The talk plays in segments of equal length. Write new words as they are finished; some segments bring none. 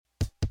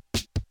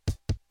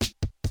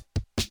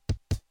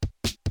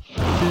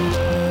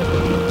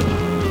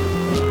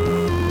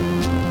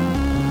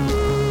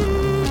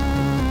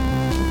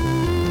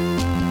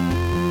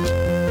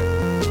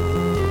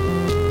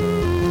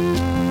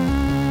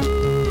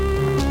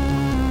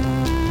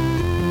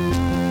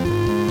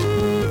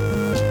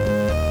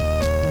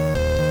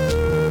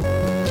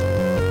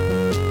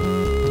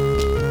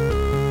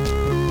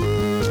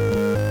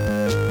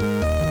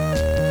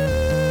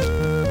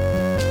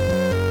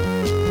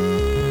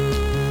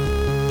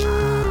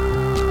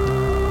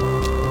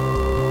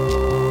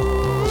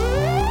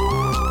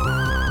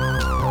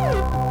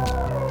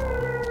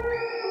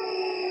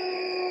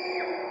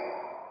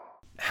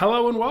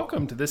Hello and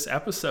welcome to this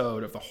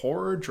episode of the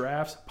Horror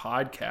Drafts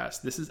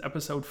Podcast. This is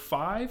episode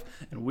 5,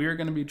 and we are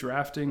going to be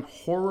drafting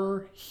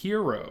horror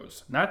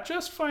heroes. Not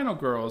just Final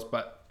Girls,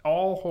 but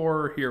all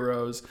horror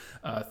heroes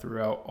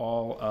throughout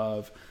all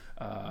of,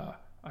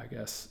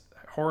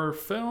 horror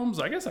films.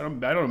 I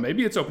don't know.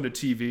 Maybe it's open to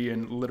TV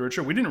and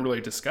literature. We didn't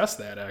really discuss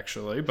that,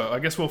 actually, but I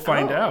guess we'll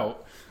find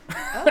out.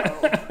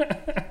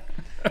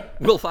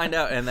 We'll find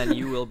out, and then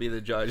you will be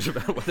the judge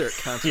about whether it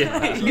counts or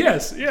not.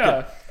 Yes,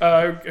 yeah.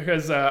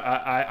 Because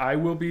I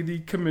will be the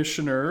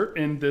commissioner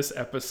in this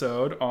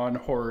episode on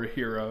horror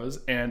heroes.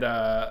 And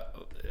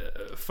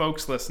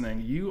folks listening,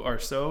 you are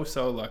so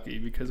lucky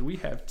because we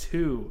have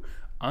 2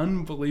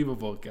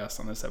 unbelievable guests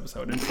on this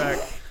episode. In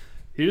fact,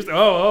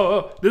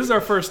 this is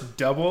our first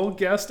double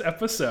guest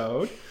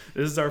episode.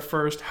 This is our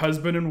first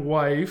husband and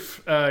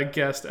wife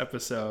guest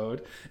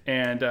episode.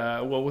 And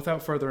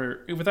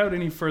without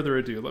any further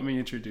ado, let me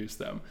introduce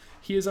them.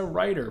 He is a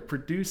writer,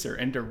 producer,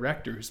 and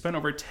director who spent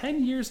over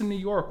 10 years in New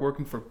York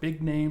working for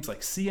big names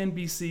like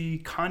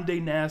CNBC,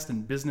 Condé Nast,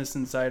 and Business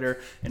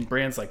Insider, and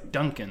brands like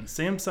Dunkin',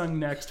 Samsung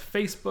Next,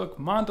 Facebook,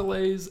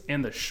 Mondelez,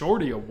 and the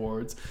Shorty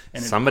Awards.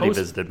 And somebody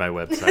visited my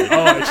website.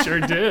 Oh, I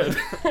sure did.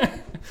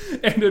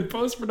 And in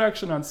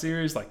post-production on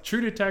series like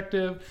True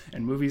Detective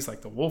and movies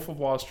like The Wolf of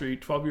Wall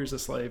Street, 12 Years a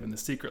Slave, and The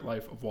Secret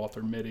Life of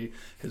Walter Mitty.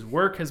 His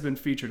work has been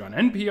featured on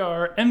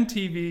NPR,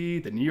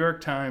 MTV, The New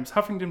York Times,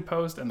 Huffington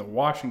Post, and The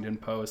Washington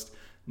Post.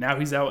 Now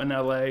he's out in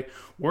LA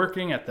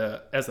working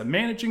as a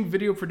managing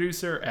video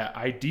producer at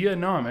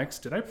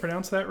Ideanomics. Did I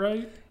pronounce that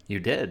right?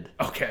 You did.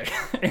 Okay.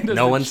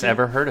 No one's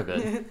ever heard of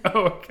it.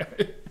 Oh,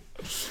 okay.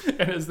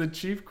 And as the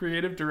chief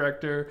creative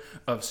director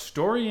of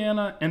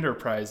Storiana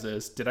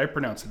Enterprises. Did I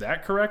pronounce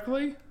that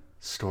correctly?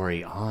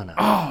 Storiana.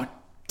 Oh,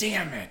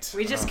 damn it.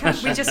 We just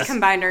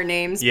combined our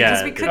names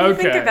because we couldn't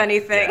Okay. think of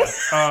anything. Yeah.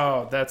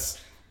 Oh,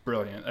 that's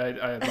brilliant.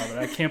 I love it.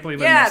 I can't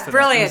believe I messed it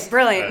brilliant, up.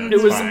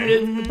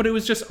 brilliant. But it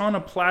was just on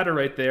a platter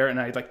right there, and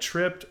I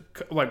tripped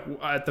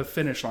at the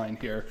finish line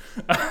here.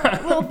 A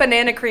little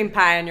banana cream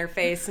pie on your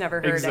face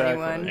never hurt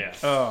anyone. Yeah.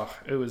 Oh,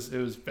 it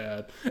was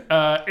bad.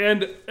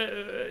 And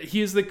he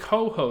is the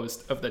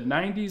co-host of the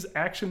 90s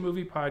action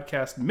movie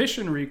podcast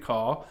Mission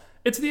Recall.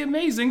 It's the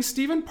amazing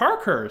Stephen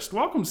Parkhurst.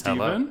 Welcome, Stephen.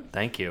 Hello.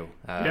 Thank you.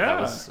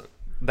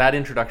 That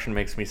introduction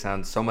makes me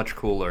sound so much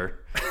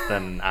cooler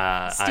than Steve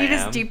I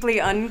am. is deeply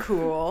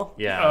uncool.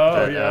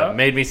 Yeah.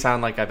 Made me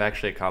sound like I've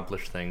actually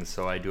accomplished things,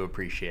 so I do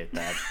appreciate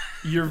that.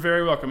 You're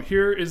very welcome.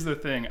 Here is the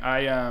thing.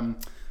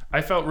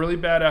 I felt really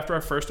bad after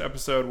our first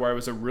episode where I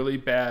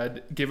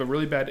gave a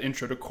really bad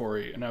intro to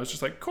Corey. And I was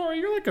just like, Corey,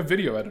 you're like a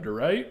video editor,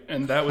 right?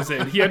 And that was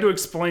it. He had to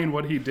explain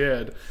what he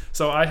did.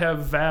 So I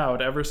have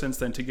vowed ever since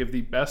then to give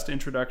the best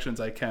introductions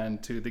I can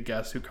to the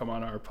guests who come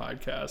on our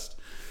podcast.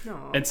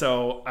 Aww. And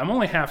so I'm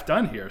only half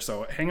done here.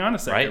 So hang on a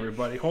second, Right.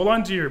 everybody. Hold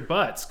on to your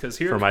butts because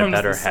here For my comes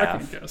better the second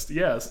half. guest.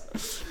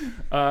 Yes.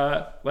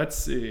 Let's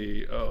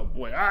see. Oh,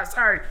 boy.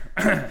 Sorry.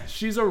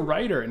 She's a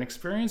writer, an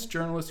experienced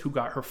journalist who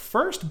got her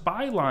first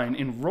byline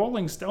in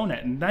Rolling Stone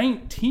at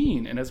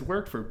 19 and has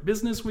worked for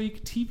Business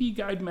Week, TV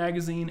Guide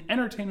Magazine,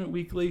 Entertainment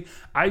Weekly,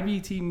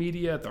 IBT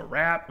Media, The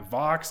Wrap,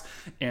 Vox,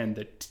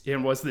 and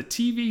was the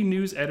TV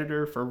news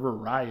editor for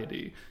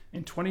Variety.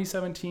 In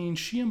 2017,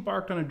 she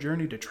embarked on a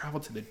journey to travel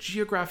to the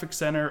geographic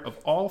center of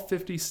all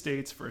 50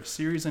 states for a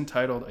series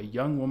entitled A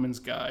Young Woman's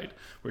Guide,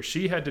 where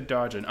she had to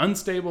dodge an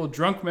unstable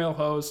drunk male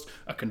host,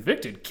 a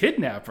convicted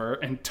kidnapper,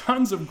 and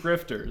tons of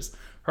grifters.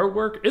 Her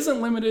work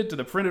isn't limited to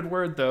the printed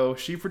word, though.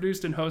 She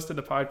produced and hosted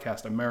the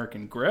podcast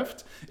American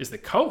Grift, is the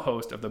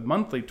co-host of the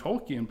monthly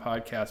Tolkien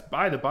podcast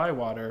By the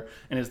Bywater,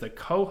 and is the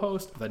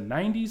co-host of the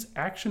 90s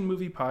action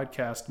movie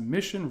podcast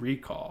Mission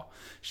Recall.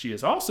 She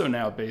is also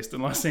now based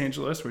in Los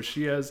Angeles, where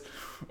she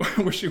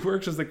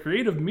works as the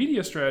creative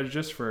media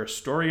strategist for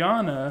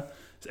Storiana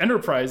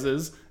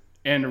Enterprises,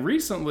 and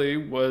recently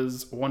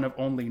was one of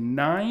only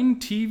 9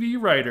 TV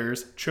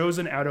writers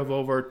chosen out of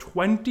over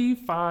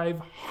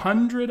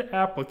 2,500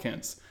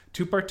 applicants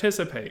to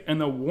participate in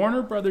the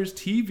Warner Brothers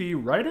TV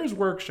Writers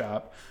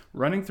Workshop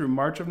running through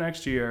March of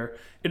next year.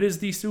 It is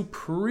the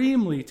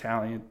supremely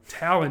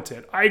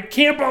talented. I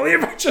can't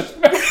believe I just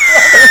met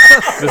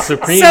The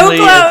supremely So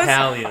close.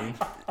 Italian.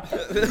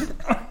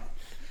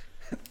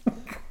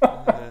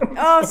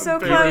 Oh, so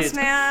close,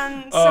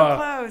 man. So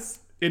close.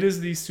 It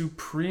is the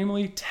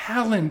supremely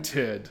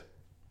talented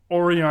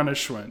Oriana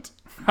Schwint.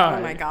 Hi.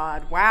 Oh my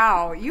God!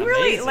 Wow, you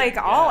really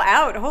all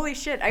out. Holy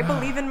shit! I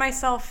believe in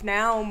myself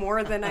now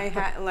more than I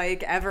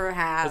ever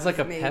have. It's like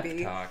a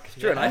maybe. pep talk.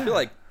 Sure, and I feel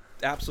like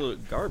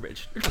absolute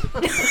garbage.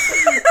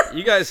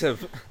 You guys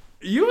have...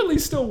 You at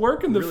least still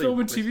work in the Really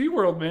film and TV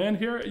world, man.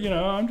 Here I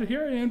am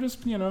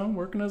just,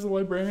 working as a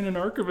librarian and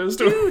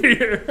archivist over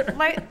here.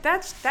 Like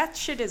that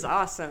shit is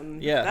awesome.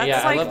 Yeah. That's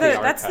Yeah, I love the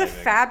that's the archiving.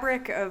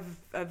 fabric of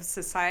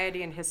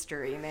society and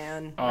history,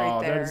 man.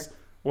 Right there.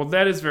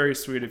 That is very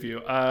sweet of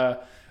you.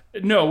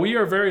 No, we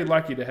are very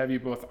lucky to have you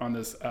both on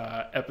this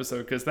episode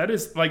because that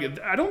is like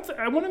I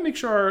want to make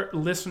sure our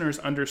listeners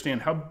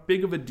understand how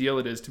big of a deal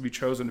it is to be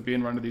chosen to be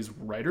in one of these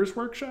writers'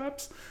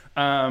 workshops.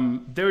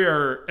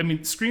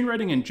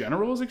 Screenwriting in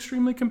general is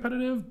extremely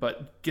competitive,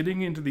 but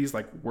getting into these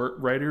like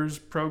writers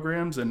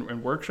programs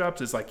and workshops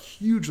is like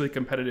hugely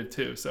competitive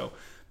too. So,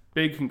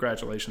 big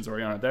congratulations,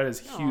 Oriana. That is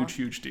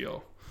huge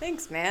deal.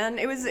 Thanks, man.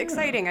 It was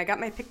exciting. I got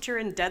my picture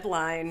in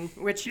Deadline,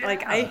 which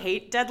I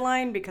hate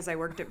Deadline because I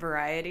worked at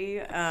Variety.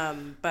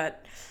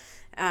 But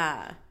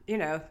that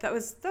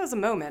was a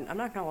moment. I'm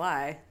not gonna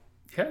lie.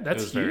 Yeah,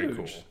 that's huge. Very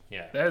cool.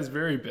 Yeah, that is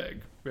very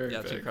big. Very big.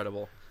 That's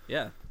incredible.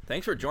 Yeah,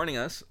 thanks for joining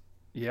us.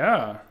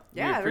 Yeah.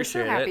 Yeah, we're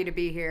so happy to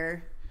be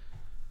here.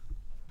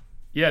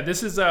 Yeah,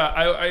 this is,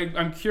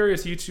 I'm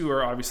curious, you two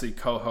are obviously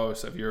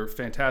co-hosts of your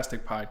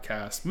fantastic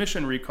podcast,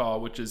 Mission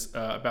Recall, which is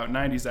about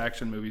 90s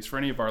action movies. For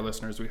any of our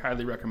listeners, we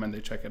highly recommend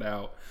they check it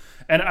out.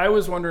 And I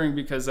was wondering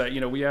because,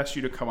 we asked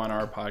you to come on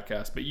our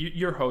podcast, but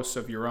you're hosts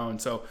of your own.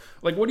 So,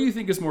 like, what do you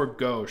think is more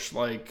gauche?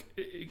 Like,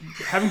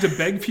 having to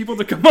beg people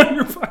to come on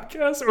your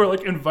podcast or,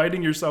 like,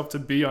 inviting yourself to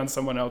be on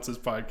someone else's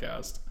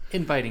podcast?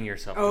 Inviting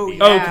yourself to be.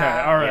 Yeah. Okay,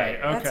 all right.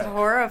 Yeah. Okay. That's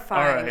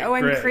horrifying. All right,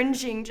 I'm great.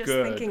 cringing just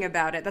thinking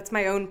about it. That's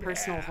my own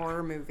personal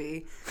horror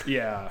movie.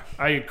 Yeah,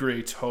 I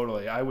agree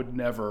totally. I would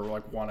never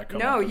want to come on.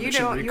 No, to you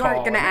Mission don't. You Recall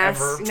aren't going to ask.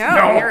 ever.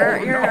 No,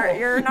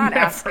 you're not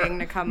never. asking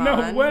to come No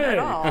on way. at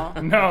all.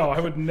 No, I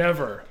would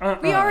never.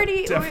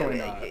 Definitely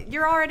not.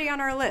 You're already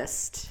on our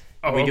list.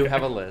 Oh, We do okay.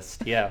 have a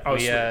list. Yeah. Oh,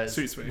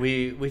 sweet.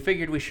 We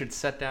figured we should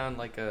set down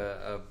like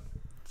a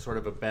sort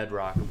of a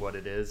bedrock of what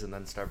it is, and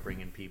then start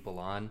bringing people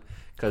on.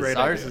 Because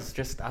ours idea. is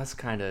just us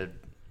kind of,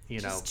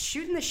 Just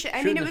shooting the shit. I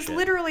shooting mean, it the was shit.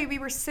 literally, we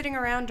were sitting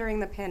around during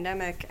the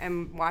pandemic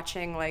and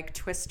watching like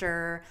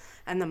Twister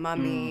and The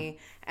Mummy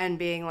and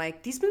being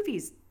like, these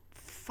movies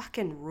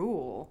fucking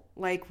rule.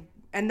 Like,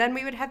 and then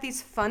we would have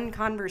these fun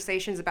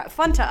conversations about,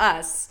 fun to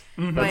us.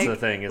 That's the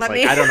thing. It's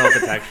I don't know if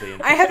it's actually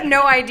I have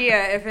no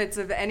idea if it's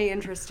of any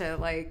interest to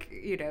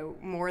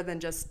more than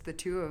just the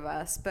two of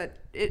us, but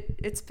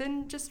it's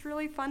been just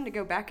really fun to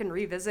go back and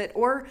revisit.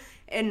 Or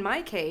in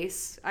my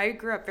case, I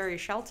grew up very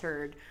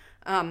sheltered,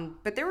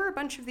 but there were a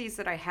bunch of these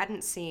that I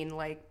hadn't seen,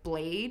 like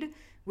Blade,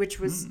 which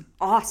was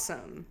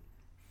awesome.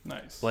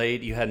 Nice.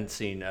 Blade, you hadn't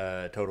seen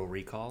Total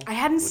Recall? I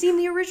hadn't seen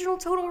the original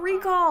Total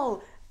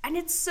Recall. And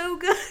it's so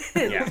good.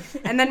 Yeah.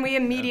 And then we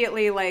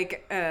immediately watched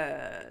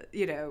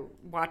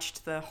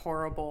the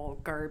horrible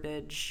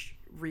garbage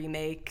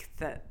remake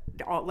that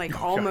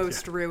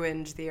almost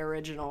ruined the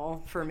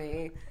original for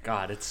me.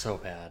 God, it's so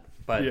bad.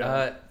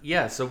 But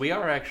so we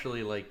are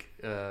actually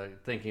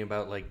thinking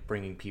about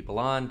bringing people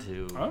on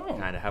to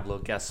kind of have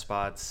little guest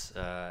spots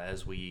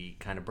as we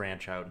kind of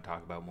branch out and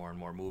talk about more and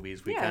more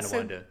movies. We kind of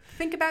wanted to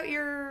think about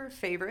your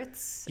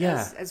favorites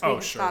as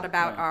we thought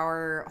about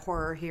our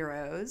horror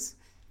heroes.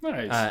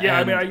 Nice.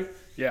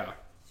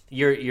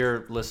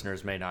 Your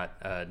listeners may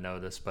not know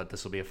this, but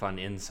this will be a fun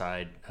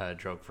inside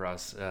joke for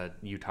us.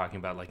 You talking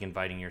about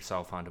inviting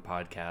yourself onto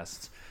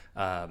podcasts.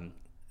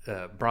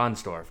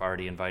 Bronsdorf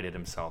already invited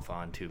himself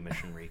on to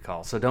Mission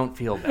Recall, so don't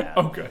feel bad.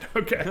 Oh, good.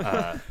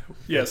 Okay.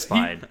 Yes,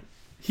 fine.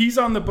 He's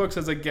on the books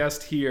as a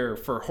guest here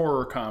for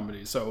horror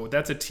comedy, so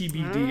that's a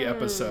TBD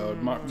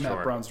episode. Matt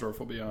Bronsdorf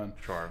will be on.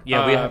 Sure.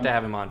 Yeah, we have to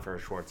have him on for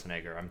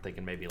Schwarzenegger. I'm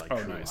thinking maybe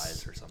True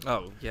Lies or something.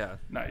 Oh, yeah.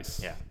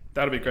 Nice. Yeah.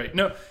 That'll be great.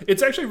 No,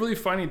 it's actually really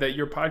funny that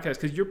your podcast,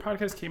 because your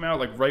podcast came out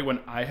right when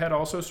I had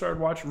also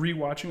started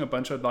rewatching a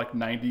bunch of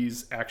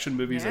 90s action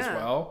movies as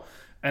well.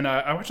 And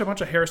I watched a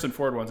bunch of Harrison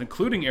Ford ones,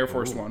 including Air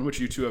Force One, which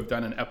you two have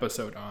done an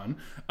episode on.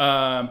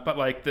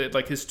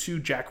 But his two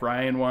Jack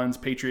Ryan ones,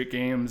 Patriot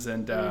Games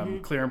and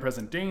Clear and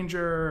Present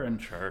Danger,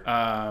 and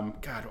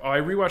I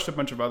rewatched a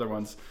bunch of other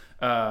ones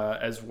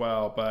as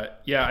well.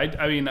 But yeah,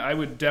 I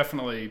would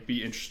definitely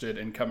be interested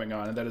in coming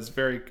on, and that is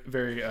very,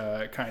 very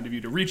kind of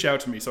you to reach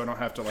out to me, so I don't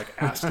have to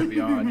ask to be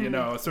on.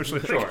 Especially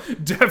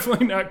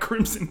definitely not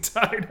Crimson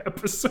Tide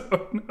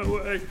episode. No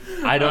way.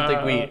 I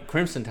don't think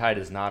Crimson Tide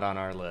is not on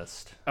our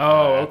list.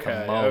 Oh,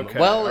 okay.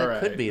 Well, it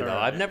could be though.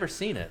 I've never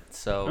seen it,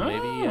 so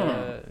maybe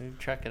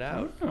check it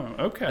out. Oh,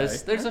 okay.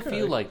 There's a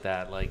few like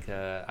that.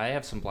 I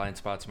have some blind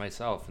spots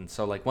myself, and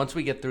so once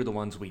we get through the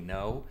ones we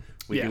know,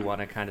 we do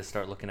want to kind of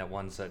start looking at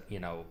ones that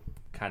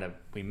kind of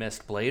we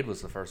missed. Blade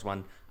was the first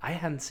one. I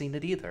hadn't seen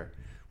it either,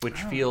 which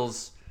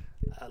feels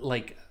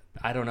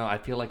I don't know. I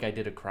feel like I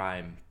did a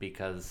crime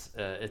because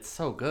it's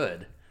so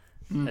good.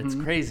 It's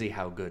crazy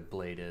how good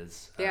Blade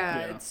is.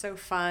 It's so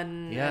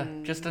fun. Yeah,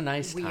 and just a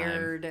nice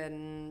weird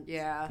time.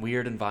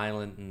 Weird and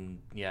violent and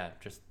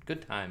just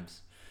good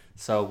times.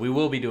 So we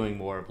will be doing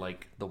more of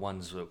the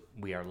ones that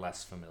we are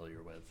less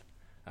familiar with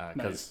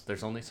because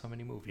there's only so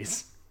many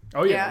movies.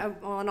 Oh yeah.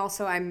 Well, and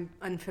also I'm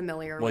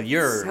unfamiliar with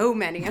so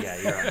many.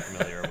 Yeah, you're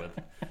unfamiliar with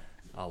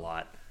a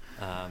lot,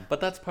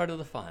 but that's part of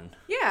the fun.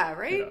 Yeah.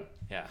 Right.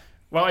 Yeah.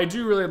 Well, I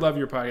do really love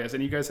your podcast,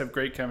 and you guys have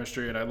great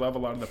chemistry, and I love a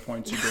lot of the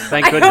points you bring.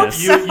 Thank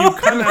goodness. You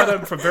come at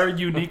them from very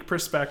unique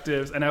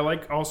perspectives, and I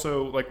like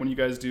also when you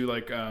guys do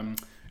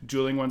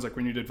dueling ones, like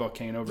when you did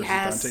Volcano versus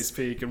Yes. Dante's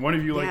Peak, and one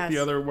of you liked the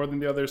Yes. other more than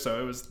the other,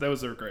 so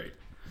those are great.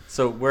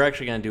 So we're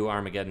actually going to do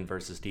Armageddon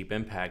versus Deep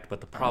Impact, but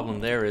the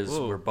problem there is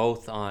Whoa. we're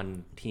both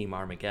on Team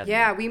Armageddon.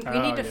 Yeah, we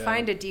need to yeah.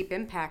 find a Deep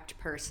Impact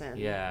person.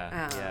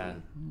 Yeah.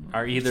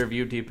 Are either of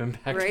you Deep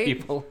Impact Right?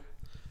 people?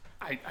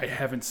 I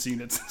haven't seen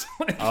it since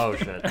like, Oh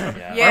shit.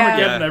 Yeah. Yeah.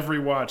 Armageddon I've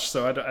rewatched,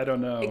 so I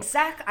don't know.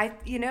 Exactly.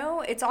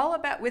 It's all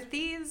about with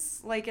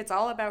these. Like, it's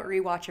all about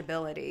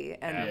rewatchability,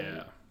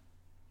 and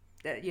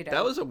Yeah.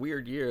 That was a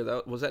weird year.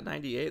 That was that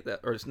 98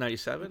 or it's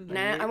 97?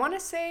 I want to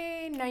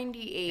say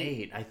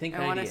 98. 8. I think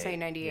I want to 98. say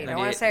 98. I 98.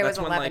 want to say it was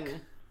That's when, 11.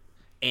 like,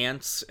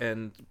 Ants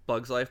and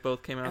Bugs Life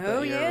both came out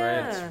Oh, that year,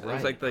 yeah. right? It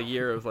was like the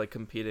year of like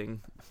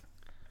competing.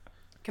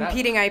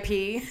 Competing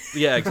IP.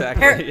 Yeah,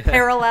 exactly. Yeah.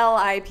 Parallel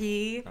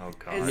IP Oh,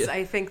 God. is,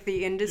 I think,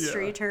 the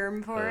industry Yeah.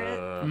 term for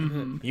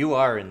it. You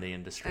are in the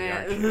industry,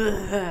 aren't you?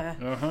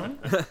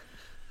 Uh-huh.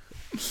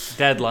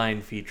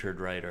 Deadline featured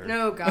writer.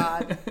 Oh,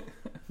 God.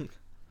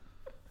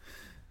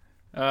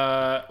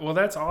 Well,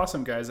 that's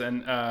awesome, guys,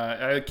 and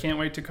I can't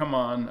wait to come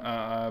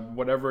on.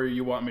 Whatever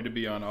you want me to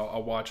be on,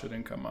 I'll watch it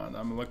and come on.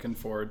 I'm looking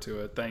forward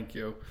to it. Thank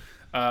you.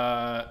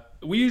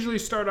 We usually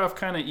start off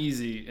kind of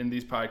easy in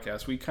these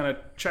podcasts. We kind of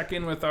check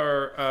in with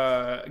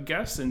our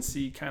guests and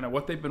see kind of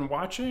what they've been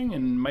watching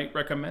and might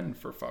recommend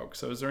for folks.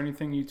 So is there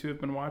anything you two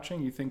have been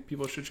watching you think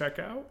people should check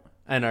out?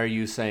 And are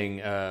you saying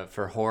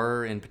for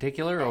horror in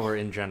particular or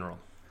in general?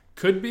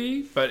 Could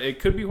be, but it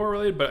could be horror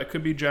related, but it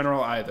could be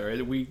general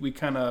either. We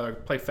kind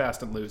of play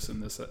fast and loose in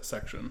this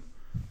section.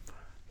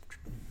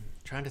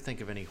 Trying to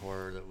think of any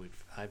horror that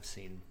I've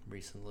seen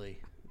recently.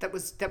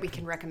 That we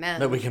can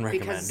recommend. That we can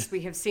recommend. Because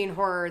we have seen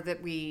horror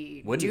that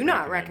we Wouldn't do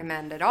not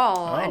recommend. recommend at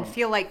all, Oh. and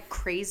feel like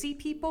crazy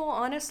people,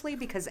 honestly,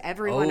 because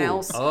everyone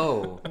else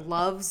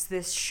loves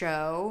this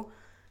show.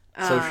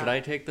 So should I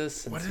take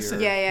this? What since is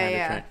you're it? Yeah, kinda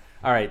yeah. trying-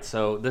 All right,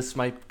 so this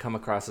might come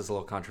across as a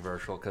little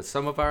controversial because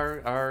some of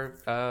our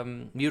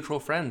mutual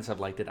friends have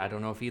liked it. I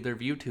don't know if either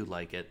of you two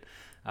like it.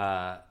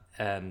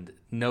 And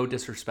no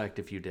disrespect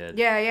if you did.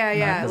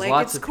 Yeah. Because Like,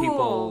 lots it's of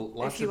cool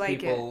people, if you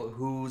like it.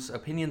 whose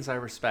opinions I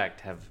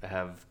respect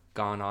have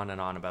gone on and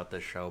on about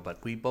this show,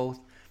 but we both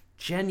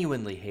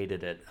genuinely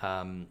hated it.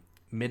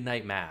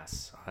 Midnight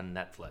Mass on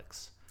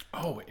Netflix.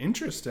 Oh,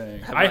 interesting.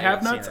 Have I not have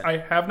yet not. seen it. I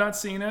have not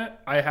seen it.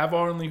 I have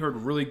only heard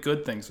really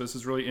good things. So this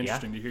is really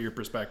interesting to hear your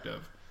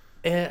perspective.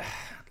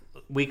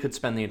 We could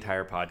spend the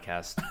entire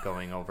podcast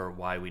going over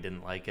why we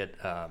didn't like it.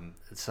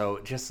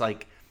 So just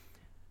like,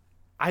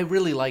 I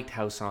really liked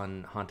House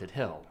on Haunted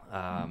Hill.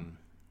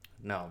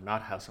 No,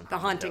 not House on The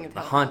Haunting of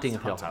The Hill Haunting House.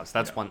 of Hill House.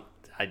 That's one.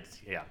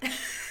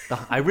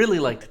 I really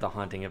liked The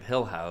Haunting of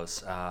Hill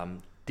House.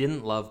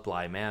 Didn't love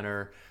Bly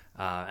Manor.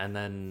 And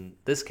then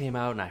this came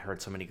out, and I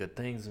heard so many good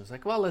things. I was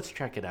like, well, let's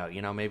check it out.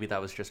 Maybe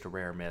that was just a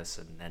rare miss,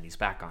 and he's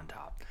back on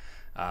top.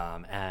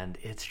 And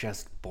it's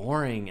just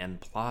boring and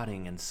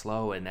plotting and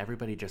slow, and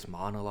everybody just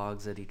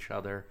monologues at each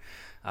other.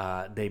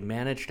 They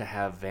managed to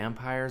have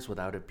vampires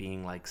without it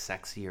being like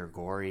sexy or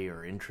gory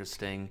or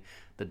interesting.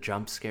 The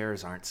jump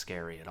scares aren't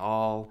scary at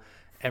all.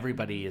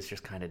 Everybody is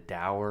just kind of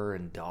dour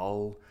and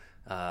dull.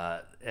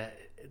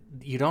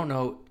 You don't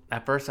know.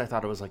 At first, I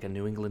thought it was like a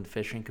New England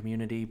fishing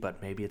community, but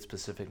maybe it's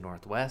Pacific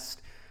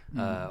Northwest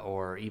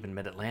or even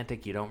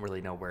Mid-Atlantic. You don't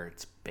really know where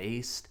it's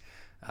based.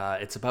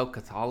 It's about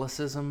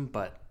Catholicism,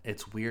 but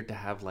it's weird to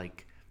have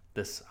like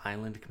this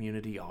island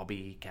community all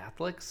be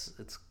Catholics.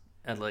 It's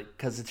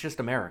because it's just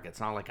America.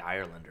 It's not like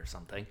Ireland or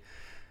something.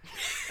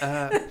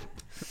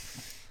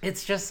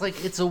 It's just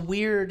like it's a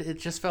weird. It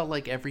just felt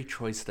like every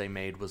choice they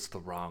made was the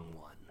wrong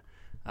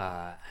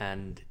one,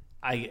 and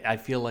I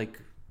feel like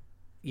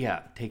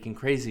taking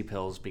crazy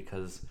pills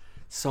because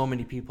so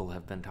many people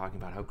have been talking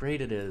about how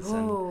great it is.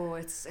 Oh,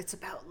 it's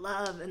about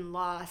love and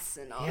loss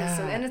and all Yeah. this,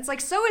 and it's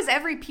like so is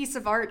every piece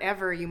of art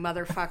ever, you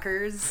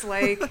motherfuckers.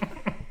 Like,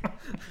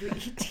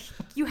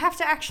 you have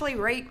to actually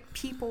write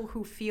people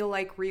who feel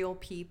like real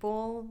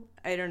people.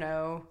 I don't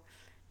know.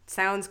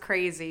 Sounds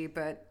crazy,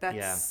 but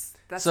that's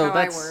So how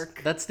I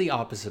work. That's the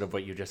opposite of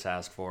what you just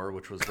asked for,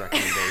 which was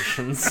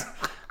recommendations.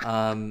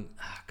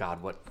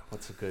 God,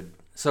 what's a good?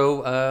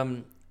 So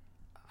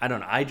I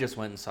don't know. I just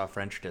went and saw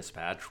French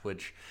Dispatch,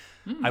 which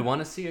I want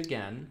to see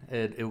again.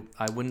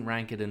 I wouldn't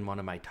rank it in one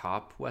of my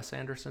top Wes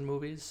Anderson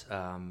movies.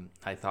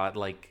 I thought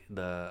like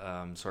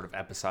the sort of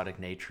episodic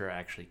nature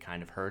actually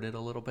kind of hurt it a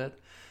little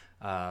bit.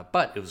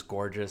 But it was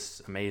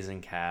gorgeous, amazing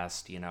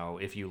cast.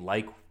 If you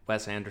like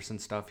Wes Anderson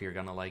stuff, you're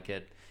gonna like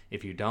it.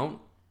 If you don't,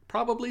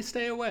 probably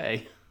stay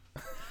away.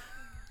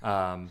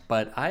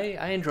 But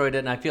I enjoyed it,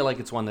 and I feel like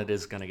it's one that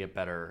is gonna get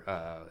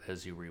better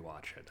as you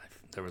rewatch it.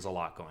 There was a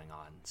lot going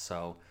on,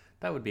 so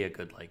that would be a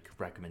good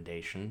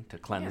recommendation to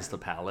cleanse the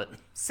palate.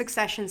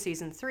 Succession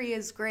season 3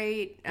 is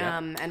great. Yeah.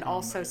 And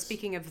also,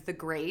 speaking of The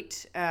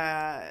Great,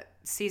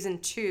 season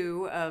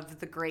 2 of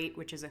The Great,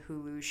 which is a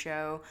Hulu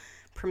show,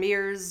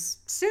 premieres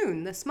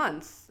soon this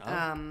month. Oh,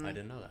 I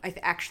didn't know that. I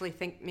actually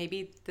think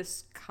maybe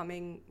this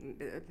coming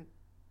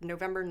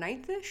November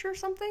 9th-ish or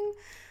something.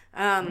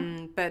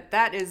 But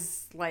that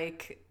is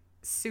like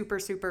super,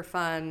 super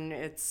fun.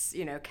 It's,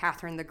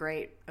 Catherine the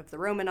Great of the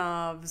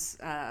Romanovs.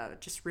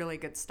 Just really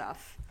good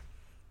stuff.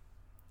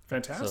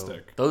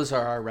 Fantastic. So those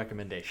are our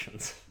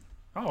recommendations.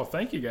 Oh,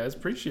 thank you guys.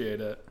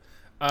 Appreciate it.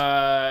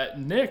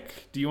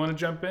 Nick, do you want to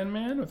jump in,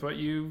 man, with what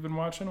you've been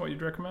watching, what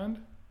you'd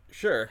recommend?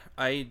 Sure.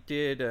 I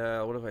did,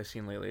 what have I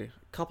seen lately?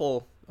 A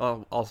couple,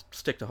 I'll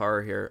stick to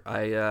horror here.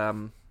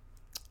 I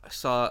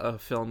saw a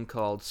film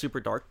called Super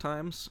Dark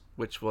Times,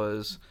 which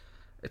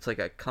it's like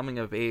a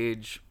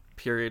coming-of-age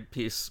period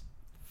piece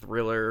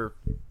thriller.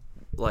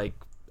 Like,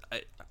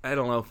 I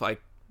don't know if I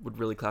would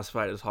really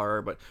classify it as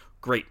horror, but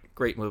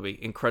great movie.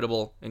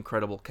 Incredible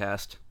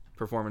cast.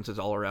 Performances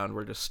all around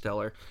were just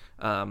stellar.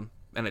 And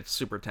it's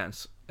super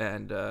tense.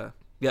 And,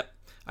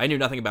 I knew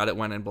nothing about it,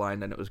 went in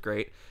blind, and it was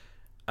great.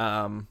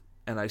 And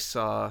I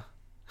saw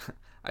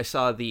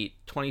the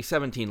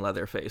 2017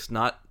 Leatherface,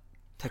 not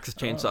Texas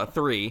Chainsaw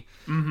 3,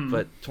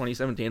 but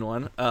 2017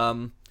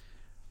 one,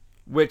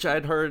 which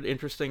I'd heard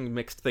interesting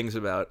mixed things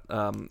about.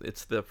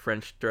 It's the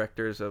French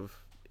directors of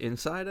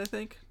Inside, I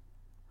think,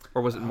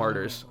 or was it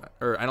Martyrs?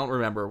 Or I don't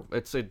remember.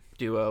 It's a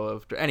duo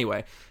of...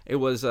 Anyway, it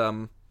was...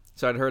 So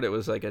I'd heard it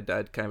was like a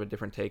kind of a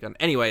different take on...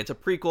 Anyway, it's a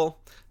prequel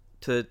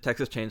to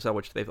Texas Chainsaw,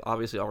 which they've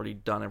obviously already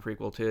done a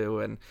prequel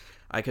to, and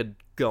I could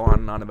go on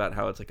and on about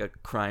how it's like a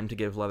crime to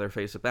give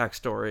Leatherface a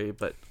backstory,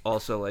 but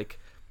also like,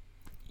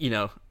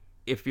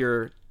 if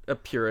you're a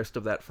purist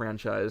of that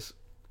franchise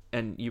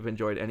and you've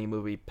enjoyed any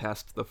movie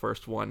past the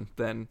first one,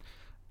 then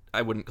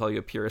I wouldn't call you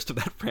a purist of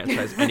that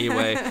franchise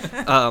anyway.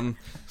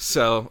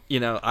 So,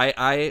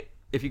 I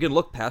if you can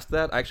look past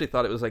that, I actually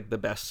thought it was like the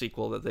best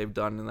sequel that they've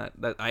done, and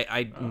that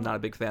I'm not a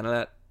big fan of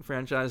that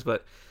franchise,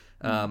 but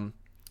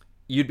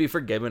you'd be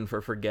forgiven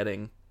for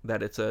forgetting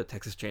that it's a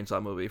Texas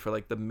Chainsaw movie for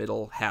like the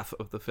middle half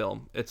of the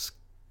film. It's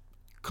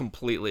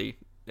completely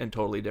and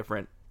totally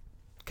different.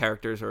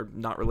 Characters are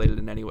not related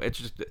in any way.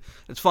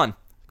 It's fun.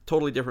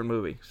 Totally different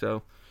movie.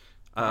 So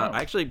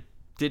I actually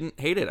didn't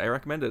hate it. I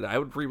recommend it. I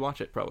would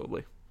rewatch it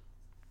probably.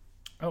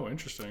 Oh,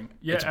 interesting.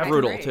 Yeah, it's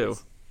brutal too.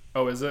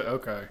 Oh, is it?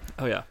 Okay.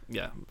 Oh yeah,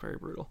 very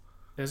brutal.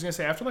 I was gonna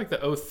say, after like the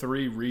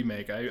 2003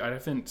 remake, I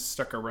haven't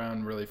stuck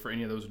around really for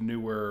any of those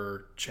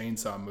newer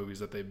Chainsaw movies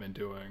that they've been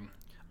doing.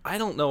 I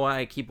don't know why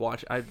I keep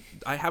watching.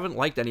 I haven't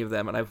liked any of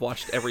them, and I've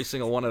watched every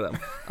single one of them.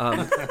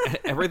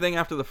 Everything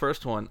after the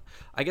first one.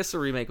 I guess the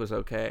remake was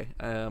okay,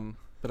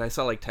 but I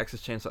saw like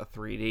Texas Chainsaw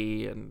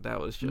 3D, and that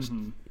was just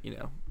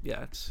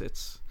it's.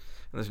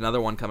 And there's another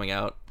one coming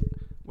out,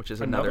 which is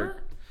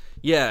another.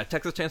 Yeah,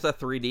 Texas Chainsaw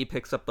 3D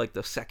picks up like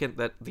the second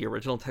that the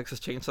original Texas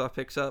Chainsaw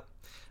picks up,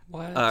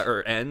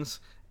 or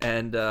ends,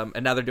 and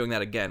now they're doing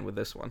that again with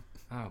this one.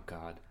 Oh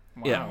God.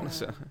 Wow. Yeah.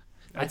 So.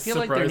 I feel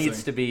like there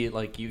needs to be,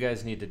 like, you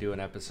guys need to do an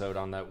episode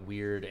on that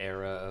weird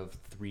era of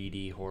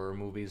 3D horror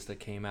movies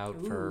that came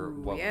out for,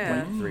 like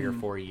 3 or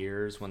 4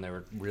 years when they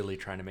were really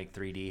trying to make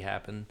 3D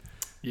happen.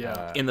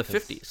 Yeah. In the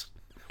 50s.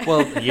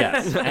 Well,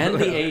 yes, and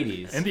the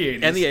 80s. And the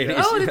 80s. And the 80s.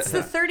 Oh, it's the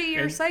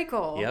 30-year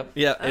cycle. Yep.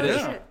 Yeah, it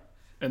is. Shit.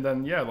 And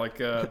then, like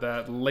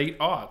that late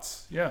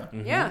aughts. Yeah.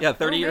 Mm-hmm. Yeah,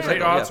 30 years Late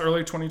ago. aughts,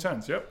 early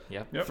 2010s.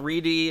 Yep.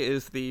 3D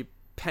is the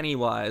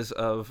Pennywise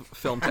of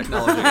film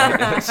technology, I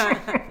guess.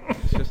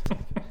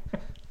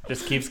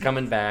 Just keeps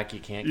coming back.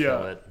 You can't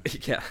kill it.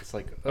 Yeah. It's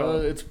like,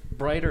 it's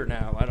brighter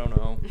now. I don't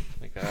know.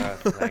 Like,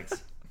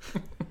 thanks.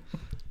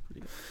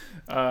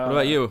 What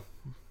about you?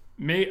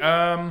 Me,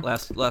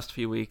 last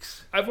few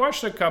weeks. I've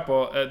watched a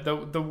couple.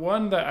 The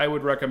one that I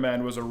would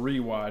recommend was a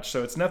rewatch,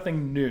 so it's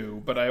nothing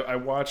new. But I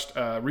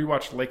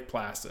rewatched Lake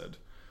Placid,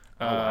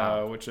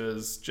 which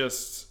is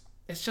just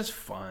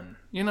fun.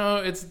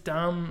 It's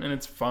dumb and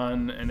it's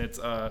fun, and it's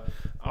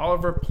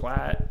Oliver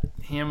Platt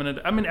hamming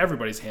it. I mean,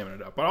 everybody's hamming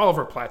it up, but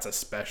Oliver Platt's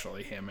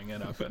especially hamming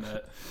it up in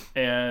it.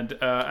 And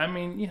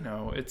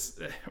it's.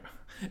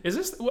 Is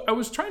this? I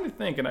was trying to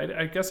think, and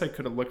I guess I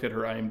could have looked at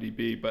her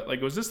IMDb, but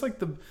like, was this like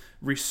the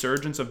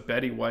resurgence of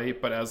Betty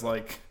White, but as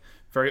like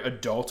very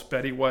adult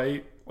Betty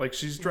White? Like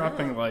she's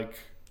dropping like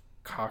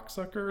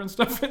cocksucker and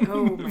stuff in the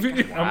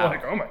movie. Wow. I'm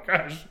like, oh my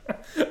gosh.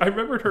 I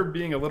remembered her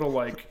being a little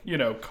like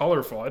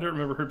colorful. I didn't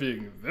remember her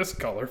being this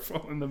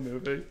colorful in the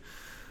movie.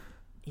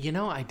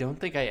 I don't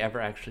think I ever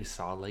actually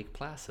saw Lake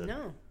Placid.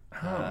 No.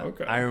 Oh,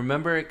 okay. I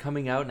remember it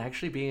coming out and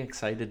actually being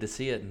excited to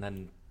see it, and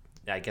then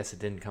I guess it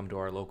didn't come to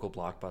our local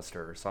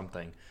Blockbuster or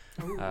something.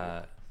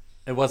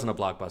 It wasn't a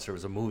Blockbuster; it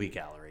was a movie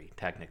gallery,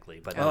 technically.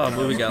 But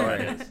movie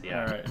gallery.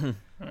 Yeah. All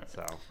right.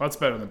 So that's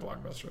better than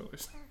Blockbuster, at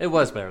least. It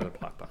was better than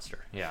Blockbuster.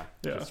 Yeah.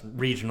 Yeah. Just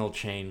regional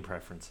chain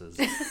preferences.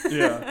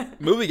 Yeah.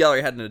 Movie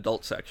gallery had an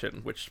adult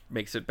section, which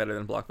makes it better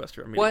than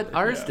Blockbuster immediately. What?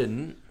 Ours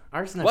didn't.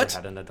 Ours never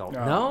had an adult.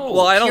 No.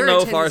 Well, I don't know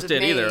if Puritans ours of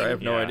did either. Maine. I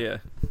have no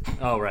idea.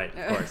 Oh, right.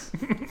 Of course.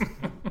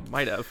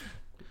 Might have.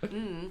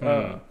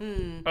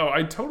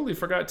 I totally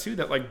forgot too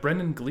that like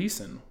Brendan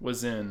Gleeson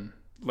was in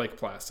Lake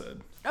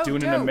Placid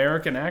doing dope. an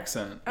American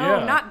accent. Oh,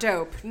 yeah. not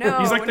dope. No,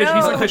 he's like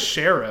the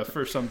sheriff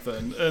or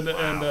something. And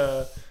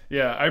I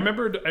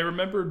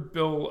remembered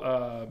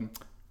Bill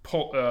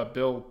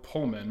Bill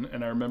Pullman,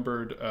 and I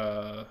remembered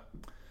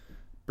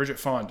Bridget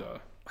Fonda.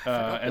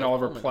 and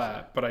Oliver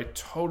Platt, but I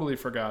totally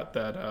forgot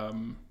that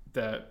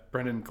that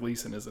Brendan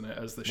Gleeson is in it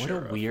as the What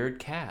sheriff. a weird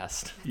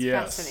cast.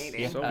 Yes,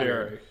 fascinating. So very.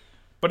 weird.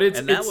 But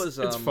it's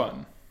that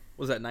fun.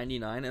 Was that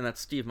 99? And that's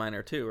Steve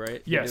Miner too,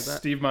 right? Who Yes, did that?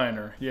 Steve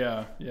Miner.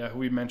 Yeah, who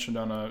we mentioned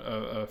on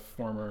a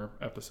former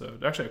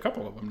episode. Actually, a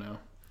couple of them now.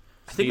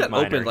 I think Steve that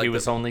Miner, opened like he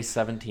was only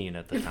 17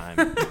 at the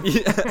time.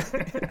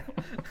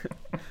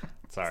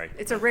 Sorry.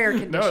 It's a rare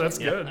condition. No, that's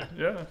good.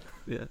 Yeah.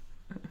 yeah.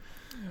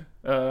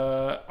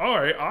 All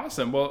right,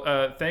 awesome.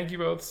 Well, thank you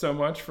both so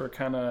much for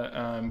kind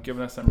of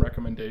giving us some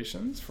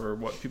recommendations for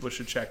what people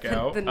should check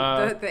out.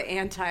 The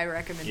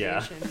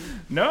anti-recommendation.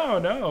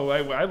 No,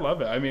 I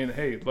love it. I mean,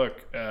 hey,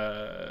 look,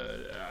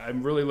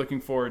 I'm really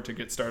looking forward to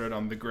get started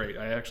on The Great.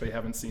 I actually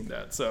haven't seen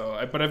that,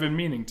 but I've been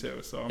meaning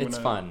to, so I'm It's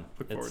gonna fun.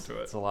 look forward to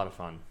it. It's a lot of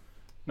fun.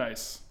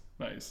 Nice.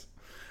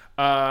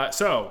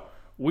 So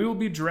we will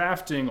be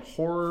drafting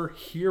horror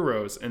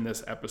heroes in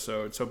this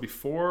episode. So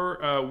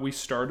before we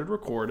started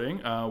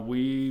recording,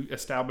 we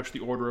established the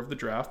order of the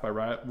draft by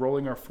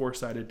rolling our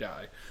 4-sided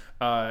die.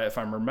 If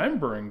I'm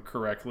remembering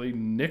correctly,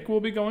 Nick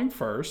will be going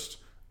first,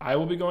 I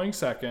will be going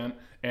second,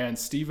 and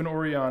Steve and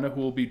Oriana,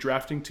 who will be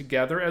drafting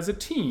together as a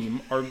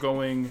team, are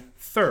going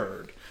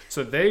third.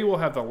 So they will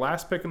have the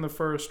last pick in the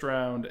first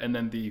round, and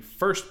then the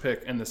first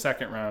pick in the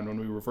second round when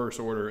we reverse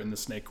order in the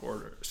snake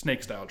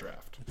style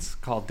draft. It's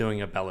called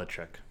doing a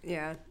Bellatrix.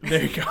 Yeah.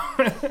 There you go.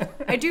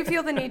 I do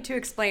feel the need to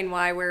explain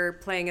why we're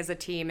playing as a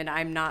team, and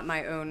I'm not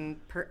my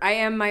own. I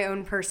am my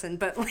own person,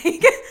 but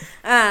like,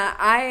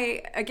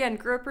 I again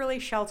grew up really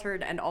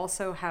sheltered, and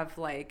also have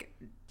like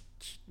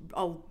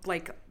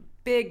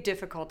big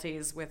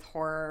difficulties with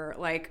horror.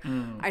 Like,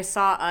 I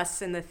saw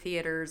Us in the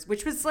theaters,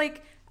 which was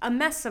like a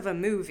mess of a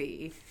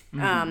movie,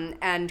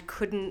 and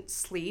couldn't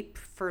sleep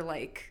for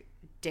like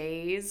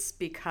days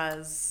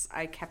because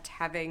I kept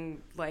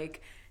having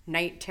like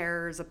night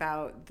terrors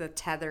about the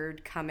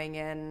tethered coming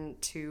in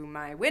to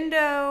my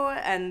window,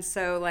 and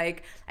so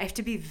like I have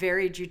to be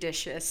very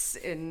judicious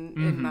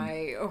in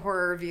my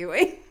horror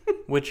viewing.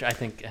 Which I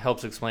think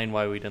helps explain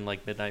why we didn't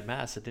like Midnight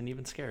Mass. It didn't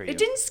even scare you. It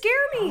didn't scare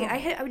me.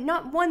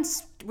 Not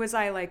once was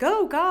I like,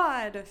 oh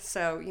God.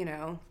 So, you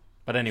know.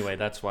 But anyway,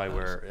 that's why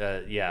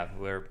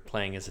we're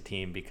playing as a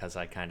team, because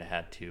I kind of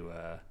had to.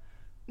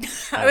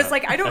 I was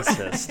like, I don't.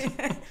 assist.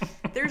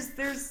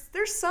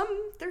 There's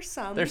some. There's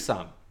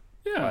some.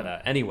 Yeah.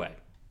 But anyway.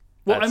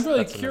 Well, I'm really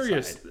that's an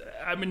curious. aside.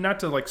 I mean, not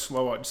to like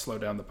slow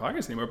down the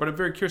podcast anymore, but I'm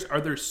very curious.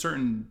 Are there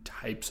certain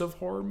types of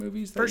horror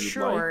movies that For you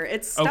sure. like?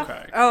 It's stuff.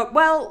 Okay. Oh,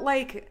 well,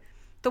 like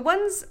the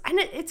ones, and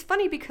it's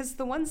funny because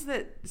the ones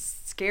that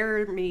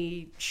scare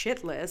me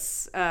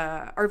shitless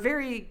are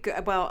very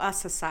good. Well,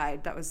 Us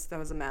aside, that was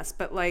a mess,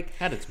 but like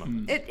Had its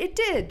moments. it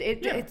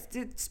did. Yeah.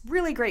 It's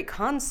really great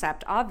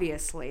concept,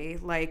 obviously.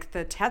 Like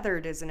the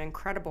tethered is an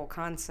incredible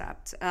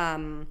concept.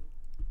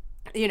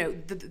 You know,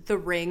 the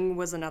Ring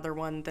was another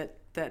one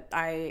that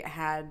I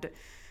had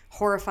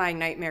horrifying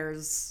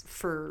nightmares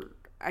for.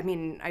 I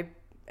mean,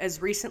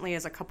 as recently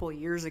as a couple of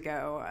years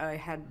ago, I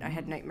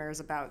had nightmares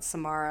about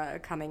Samara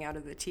coming out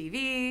of the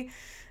TV.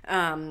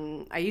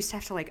 I used to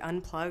have to like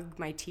unplug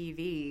my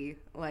TV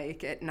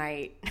like at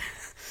night.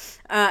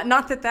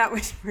 Not that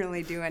would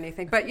really do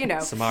anything, but you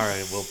know, Samara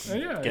will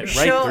get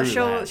she'll through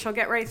that. she'll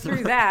get right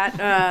through that.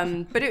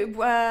 But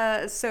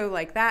it so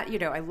like that, you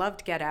know, I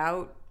loved Get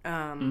Out.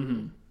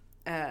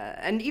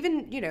 And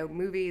even, you know,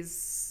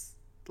 movies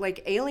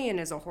like Alien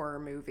is a horror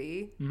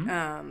movie,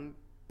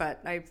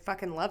 but I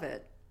fucking love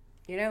it,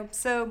 you know?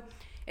 So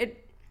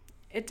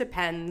it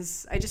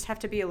depends. I just have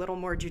to be a little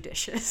more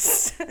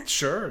judicious.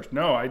 Sure.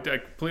 No, I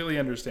completely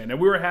understand. And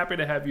we were happy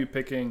to have you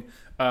picking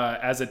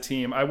as a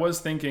team. I was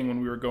thinking when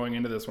we were going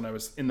into this, when I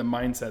was in the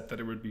mindset that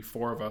it would be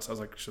 4 of us, I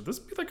was like, should this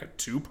be like a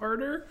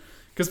 2-parter?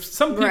 Because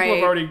some people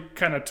have already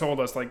kind of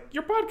told us, like,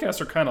 your podcasts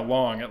are kind of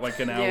long at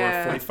like an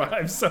hour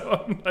 45.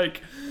 So I'm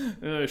like,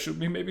 should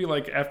we maybe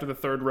like after the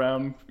 3rd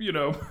round, you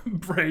know,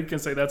 break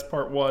and say that's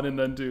part 1 and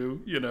then do,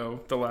 you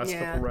know, the last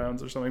couple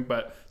rounds or something.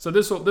 But so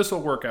this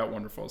will work out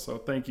wonderful. So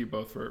thank you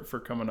both for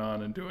coming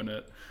on and doing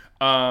it.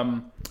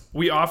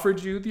 We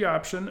offered you the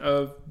option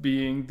of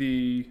being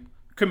the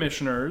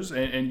commissioners,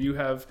 and you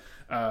have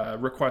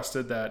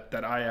requested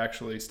that I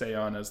actually stay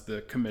on as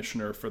the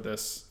commissioner for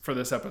this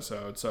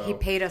episode. So He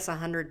paid us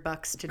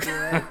 $100 to do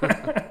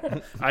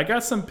it. I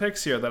got some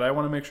picks here that I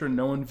want to make sure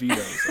no one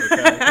vetoes.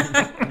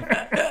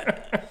 Okay.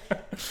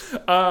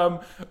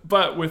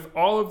 But with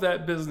all of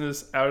that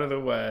business out of the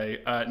way,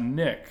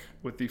 Nick,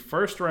 with the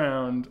first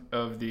round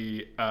of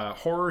the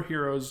Horror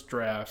Heroes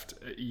draft,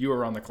 you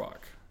are on the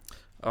clock.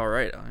 All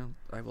right,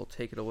 I will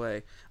take it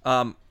away.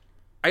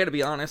 I got to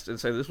be honest and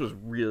say this was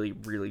really,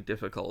 really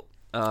difficult.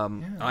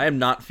 I am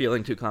not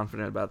feeling too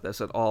confident about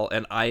this at all,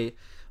 and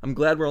I'm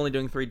glad we're only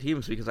doing 3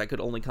 teams because I could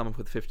only come up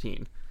with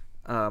 15.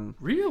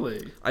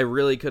 Really? I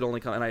really could only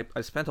come, and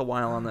I spent a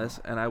while on this,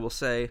 and I will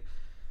say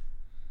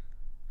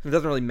it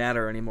doesn't really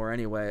matter anymore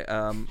anyway.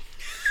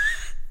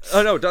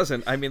 Oh no, it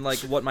doesn't. I mean, like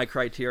what my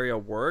criteria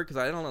were, because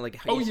I don't know, like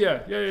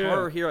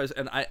horror heroes,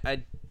 and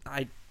I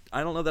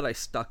don't know that I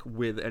stuck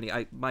with any.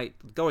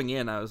 Going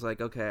in, I was like,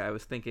 okay, I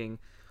was thinking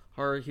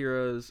horror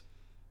heroes,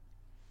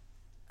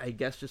 I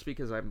guess just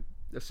because I'm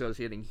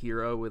associating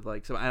hero with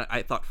like, so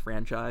I thought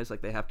franchise,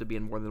 like they have to be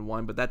in more than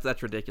one, but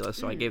that's ridiculous,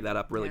 so I gave that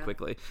up really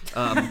quickly.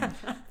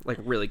 Like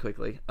really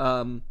quickly.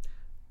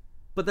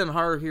 But then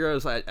horror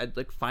heroes, I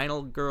like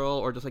Final Girl,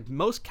 or just like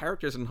most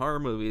characters in horror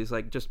movies,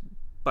 like just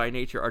by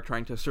nature are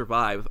trying to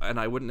survive, and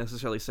I wouldn't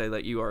necessarily say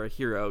that you are a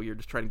hero, you're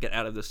just trying to get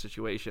out of this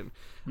situation.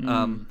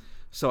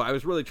 So I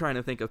was really trying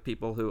to think of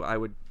people who I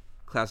would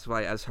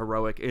classify as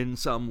heroic in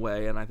some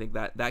way, and I think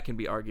that can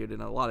be argued in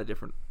a lot of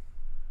different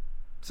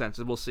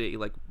senses. We'll see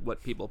like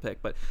what people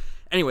pick, but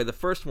anyway, the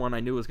first one I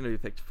knew was going to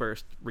be picked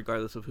first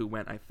regardless of who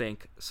went, I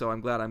think, so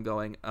I'm glad I'm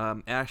going.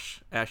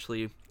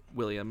 Ashley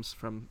Williams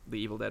from the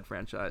Evil Dead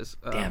franchise.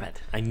 Damn it,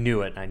 I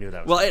knew it. I knew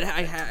that was well,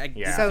 yeah.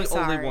 it's So the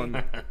sorry.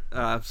 only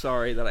one.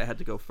 Sorry that I had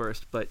to go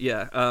first, but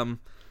yeah,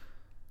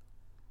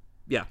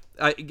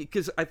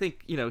 because I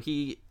think, you know,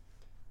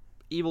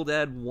 Evil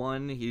Dead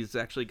 1, he's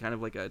actually kind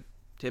of like a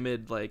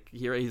timid like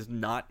hero. He's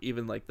not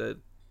even like the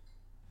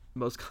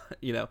most,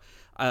 you know,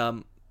 I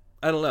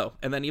don't know.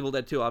 And then Evil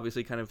Dead 2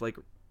 obviously kind of like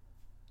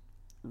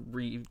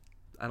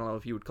I don't know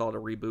if you would call it a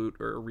reboot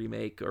or a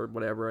remake or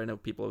whatever. I know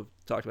people have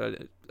talked about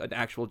it, an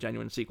actual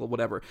genuine sequel,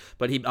 whatever.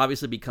 But he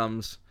obviously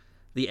becomes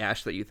the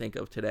Ash that you think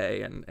of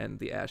today, and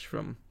the Ash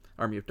from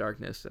Army of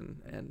Darkness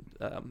and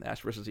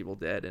Ash vs. Evil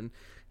Dead. And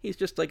he's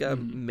just like a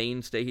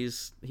mainstay.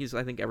 He's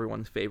I think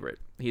everyone's favorite.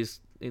 He's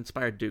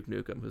inspired Duke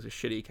Nukem, who's a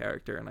shitty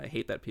character, and I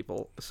hate that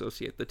people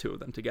associate the two of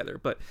them together.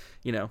 But,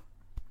 you know,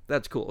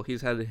 that's cool.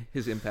 He's had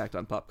his impact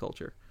on pop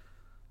culture.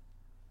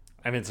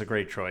 I mean, it's a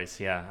great choice.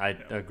 Yeah, I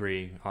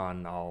agree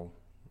on all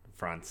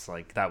fronts.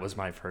 Like, that was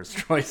my first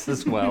choice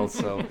as well.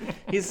 So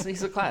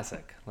he's a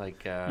classic.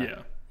 Like,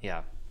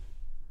 yeah.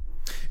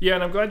 Yeah,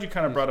 and I'm glad you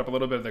kind of brought up a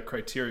little bit of the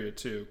criteria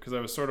too, because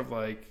I was sort of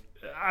like,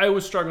 I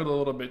was struggling a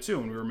little bit too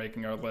when we were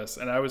making our list,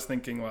 and I was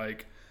thinking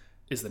like,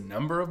 is the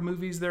number of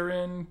movies they're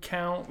in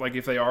count? Like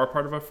if they are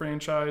part of a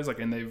franchise, like,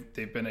 and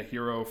they've been a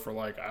hero for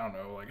like, I don't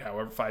know, like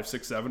however 5,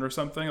 6, 7 or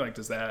something. Like,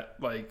 does that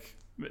like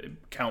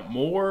count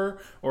more,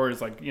 or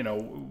is like, you know,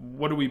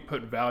 what do we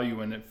put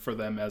value in it for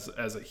them as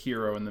a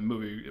hero in the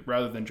movie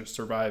rather than just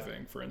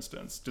surviving? For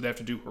instance, do they have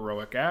to do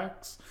heroic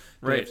acts?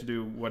 Do they have to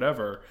do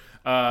whatever?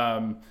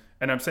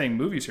 And I'm saying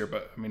movies here,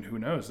 but I mean, who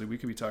knows? We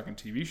could be talking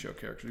TV show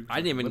characters.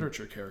 I didn't even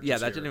literature characters. Yeah,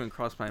 that here. didn't even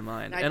cross my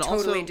mind. I and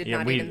totally also, did Yeah,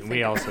 not we even think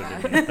we of also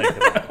that. didn't think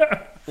about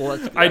that. well,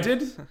 I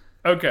did.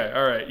 Okay,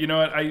 all right. You know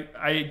what?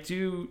 I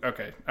do.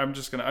 Okay, I'm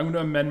gonna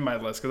amend my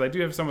list because I do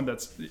have someone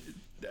that's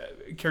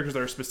characters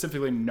that are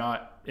specifically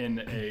not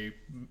in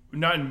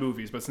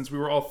movies. But since we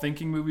were all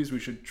thinking movies, we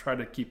should try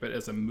to keep it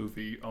as a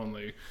movie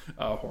only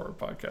horror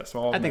podcast.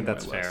 So I'll I think amend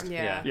that's my fair. list.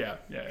 Yeah. Yeah.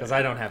 Because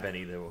I don't have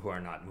any who are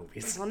not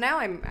movies. Well, now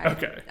I'm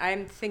Okay.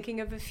 I'm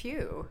thinking of a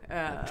few.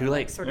 Too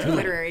late. Like sort of Too late.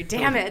 literary.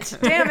 Damn it!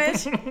 Damn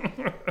it!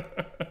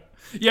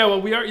 Yeah,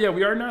 well, we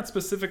are not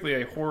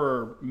specifically a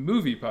horror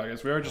movie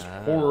podcast. We are just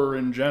horror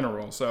in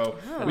general. So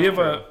we have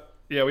a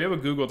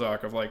Google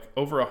Doc of like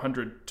over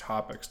 100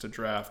 topics to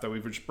draft that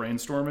we've just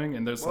brainstorming,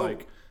 and there's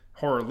like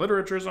horror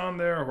literature's on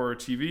there, horror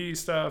TV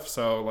stuff.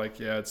 So like,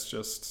 yeah, it's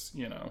just,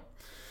 you know,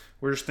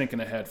 we're just thinking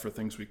ahead for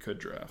things we could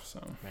draft. So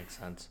Makes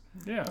sense.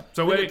 yeah.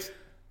 So wait.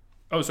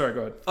 Oh, sorry.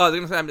 Go ahead. I was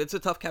gonna say, I mean, it's a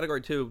tough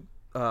category too,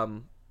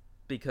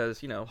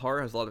 because, you know,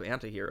 horror has a lot of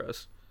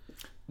anti-heroes,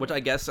 which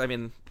I guess, I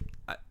mean,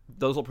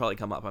 those will probably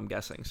come up, I'm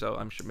guessing. So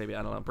I'm sure, maybe,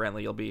 I don't know,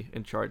 Brantley, you'll be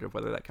in charge of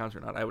whether that counts or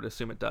not. I would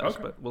assume it does,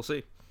 Okay. but we'll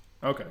see.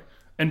 Okay.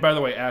 And by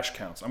the way, Ash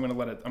counts. I'm gonna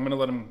let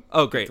him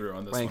Oh, get great. through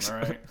on this Thanks.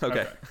 one. All right.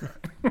 Okay.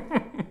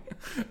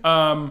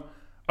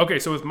 Okay.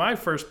 So with my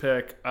first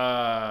pick, oh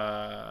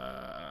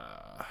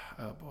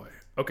boy.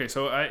 Okay,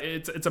 so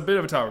it's a bit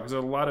of a topic because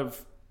there's a lot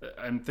of.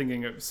 I'm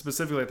thinking of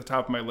specifically at the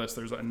top of my list.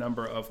 There's a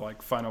number of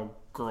like Final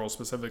Girl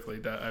specifically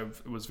that I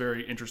was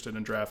very interested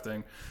in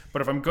drafting.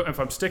 But if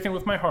I'm sticking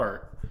with my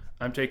heart,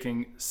 I'm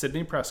taking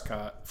Sidney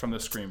Prescott from the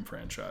Scream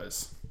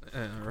franchise.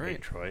 All right.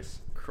 Great choice.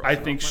 I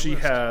think she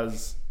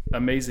has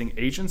amazing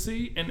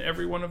agency in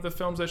every one of the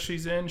films that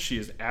she's in. She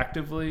is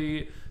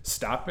actively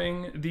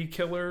stopping the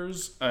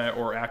killers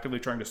or actively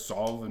trying to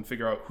solve and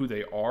figure out who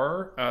they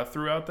are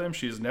throughout them.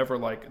 She is never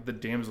like the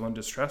damsel in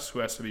distress who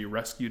has to be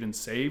rescued and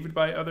saved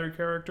by other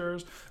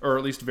characters, or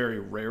at least very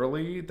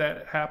rarely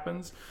that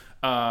happens.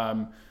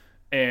 And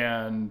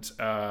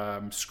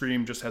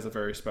Scream just has a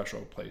very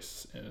special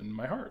place in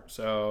my heart.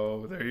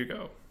 So there you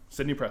go.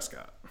 Sidney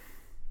Prescott.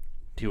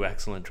 Two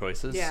excellent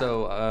choices. Yeah.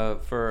 So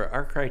for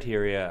our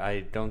criteria,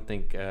 I don't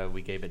think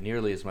we gave it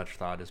nearly as much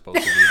thought as both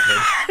of you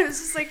did. It was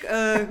just like,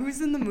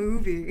 who's in the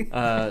movie?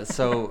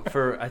 So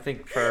I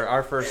think for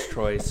our first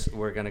choice,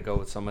 we're gonna go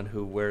with someone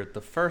where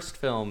the first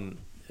film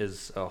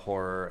is a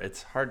horror.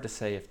 It's hard to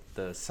say if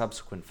the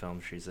subsequent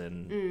film she's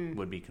in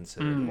would be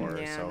considered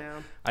horror. Yeah, so no.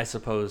 I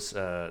suppose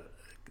the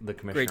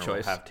commissioner will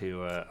choice. have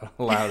to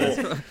allow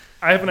this.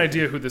 I have an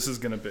idea who this is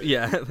going to be.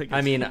 Yeah.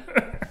 I mean,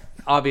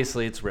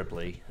 obviously it's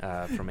Ripley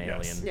from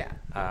Alien. Yes. Yeah.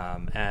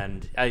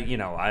 And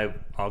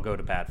I'll go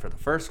to bat for the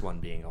first one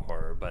being a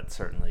horror, but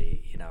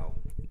certainly,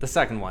 the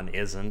second one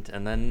isn't,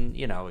 and then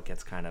it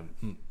gets kind of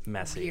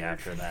messy Weird.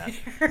 after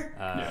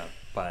that.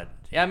 But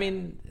yeah, I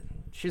mean,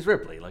 she's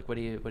Ripley. Like, what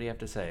do you have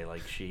to say?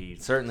 Like, she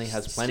certainly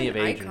has She's plenty of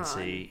an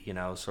agency.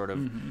 Sort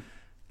of.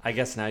 I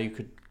guess now you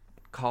could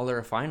call her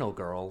a final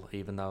girl,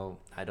 even though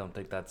I don't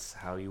think that's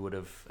how you would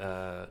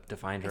have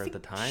defined her at the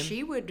time.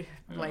 She would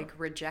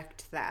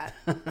reject that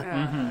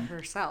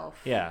herself.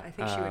 Yeah, I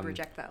think she would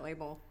reject that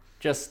label.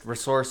 Just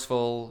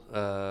resourceful,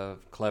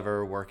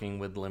 clever, working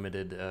with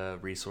limited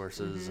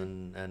resources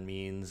and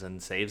means,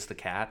 and saves the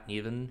cat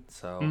even.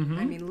 So I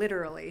mean,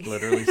 literally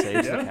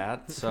saves the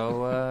cat.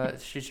 So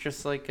she's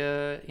just like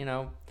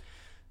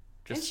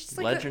she's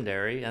like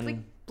legendary and like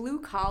blue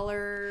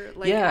collar,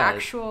 Yeah.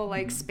 actual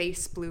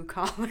space blue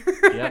collar.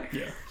 Yep.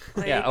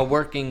 Yeah. A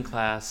working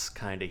class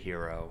kind of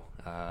hero,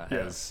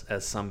 as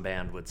some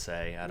band would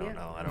say. I don't Yeah.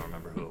 know. I don't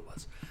remember who it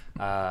was.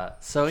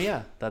 So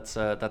yeah, that's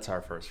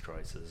our first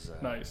choice is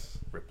Nice.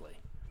 Ripley.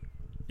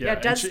 Yeah,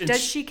 and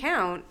does she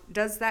count?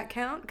 Does that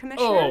count,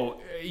 Commissioner?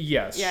 Oh,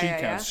 yes, Yeah, she yeah,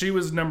 counts. yeah. She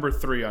was number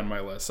 3 on my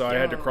list, so I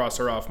had to Oh. cross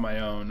her off my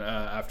own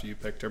after you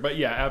picked her. But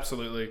yeah,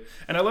 absolutely.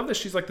 And I love that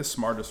she's like the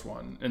smartest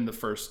one in the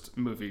first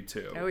movie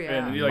too. Oh,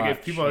 yeah. And like if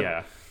Much, people yeah.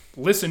 had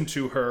listened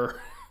to her,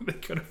 they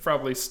could have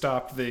probably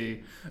stopped the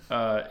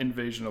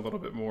invasion a little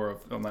bit more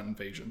of, well, not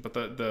invasion, but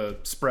the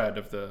spread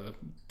of the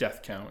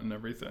death count and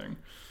everything.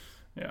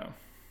 Yeah.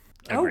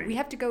 Oh, Agreed. we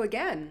have to go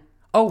again.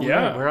 Oh,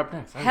 Yeah. right, we're up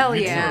next. Hell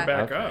You two yeah. are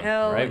back up.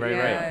 Hell Right.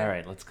 yeah. All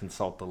right, let's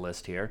consult the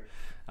list here.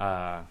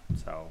 For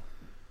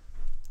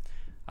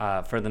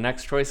the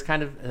next choice,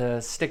 kind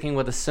of sticking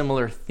with a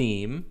similar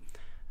theme,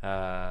 we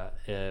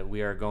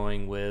are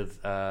going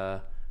with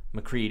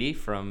MacReady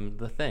from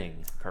The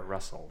Thing, Kurt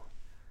Russell.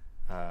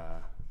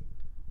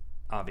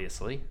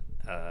 Obviously,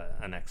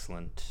 an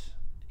excellent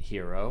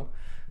hero.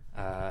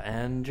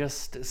 And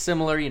just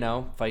similar,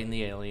 fighting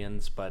the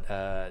aliens,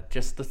 but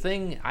just The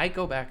Thing, I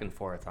go back and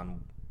forth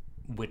on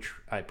which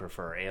I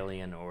prefer,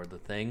 Alien or The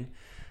Thing.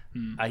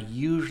 I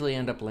usually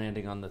end up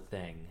landing on The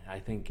Thing. I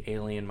think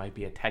Alien might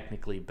be a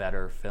technically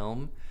better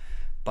film,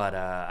 but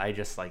I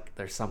just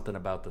there's something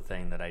about The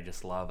Thing that I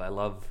just love. I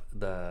love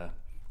the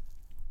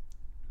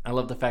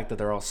fact that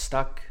they're all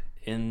stuck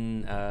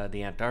in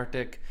the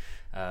Antarctic.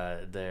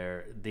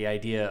 The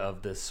idea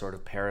of this sort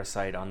of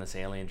parasite on this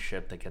alien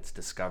ship that gets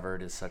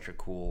discovered is such a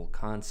cool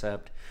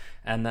concept.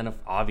 And then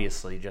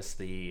obviously just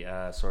the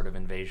sort of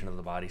invasion of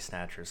the body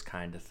snatchers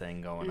kind of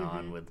thing going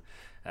on with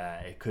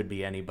it could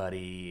be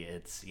anybody.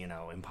 It's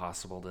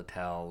impossible to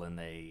tell, and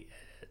the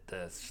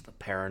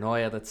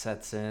paranoia that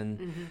sets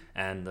in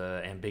and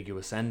the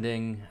ambiguous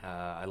ending.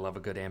 I love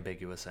a good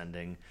ambiguous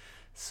ending.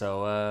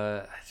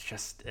 So it's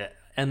just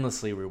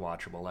endlessly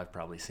rewatchable. I've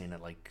probably seen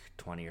it like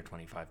 20 or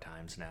 25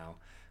 times now.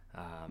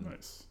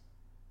 Nice.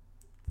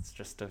 It's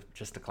just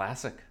a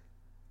classic.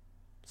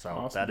 So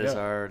Awesome,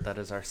 that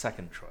is our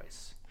second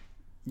choice.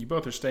 You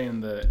both are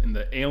staying in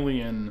the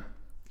alien.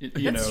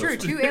 That's true.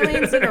 2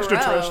 aliens in a row.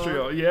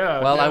 Extraterrestrial. Yeah.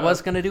 Well, yeah. I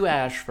was gonna do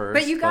Ash first,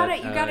 But you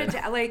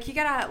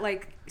gotta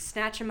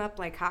snatch them up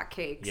like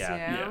hotcakes.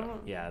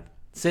 Yeah.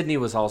 Sydney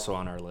was also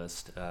on our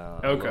list. A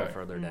little Okay.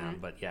 further down,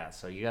 but yeah.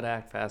 So you gotta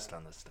act fast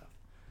on this stuff.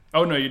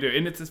 Oh no, you do,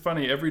 and it's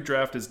funny. Every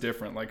draft is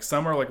different. Like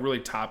some are like really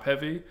top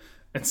heavy,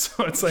 and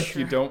so it's like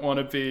you don't want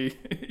to be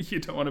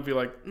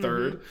like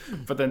third.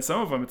 But then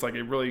some of them, it's like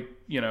it really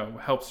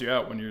helps you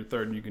out when you're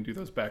third, and you can do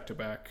those back to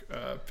back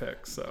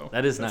picks. So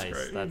That's that's nice.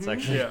 Great. That's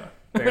actually Yeah.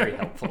 very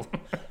helpful.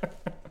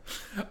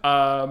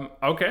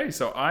 Okay,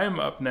 so I'm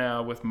up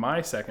now with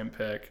my second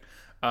pick.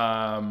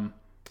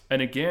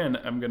 And again,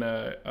 I'm going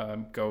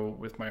to go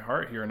with my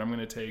heart here, and I'm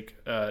going to take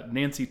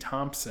Nancy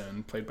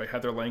Thompson, played by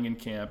Heather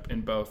Langenkamp,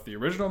 in both the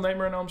original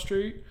Nightmare on Elm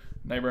Street,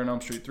 Nightmare on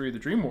Elm Street 3, The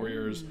Dream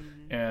Warriors,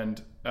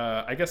 and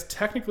I guess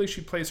technically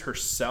she plays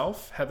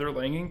herself, Heather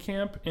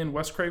Langenkamp, in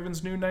Wes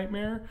Craven's New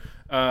Nightmare,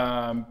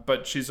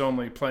 but she's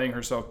only playing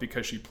herself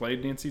because she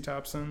played Nancy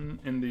Thompson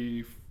in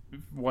the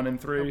 1 and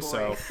 3,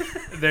 so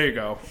there you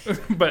go.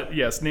 But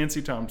yes,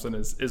 Nancy Thompson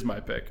is my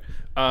pick.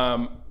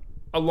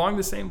 Along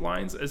the same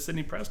lines as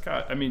Sidney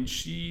Prescott, I mean,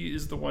 she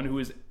is the one who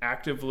is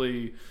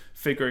actively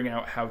figuring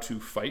out how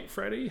to fight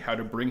Freddy, how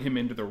to bring him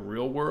into the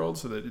real world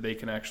so that they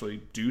can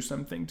actually do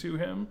something to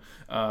him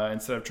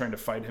instead of trying to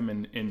fight him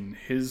in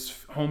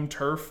his home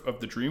turf of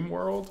the dream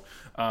world.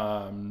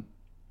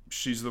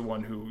 She's the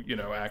one who,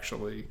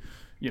 actually,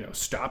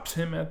 stops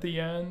him at the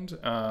end.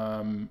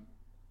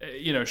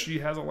 She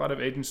has a lot of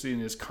agency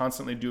and is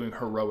constantly doing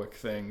heroic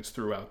things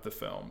throughout the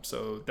film.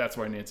 So that's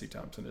why Nancy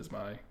Thompson is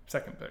my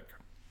second pick.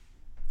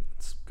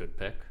 It's a good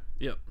pick.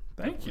 Yep.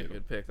 Thank you.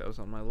 Good pick. That was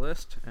on my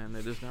list, and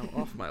it is now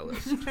off my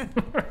list.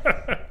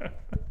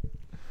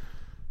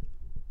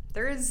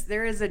 There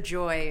is a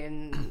joy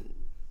in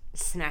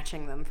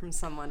snatching them from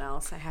someone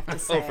else, I have to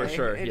say. Oh, for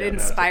sure. It Yeah, no.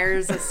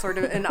 inspires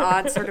an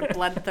odd sort of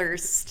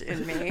bloodthirst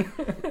in me.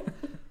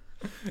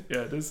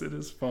 Yeah, it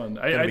is fun.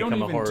 Gonna I don't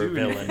become a even horror do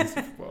villain.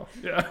 anything. Well,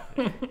 yeah.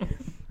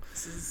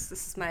 This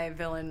is my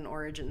villain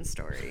origin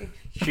story.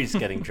 She's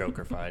getting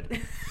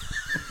Joker-fied.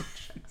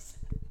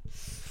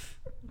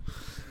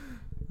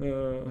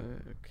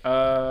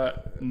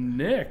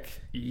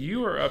 Nick,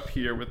 you are up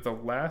here with the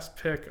last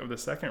pick of the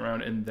second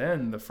round and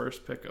then the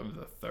first pick of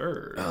the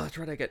third. Oh, that's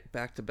right. I get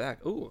back to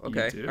back. Ooh,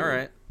 okay. do. All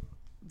right.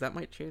 That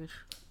might change.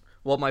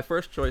 Well, my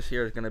first choice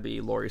here is going to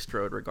be Laurie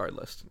Strode,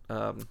 regardless.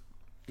 Gotcha.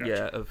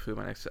 Yeah, of who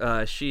my next.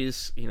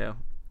 She's,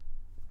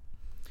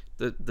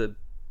 the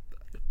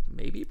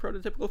maybe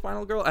prototypical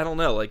final girl. I don't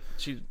know. Like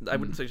I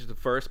wouldn't say she's the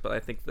first, but I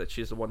think that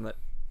she's the one that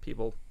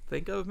people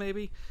think of.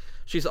 Maybe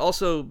she's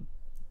also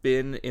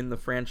been in the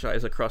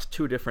franchise across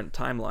 2 different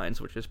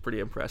timelines, which is pretty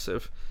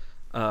impressive.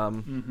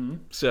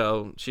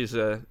 So she's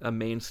a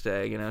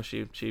mainstay.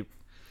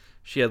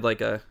 She had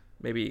like a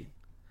maybe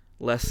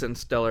less than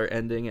stellar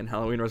ending in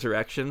Halloween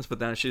Resurrections, but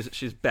then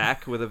she's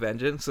back with a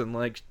vengeance and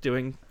like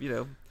doing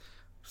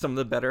some of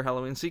the better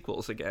Halloween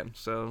sequels again.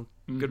 So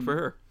good for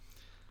her.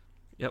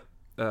 Yep.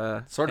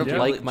 Sort of and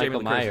like Jamie Michael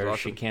Lee Curtis is Myers, awesome.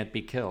 she can't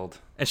be killed.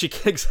 And she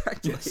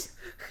exactly. Yes.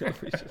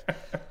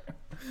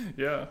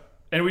 Yeah.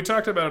 And we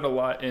talked about it a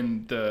lot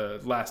in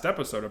the last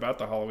episode about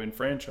the Halloween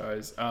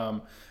franchise.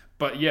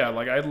 But yeah,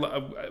 like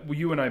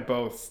you and I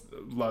both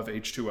love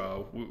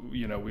H2O.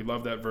 We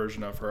love that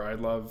version of her. I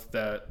love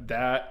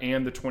that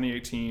and the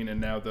 2018 and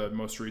now the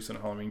most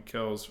recent Halloween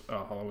Kills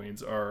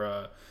Halloweens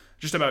are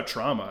just about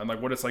trauma and like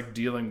what it's like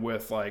dealing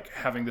with like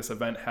having this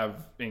event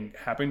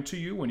happen to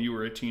you when you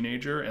were a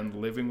teenager and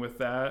living with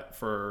that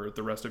for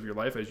the rest of your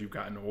life as you've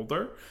gotten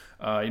older.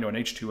 In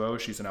H2O,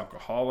 she's an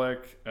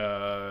alcoholic,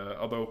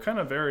 although kind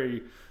of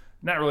very,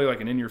 not really like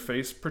an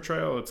in-your-face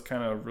portrayal. It's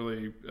kind of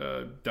really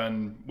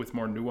done with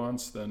more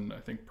nuance than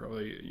I think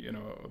probably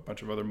a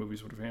bunch of other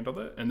movies would have handled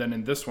it. And then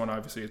in this one,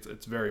 obviously,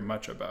 it's very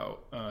much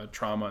about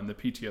trauma and the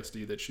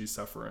PTSD that she's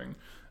suffering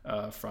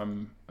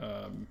from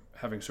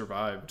having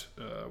survived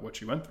what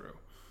she went through.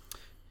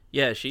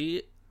 Yeah,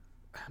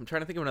 I'm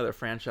trying to think of another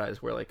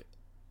franchise where like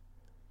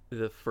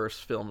the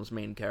first film's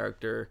main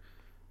character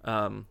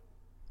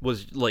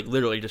was like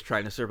literally just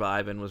trying to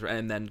survive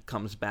and then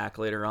comes back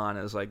later on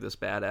as like this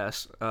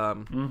badass.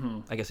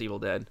 I guess Evil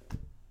Dead.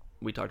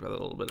 We talked about that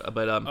a little bit,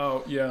 but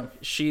oh yeah,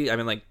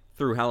 like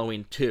through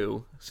Halloween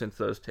 2, since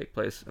those take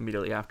place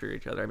immediately after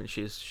each other. I mean,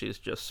 she's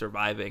just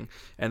surviving,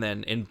 and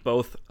then in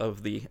both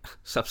of the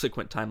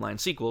subsequent timeline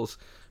sequels,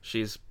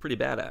 she's pretty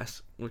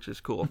badass, which is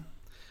cool.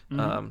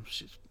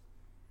 She's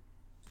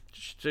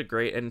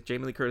great, and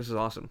Jamie Lee Curtis is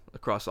awesome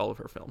across all of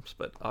her films,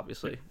 but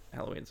obviously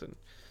Halloween's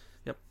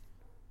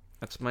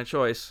that's my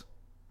choice.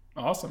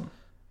 Awesome.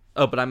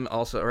 Oh, but I'm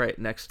also all right.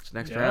 Next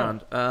Yeah.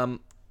 round.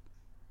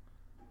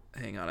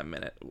 Hang on a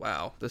minute.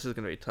 Wow, this is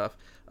gonna be tough.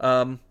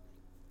 Let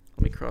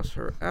me cross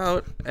her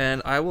out,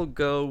 and I will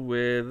go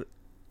with.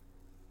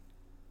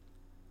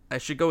 I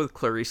should go with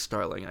Clarice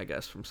Starling, I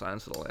guess, from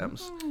Silence of the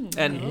Lambs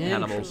and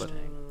Hannibal. But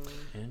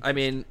I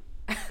mean,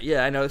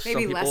 yeah, I know some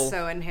Maybe people less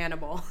so in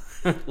Hannibal.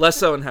 less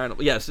so in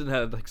Hannibal. Yes, it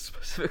had like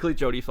specifically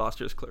Jodie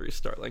Foster's Clarice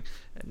Starling,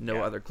 and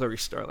no other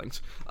Clarice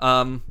Starlings.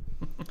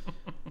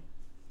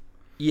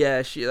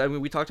 Yeah, I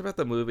mean, we talked about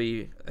the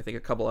movie, I think,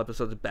 a couple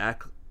episodes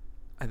back.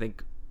 I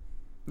think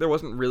there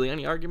wasn't really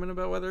any argument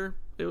about whether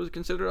it was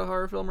considered a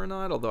horror film or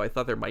not, although I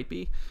thought there might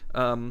be.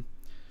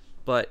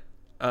 But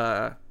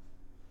I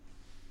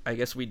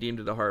guess we deemed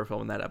it a horror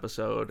film in that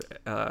episode,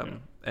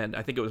 and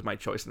I think it was my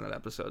choice in that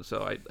episode,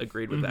 so I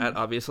agreed with that,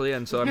 obviously,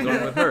 and so I'm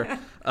going with her.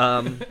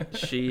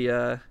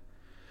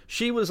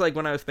 She was like,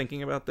 when I was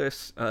thinking about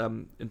this,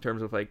 in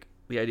terms of like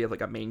the idea of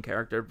like a main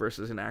character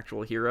versus an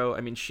actual hero,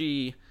 I mean,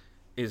 she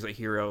is a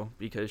hero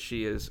because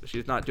she's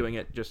not doing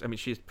it just, I mean,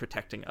 she's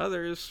protecting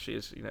others,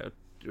 she's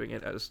doing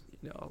it as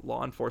a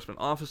law enforcement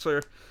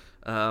officer,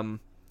 and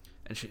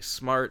she's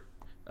smart,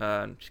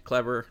 she's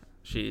clever,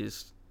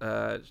 she's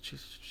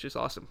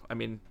awesome. I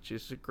mean,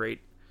 she's a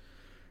great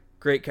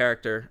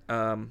character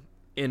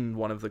in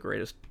one of the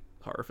greatest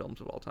horror films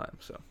of all time.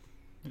 So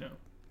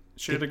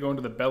she had to go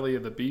into the belly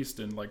of the beast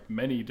in like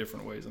many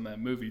different ways in that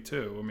movie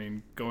too. I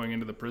mean, going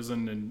into the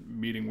prison and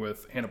meeting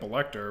with Hannibal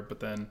Lecter, but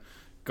then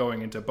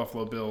going into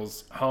Buffalo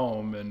Bill's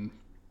home and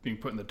being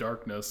put in the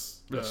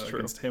darkness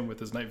against him with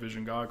his night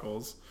vision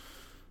goggles.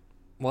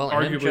 Well,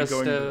 arguably and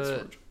going into the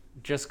Scourge.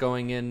 Just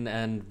going in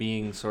and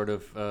being sort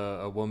of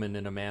a woman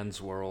in a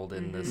man's world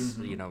in this,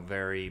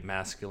 very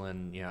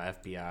masculine,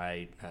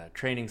 FBI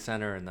training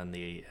center, and then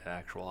the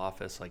actual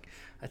office. Like,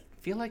 I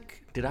feel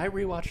like, did I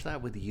rewatch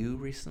that with you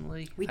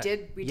recently? We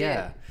did,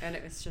 and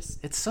it was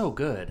just. It's so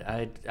good.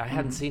 I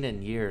hadn't seen it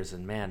in years,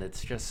 and man,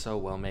 it's just so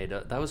well made.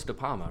 That was De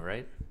Palma,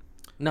 right?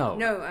 No.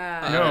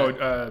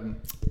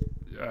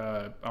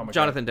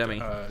 Jonathan Demme.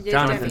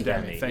 Jonathan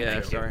Demme. Thank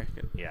you. Sorry.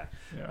 Yeah.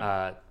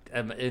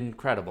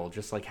 Incredible,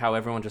 just like how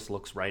everyone just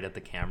looks right at the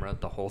camera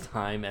the whole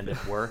time and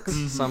it works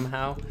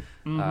somehow.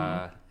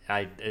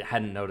 I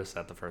hadn't noticed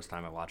that the first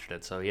time I watched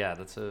it, so yeah,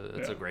 it's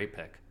a great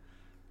pick.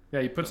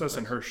 Yeah, he puts us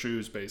in her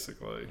shoes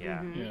basically.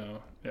 Yeah.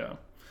 Yeah.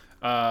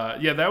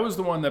 Yeah, that was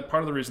the one that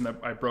part of the reason that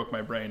I broke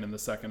my brain in the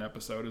second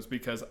episode is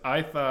because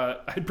I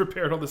thought I'd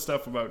prepared all this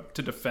stuff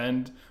to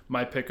defend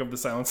my pick of The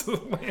Silence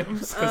of the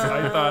Lambs because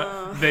I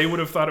thought they would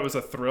have thought it was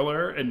a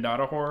thriller and not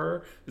a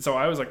horror. So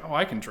I was like, oh,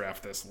 I can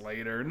draft this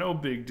later, no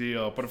big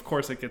deal. But of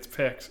course, it gets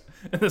picked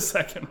in the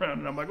second round,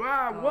 and I'm like,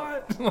 wow,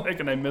 what? Like,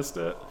 and I missed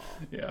it.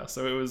 Yeah,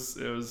 so it was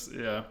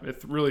yeah,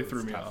 it really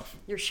threw me off.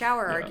 Your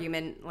shower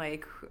argument,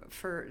 like,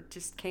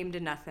 just came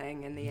to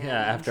nothing in the end. Yeah,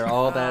 after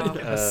all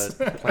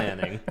that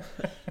planning.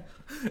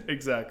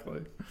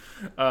 Exactly.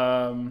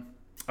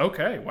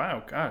 Okay.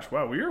 Wow. Gosh.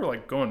 Wow. We were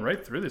like going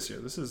right through this year.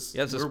 This is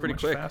pretty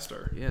much quick.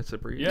 faster. Yeah, it's a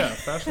breeze. Yeah,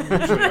 faster than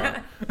we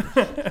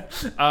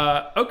usually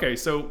are. Okay.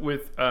 So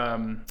with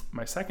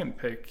my second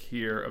pick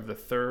here of the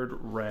third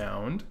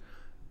round,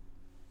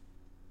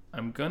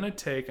 I'm gonna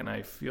take, and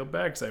I feel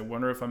bad because I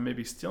wonder if I'm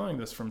maybe stealing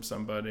this from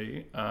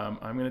somebody.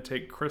 I'm gonna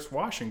take Chris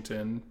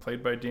Washington,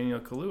 played by Daniel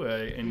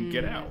Kaluuya, in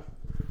Get Out.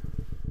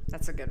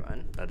 That's a good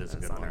one. That is a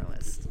good on one. our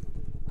list.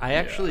 I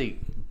actually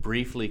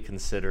briefly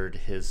considered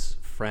his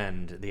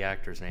friend, the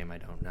actor's name I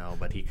don't know,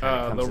 but he kind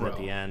of comes in at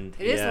the end.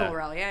 It is Lil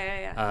Rel,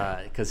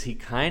 yeah. Because he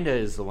kind of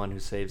is the one who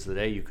saves the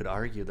day. You could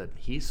argue that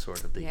he's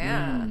sort of the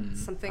hero.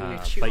 Something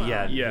to chew but on.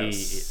 yeah,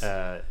 Yes.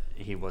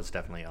 he was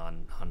definitely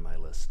on my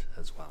list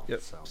as well.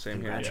 Yep, so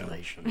same here.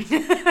 congratulations.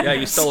 Yeah,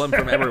 you stole him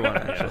from everyone,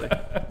 actually.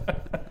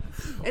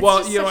 It's Well,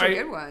 just you know, such a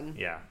good one.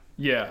 Yeah.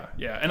 Yeah,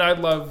 and I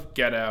love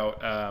Get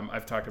Out.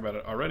 I've talked about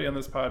it already on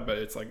this pod, but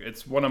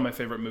it's one of my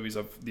favorite movies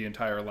of the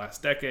entire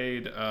last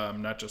decade.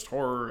 Not just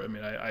horror. I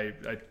mean, I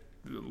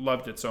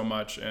loved it so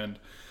much, and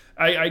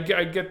I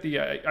get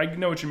I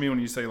know what you mean when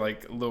you say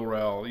like Lil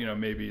Rel,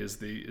 maybe is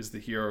the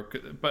hero,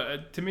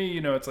 but to me,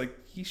 it's like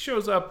he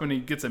shows up and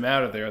he gets him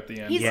out of there at the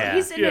end.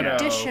 He's an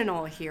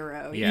additional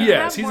hero. Yeah.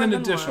 Yes, he's an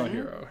additional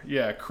hero.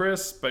 Yeah,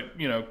 Chris, but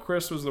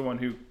Chris was the one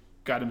who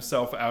got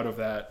himself out of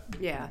that.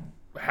 Yeah.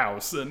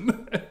 House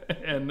and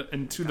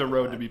to the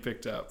road to be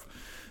picked up.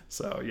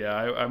 So yeah,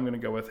 I'm gonna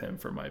go with him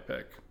for my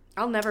pick.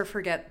 I'll never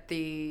forget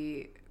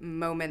the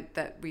moment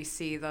that we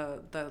see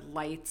the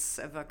lights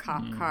of a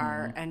cop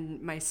car,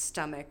 and my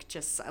stomach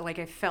just like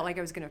I felt like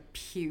I was gonna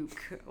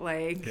puke.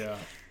 Like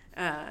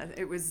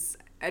it was.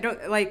 I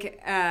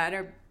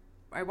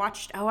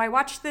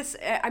watched this.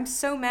 I'm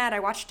so mad. I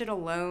watched it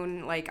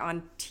alone, like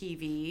on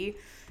TV.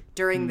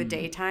 During the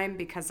daytime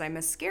because I'm a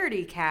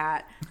scaredy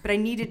cat, but I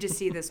needed to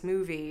see this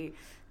movie.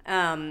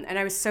 And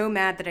I was so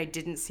mad that I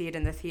didn't see it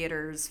in the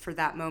theaters for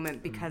that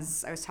moment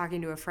because I was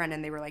talking to a friend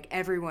and they were like,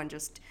 everyone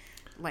just,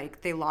 like,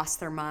 they lost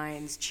their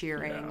minds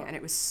cheering. And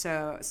it was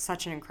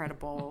such an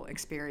incredible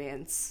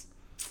experience.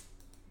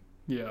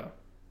 Yeah.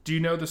 Do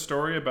you know the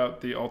story about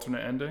the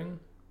alternate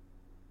ending?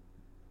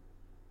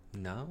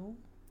 No.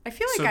 I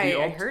feel like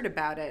I heard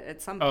about it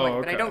at some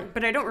point, okay.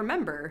 but I don't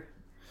remember.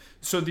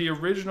 So the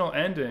original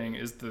ending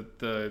is that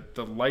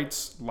the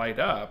lights light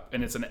up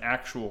and it's an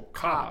actual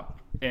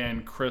cop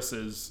and Chris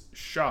is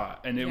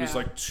shot, and it was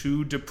like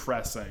too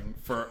depressing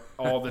for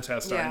all the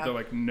test time. They're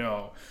like,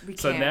 no.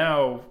 So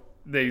now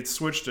they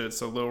switched it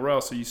so Lil Rel,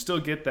 so you still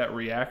get that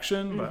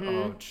reaction, but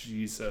oh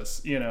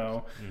Jesus,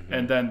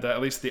 and then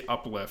at least the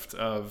uplift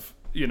of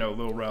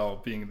Lil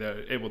Rel being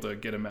there, able to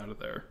get him out of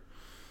there.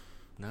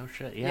 No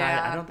shit.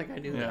 Yeah. I don't think I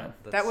knew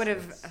that. That would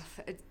have.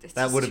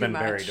 That would have been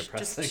very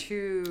depressing. Just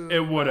too. It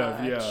would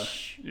have.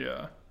 much.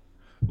 Yeah.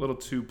 A little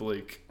too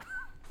bleak.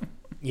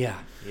 Yeah.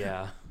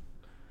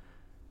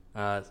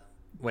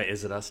 Wait,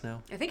 is it us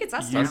now? I think it's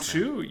us. You now.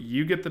 too.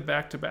 You get the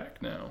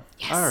back-to-back now.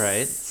 Yes. All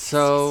right.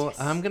 So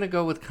I'm going to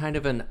go with kind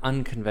of an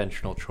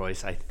unconventional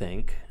choice, I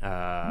think.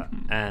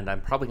 And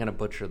I'm probably going to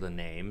butcher the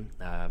name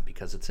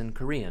because it's in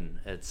Korean.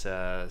 It's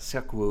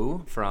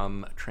Seok-woo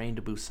from Train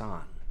to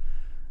Busan.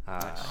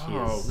 He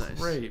is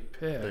great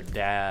pick. the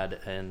dad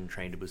in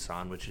Train to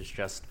Busan, which is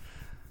just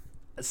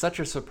such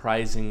a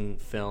surprising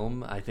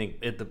film. I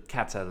think the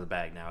cat's out of the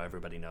bag now.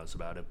 Everybody knows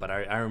about it. But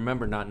I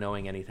remember not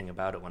knowing anything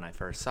about it when I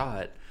first saw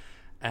it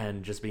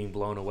and just being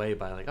blown away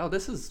by like, oh,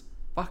 this is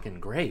fucking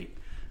great.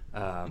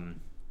 And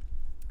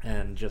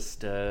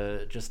just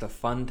a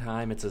fun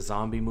time. It's a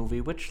zombie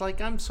movie, which like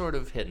I'm sort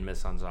of hit and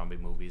miss on zombie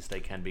movies. They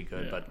can be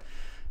good, but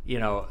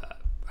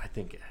I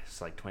think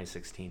it's like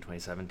 2016,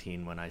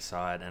 2017 when I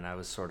saw it, and I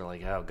was sort of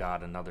like, oh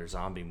God, another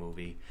zombie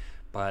movie.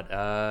 But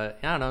I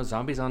don't know,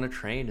 zombies on a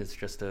train is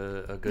just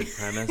a good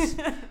premise.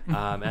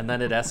 And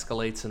then it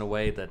escalates in a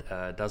way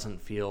that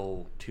doesn't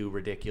feel too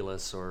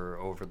ridiculous or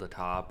over the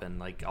top. And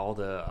like all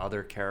the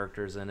other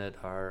characters in it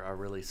are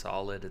really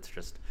solid. It's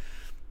just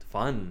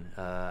fun.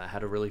 I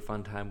had a really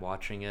fun time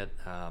watching it.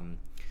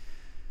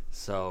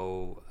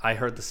 So I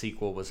heard the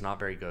sequel was not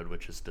very good,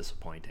 which is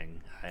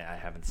disappointing. I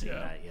haven't seen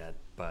that yet.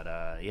 But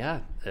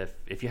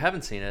if you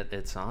haven't seen it,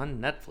 it's on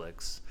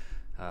Netflix.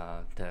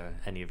 To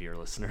any of your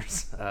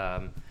listeners,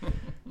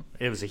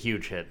 it was a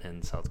huge hit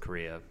in South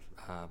Korea,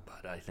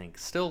 but I think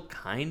still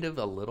kind of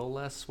a little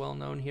less well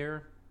known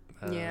here.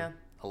 A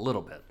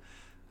little bit.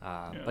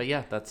 But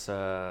yeah, that's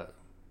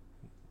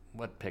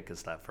what pick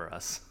is that for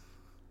us?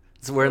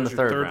 So we're in the That was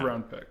your third round.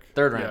 round pick.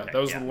 Third round Yeah, pick, that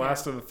was yeah. the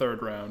last of the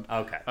third round.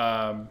 Okay.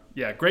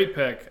 Yeah, great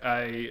pick.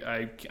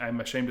 I'm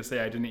ashamed to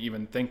say I didn't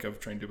even think of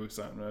Train to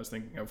Busan when I was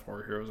thinking of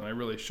horror heroes, and I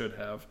really should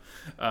have.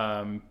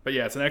 But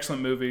yeah, it's an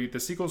excellent movie. The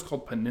sequel is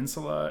called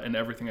Peninsula, and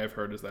everything I've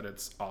heard is that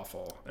it's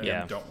awful. And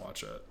Yeah. don't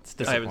watch it. It's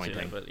I haven't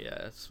disappointing. seen it, but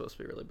yeah, it's supposed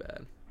to be really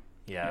bad.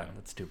 Yeah,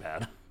 that's too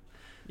bad.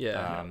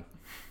 Yeah.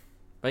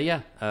 But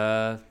yeah,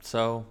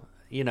 so,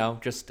 you know,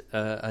 just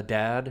a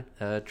dad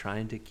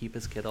trying to keep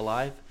his kid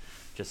alive.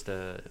 Just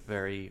a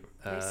very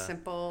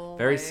simple.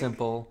 very like-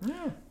 simple,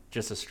 Yeah.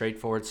 just a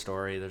straightforward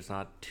story. There's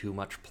not too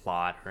much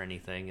plot or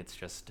anything. It's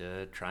just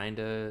trying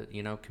to,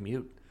 you know,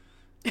 commute.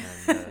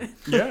 And,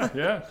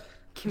 Yeah.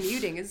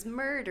 Commuting is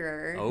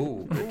murder.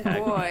 oh, good Oh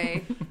tag.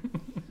 boy.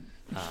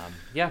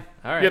 Yeah,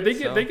 all right. Yeah, they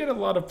so- get a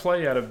lot of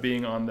play out of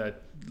being on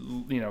that,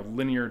 you know,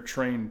 linear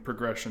train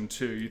progression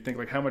too. You think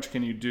like, how much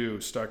can you do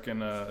stuck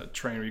in a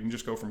train where you can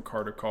just go from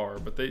car to car?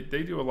 But they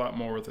do a lot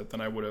more with it than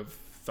I would have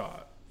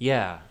thought.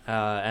 Yeah,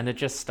 and it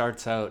just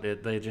starts out.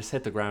 They just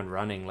hit the ground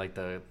running, like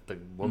the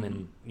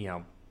woman, you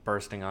know,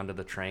 bursting onto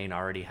the train,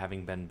 already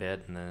having been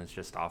bit, and then it's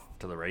just off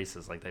to the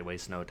races. Like they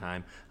waste no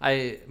time.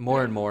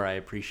 More and more I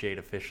appreciate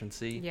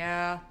efficiency.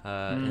 Yeah.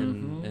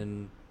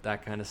 In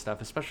that kind of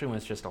stuff, especially when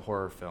it's just a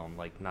horror film.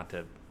 Like, not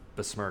to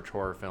besmirch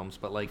horror films,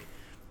 but like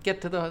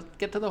get to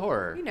the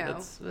horror. You know.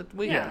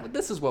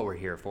 This is what we're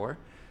here for.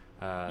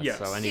 Yes.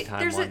 So anytime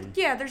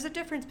There's a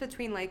difference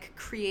between like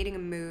creating a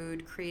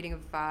mood, creating a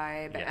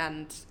vibe, Yeah.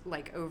 and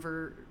like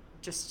over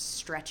just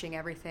stretching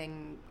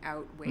everything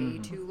out way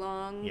too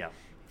long. Yeah.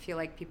 I feel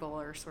like people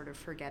are sort of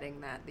forgetting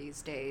that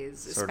these days,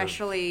 Sort of.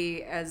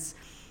 especially as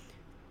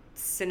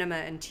cinema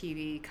and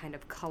TV kind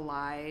of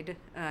collide.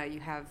 You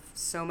have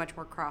so much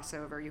more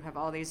crossover. You have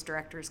all these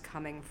directors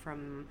coming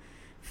from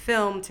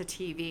film to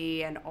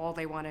TV, and all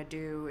they want to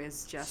do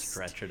is just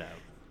stretch it out.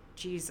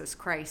 Jesus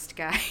Christ,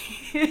 guys.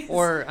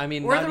 Or I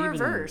mean, or not the even,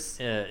 reverse.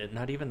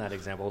 Not even that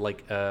example.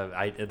 Like,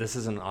 this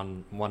isn't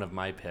on one of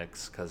my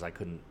picks because I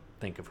couldn't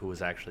think of who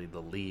was actually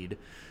the lead.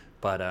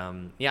 But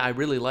yeah, I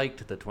really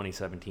liked the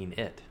 2017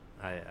 It,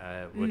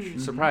 which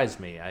surprised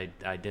me.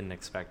 I didn't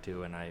expect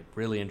to, and I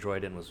really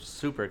enjoyed it and was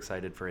super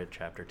excited for It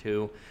Chapter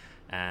 2.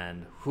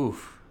 And whew,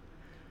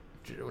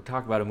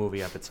 talk about a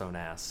movie up its own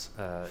ass.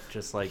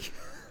 Just like,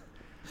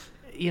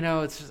 you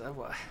know, it's just,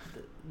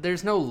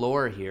 there's no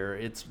lore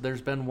here.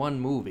 There's been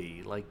one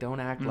movie. Like, don't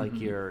act like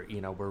we're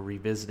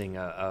revisiting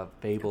a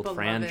fabled Beloved,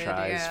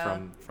 franchise yeah.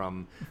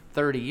 from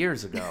 30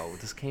 years ago.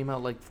 This came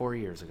out like 4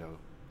 years ago.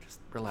 Just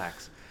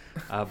relax.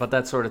 But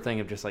that sort of thing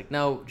of just like,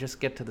 no, just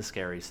get to the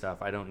scary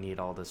stuff. I don't need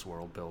all this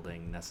world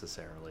building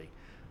necessarily.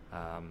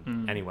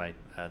 Anyway,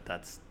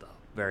 that's a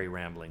very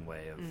rambling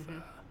way of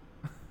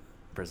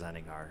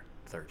presenting our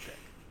third pick.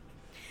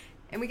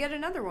 And we get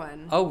another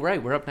one. Oh,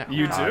 right, we're up now.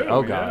 You Oh, God. do,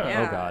 Oh God.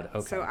 yeah. Oh God.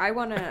 Okay. So I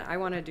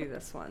wanna do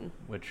this one.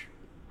 Which?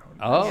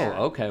 Yeah.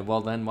 Okay.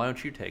 Well, then why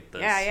don't you take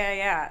this?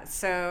 Yeah.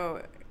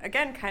 So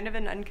again, kind of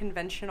an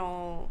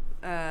unconventional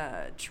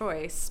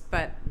choice,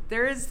 but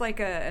there is like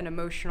an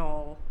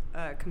emotional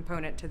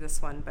component to this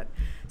one. But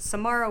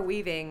Samara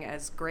Weaving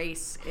as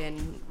Grace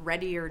in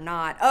Ready or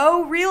Not.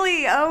 Oh,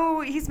 really? Oh,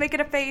 he's making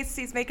a face.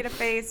 Brantley's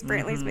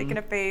making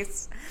a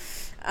face.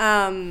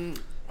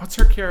 What's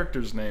her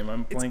character's name?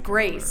 I'm blanking. It's on it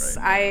Grace.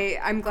 right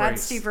now. I'm glad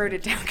Grace. Steve wrote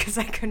it down because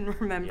I couldn't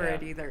remember Yeah.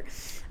 it either.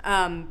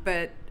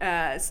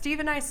 But Steve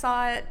and I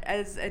saw it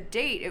as a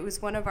date. It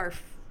was one of our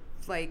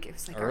it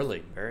was like Early,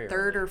 our very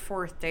third early. or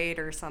fourth date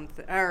or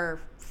something, or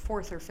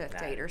fourth or fifth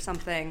date or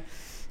something.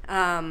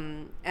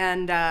 And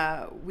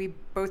we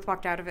both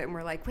walked out of it and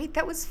we're like, wait,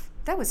 that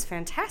was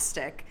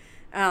fantastic.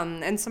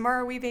 And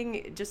Samara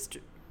Weaving just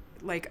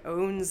like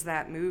owns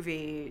that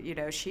movie. You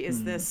know, she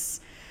is this,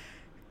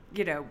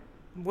 you know,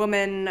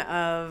 woman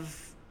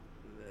of,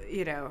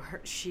 you know,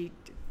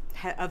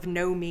 of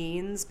no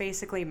means,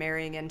 basically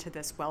marrying into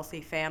this wealthy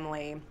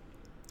family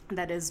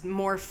that is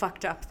more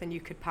fucked up than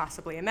you could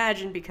possibly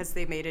imagine because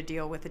they made a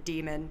deal with a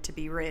demon to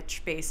be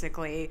rich,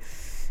 basically.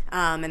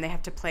 And they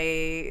have to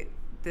play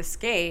this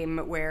game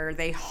where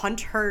they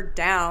hunt her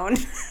down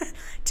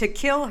to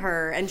kill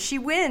her, and she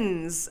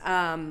wins.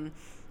 And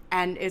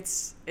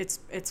it's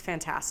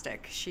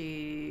fantastic.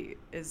 She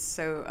is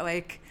so,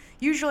 like,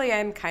 usually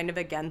I'm kind of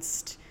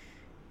against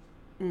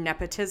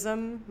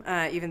nepotism,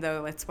 even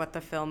though it's what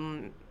the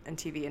film and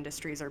TV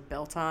industries are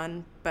built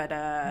on. But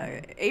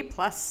A+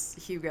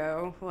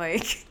 Hugo,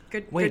 like,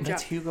 good Wait, good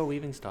that's job. Hugo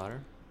Weaving's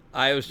daughter?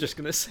 I was just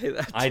gonna say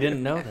that. I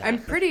didn't know that.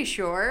 I'm pretty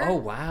sure. Oh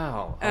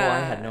wow! Oh, I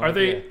had no Are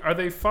idea.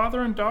 they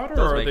father and daughter,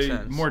 Does or are make they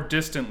sense. more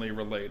distantly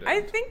related? I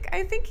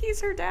think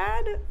he's her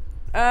dad.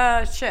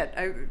 Shit.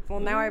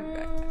 Now I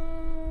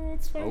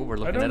That's fine. Oh, we're I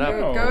looking don't it up.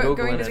 know. We're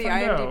going to Googling the it.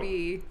 Find out.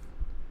 IMDb.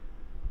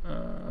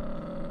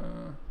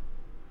 Uh,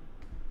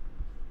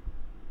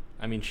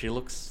 I mean, she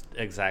looks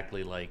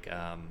exactly like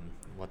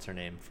what's her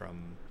name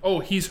from? Oh,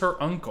 he's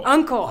her uncle.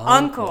 Uncle.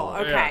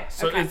 Okay. Yeah.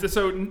 So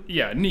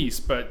okay. Niece,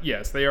 but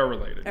yes, they are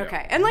related. Yeah.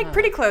 Okay, and like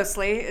pretty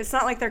closely. It's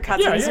not like they're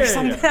cousins Yeah, or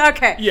something. yeah.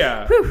 Okay.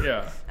 Yeah. Whew.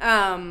 Yeah.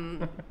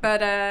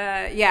 But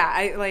yeah,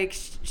 I like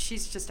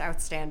she's just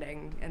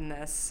outstanding in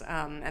this,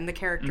 and the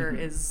character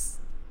is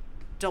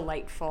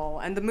delightful,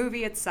 and the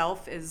movie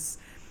itself is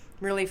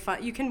really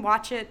fun. You can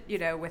watch it,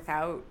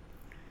 without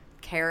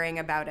caring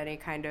about any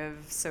kind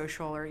of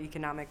social or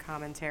economic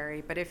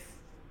commentary, but if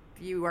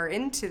you are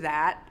into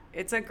that,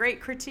 it's a great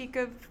critique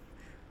of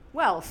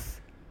wealth.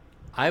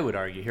 I would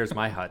argue, here's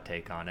my hot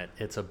take on it.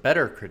 It's a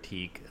better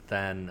critique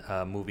than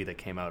a movie that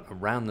came out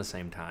around the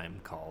same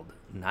time called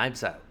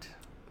Knives Out.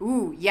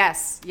 Ooh,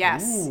 yes.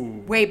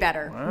 Ooh. Way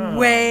better. Wow.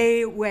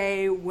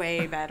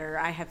 Way better.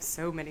 I have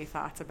so many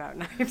thoughts about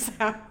Knives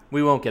Out.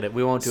 We won't get it.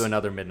 We won't do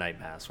another Midnight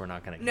Mass. We're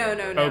not going to No.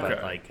 Okay.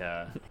 But like,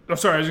 Oh,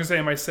 sorry. I was gonna say,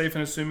 am I safe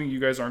in assuming you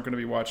guys aren't going to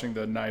be watching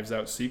the Knives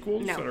Out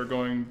sequels No. that are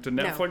going to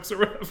Netflix or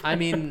whatever? I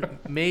mean,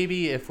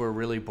 maybe if we're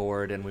really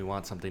bored and we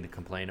want something to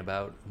complain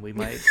about, we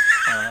might.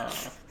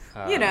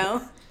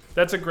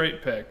 That's a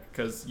great pick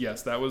because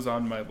yes, that was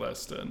on my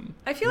list, and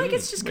I feel like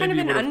it's just kind of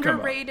Maybe an it would've come up.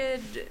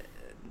 underrated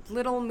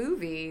little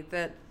movie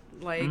that,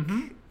 like,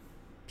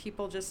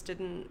 people just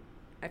didn't.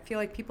 I feel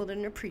like people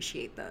didn't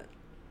appreciate that.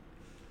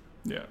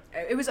 yeah,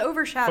 It was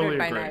overshadowed Fully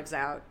by agree. Knives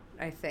Out,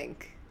 I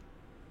think.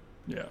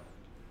 yeah.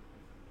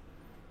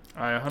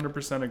 I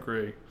 100%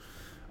 agree.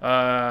 All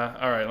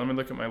right, let me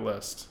look at my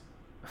list.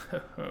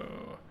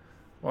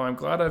 Well, I'm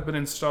glad I've been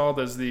installed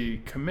as the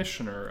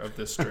commissioner of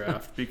this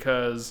draft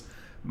because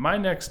my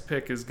next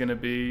pick is going to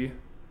be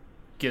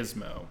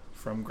Gizmo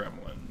from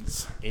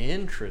Gremlins.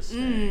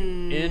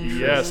 Interesting.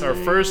 Yes, our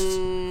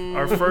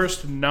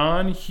first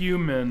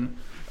non-human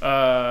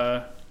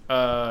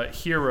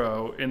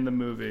hero in the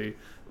movie.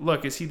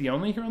 Look, is he the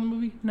only hero in the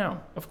movie?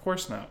 No, of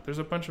course not. There's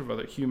a bunch of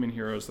other human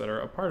heroes that are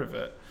a part of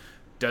it.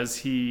 Does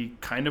he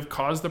kind of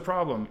cause the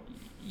problem?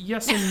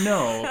 Yes and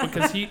no,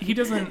 because he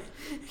doesn't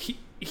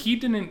he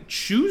didn't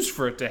choose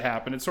for it to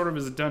happen. It sort of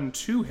is done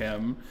to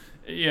him,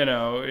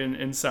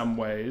 in some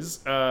ways.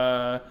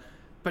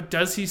 But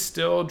does he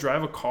still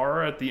drive a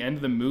car at the end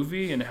of the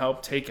movie and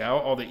help take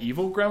out all the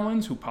evil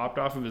gremlins who popped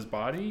off of his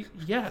body?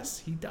 Yes,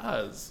 he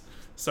does.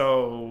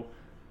 So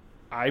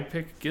I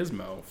pick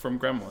Gizmo from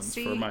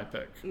Gremlins for my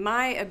pick.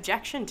 My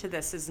objection to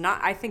this is not.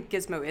 I think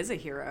Gizmo is a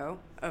hero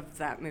of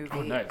that movie.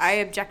 Oh, nice. I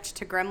object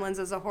to Gremlins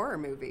as a horror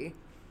movie.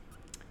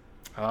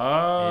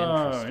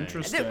 Oh, Interesting.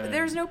 interesting.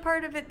 There's no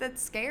part of it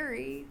that's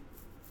scary.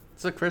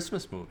 It's a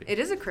Christmas movie. It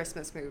is a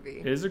Christmas movie.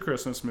 It is a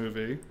Christmas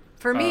movie.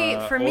 For me,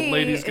 Old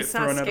ladies get it's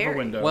thrown not out of scary. a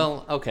window.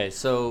 Well, okay,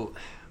 so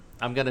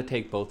I'm going to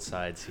take both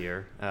sides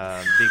here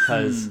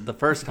because the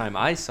first time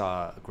I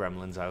saw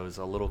Gremlins, I was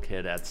a little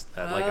kid at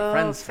like a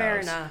friend's fair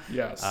house. enough.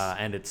 Yes.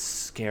 And it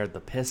scared the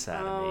piss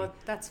out of me. Oh,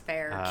 that's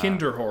fair.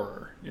 Kinder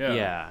horror. Yeah.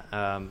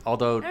 Yeah.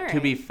 Although, All to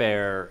be right.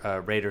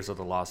 fair, Raiders of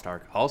the Lost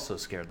Ark also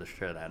scared the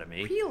shit out of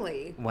me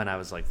Really? when I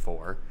was like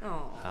 4.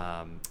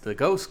 Oh. The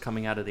ghost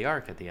coming out of the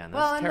ark at the end.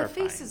 Well, That's and the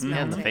terrifying. face is And the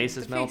melting. face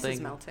is The face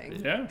melting.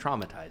 is melting. Yeah.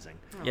 Traumatizing.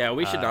 Yeah,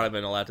 we should not have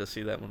been allowed to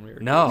see that when we were.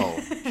 No.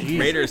 Jesus.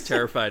 Raiders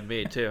terrified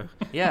me too.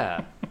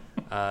 Yeah.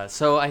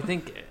 So I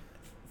think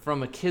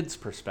from a kid's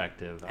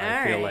perspective, I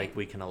feel Alright. like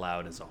we can allow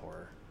it as a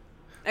horror.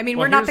 I mean,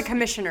 Well, we're not the here's-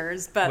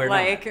 commissioners, but We're not,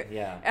 like,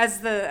 yeah. as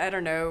the, I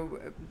don't know,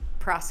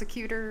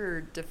 prosecutor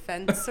or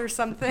defense or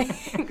something,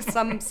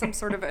 some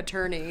sort of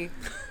attorney.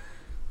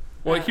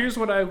 Well, here's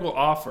what I will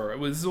offer.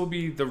 This will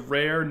be the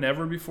rare,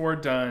 never before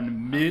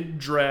done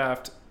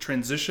mid-draft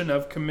transition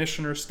of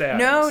commissioner status.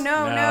 No,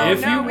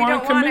 If you we want don't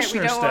want it. We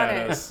commissioner don't want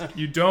it. status,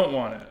 you don't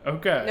want it.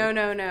 Okay.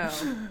 No.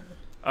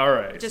 All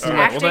right. Just All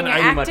right. Well, then I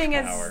need much acting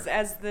power.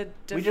 as the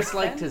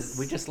defense.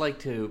 We just like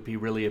to be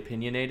really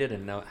opinionated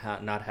and not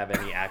have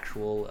any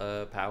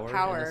actual power in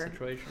a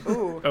situation.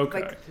 Ooh,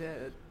 Okay. like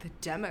the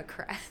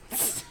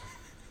Democrats.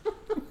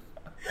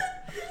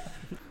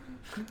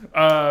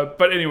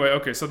 But anyway,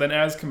 okay. So then,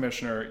 as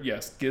commissioner,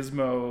 yes,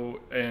 Gizmo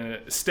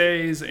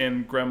stays,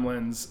 and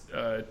Gremlins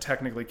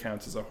technically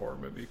counts as a horror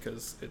movie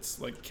because it's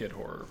like kid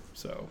horror.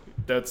 So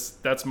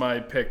that's my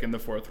pick in the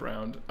 4th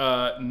round.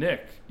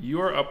 Nick,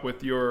 you are up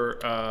with your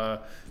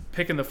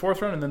pick in the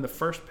 4th round, and then the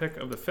first pick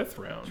of the 5th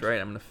round. That's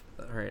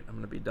right. I'm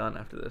gonna be done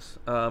after this.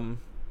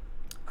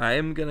 I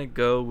am gonna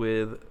go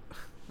with.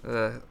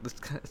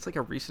 It's like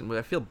a recent movie.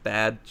 I feel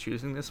bad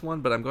choosing this one,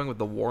 but I'm going with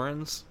the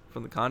Warrens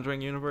from the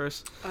Conjuring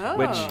universe,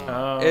 which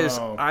is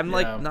I'm yeah.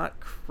 like not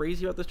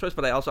crazy about this choice,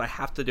 but I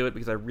have to do it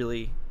because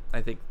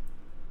I think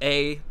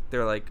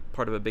they're like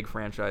part of a big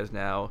franchise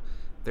now.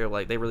 They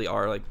really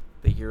are like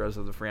the heroes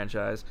of the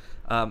franchise.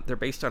 They're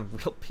based on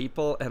real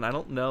people, and I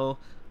don't know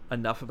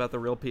enough about the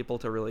real people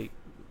to really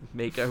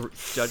make a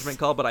judgment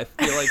call, but I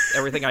feel like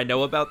everything I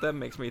know about them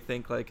makes me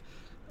think like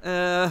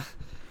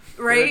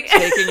Right?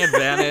 they're taking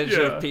advantage Yeah.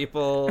 of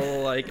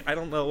people. Like, I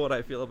don't know what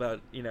I feel about,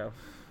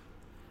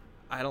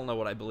 I don't know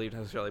what I believe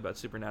necessarily about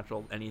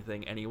supernatural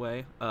anything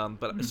anyway.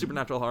 But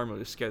supernatural horror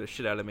movies scare the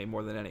shit out of me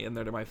more than any, and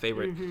they're my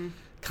favorite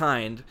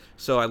kind.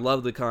 So I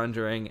love The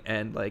Conjuring,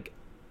 and like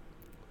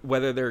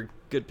whether they're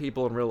good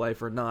people in real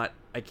life or not,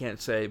 I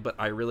can't say, but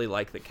I really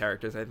like the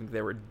characters. I think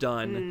they were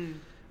done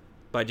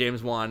by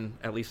James Wan,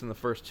 at least in the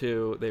first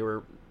two. They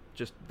were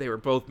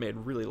both made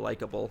really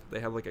likable. They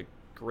have like a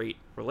great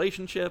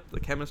relationship. The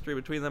chemistry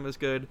between them is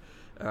good.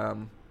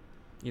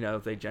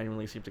 They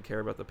genuinely seem to care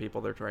about the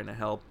people they're trying to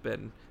help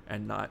and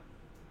not,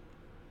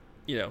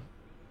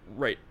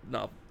 write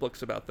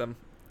books about them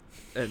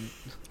and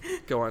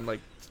go on like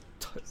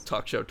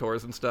talk show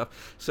tours and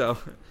stuff. So,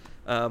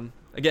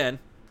 again,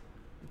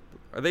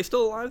 are they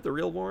still alive, the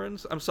real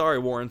Warrens? I'm sorry,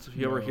 Warrens, if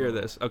you ever hear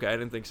this. Okay, I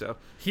didn't think so.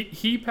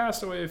 He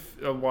passed away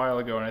a while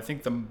ago, and I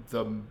think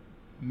the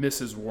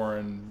Mrs.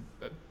 Warren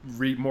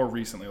more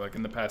recently, like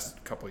in the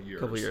past couple of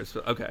years.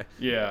 Okay.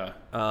 Yeah.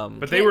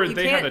 But they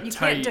had a tight. You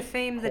can't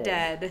defame the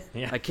dead.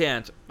 Yeah. I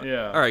can't.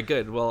 Yeah. All right,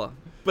 good. Well,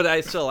 but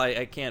I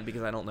can't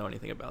because I don't know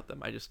anything about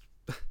them.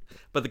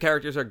 But the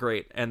characters are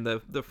great, and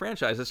the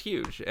franchise is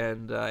huge,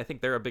 and I think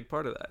they're a big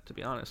part of that, to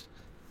be honest.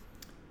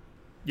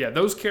 Yeah,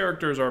 those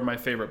characters are my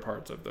favorite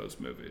parts of those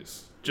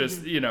movies.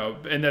 Just,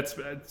 and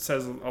it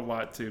says a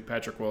lot to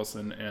Patrick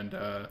Wilson and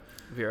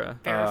Vera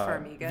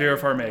Farmiga. Vera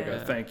Farmiga,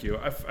 yeah. Thank you.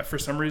 For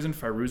some reason,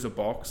 Fairuza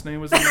Balk's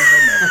name was in my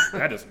head.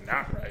 That is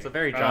not right. It's a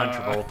very John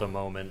Travolta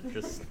moment.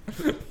 Just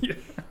yeah.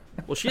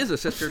 Well, she is a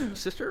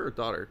sister or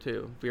daughter,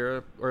 too.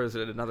 Vera, or is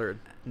it another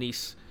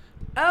niece?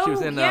 Oh, she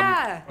was in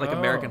yeah.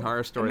 American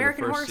Horror Story,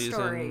 American the Horror first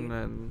Story. season.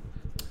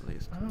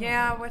 And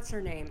yeah, what's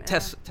her name?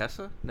 Tessa?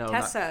 No,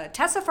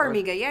 Tessa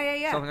Farmiga.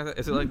 Yeah. Something like that.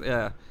 Is it like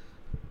There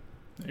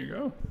you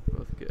go.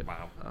 Both good.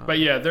 Wow. But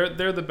yeah,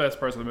 they're the best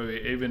parts of the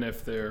movie, even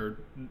if they're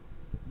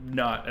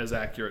not as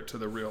accurate to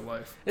the real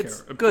life.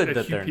 It's good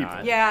that they're people.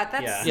 not. Yeah,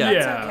 that's okay.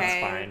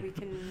 That's fine. We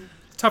can.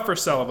 Tougher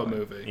sell of a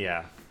movie.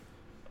 Yeah.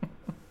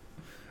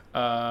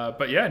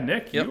 But yeah,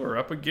 Nick, you are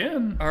up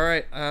again. All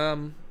right.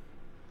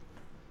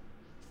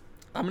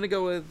 I'm gonna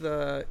go with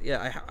I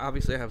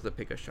obviously have to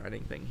pick a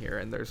Shining thing here,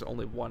 and there's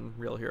only one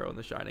real hero in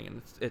The Shining,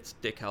 and it's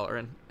Dick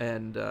Hallorann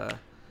and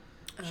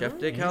Chef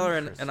Dick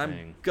Hallorann, and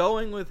I'm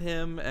going with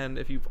him. And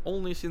if you've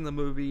only seen the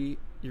movie,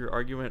 your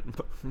argument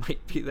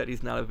might be that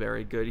he's not a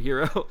very good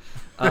hero.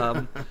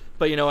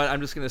 But you know what?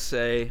 I'm just gonna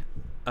say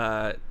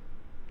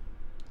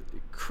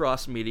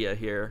cross media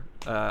here.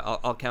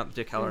 I'll count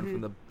Dick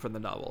Hallorann from the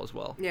novel as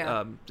well.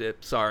 Yeah.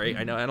 Sorry,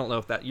 I know I don't know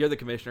if that you're the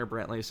commissioner,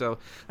 Brantley, so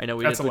I know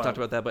we talked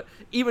about that. But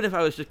even if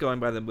I was just going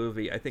by the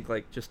movie, I think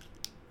like just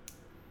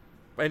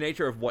by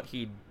nature of what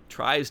he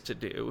tries to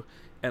do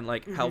and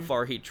like how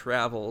far he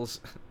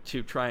travels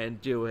to try and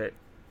do it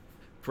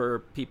for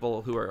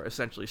people who are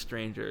essentially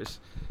strangers,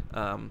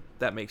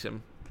 that makes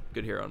him a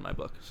good hero in my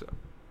book. So.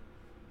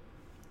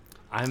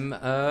 I'm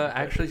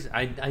actually.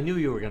 I knew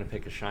you were going to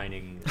pick a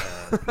Shining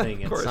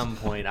thing at some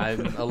point.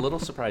 I'm a little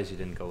surprised you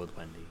didn't go with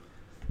Wendy.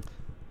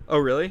 Oh,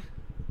 really?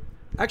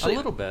 Actually, a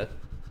little bit.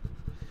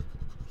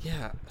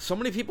 Yeah, so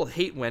many people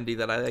hate Wendy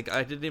that I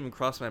didn't even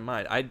cross my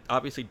mind. I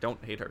obviously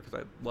don't hate her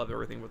because I love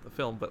everything with the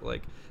film, but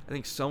like I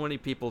think so many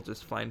people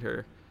just find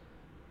her,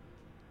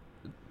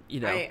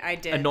 I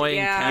did. Annoying.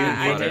 Yeah,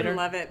 I did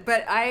love it,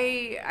 but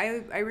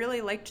I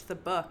really liked the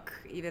book,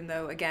 even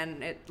though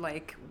again it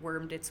like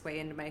wormed its way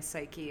into my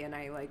psyche, and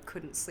I like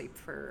couldn't sleep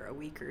for a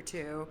week or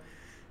two.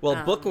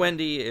 Well, Book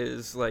Wendy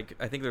is like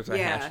I think there's a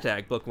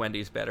hashtag Book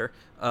Wendy's better,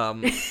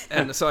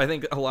 and so I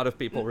think a lot of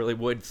people really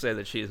would say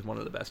that she's one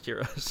of the best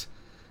heroes.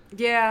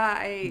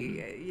 Yeah,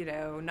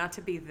 not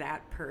to be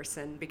that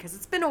person, because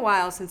it's been a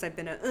while since I've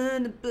been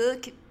the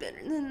book is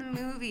better than the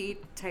movie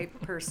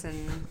type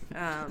person.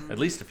 At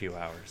least a few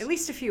hours.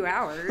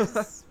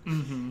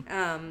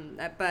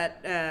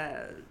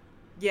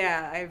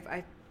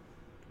 I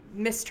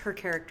missed her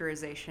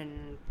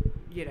characterization,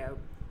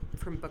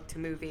 from book to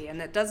movie, and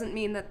that doesn't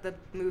mean that the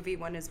movie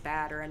one is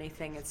bad or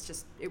anything. It's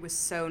just it was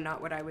so not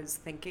what I was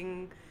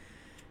thinking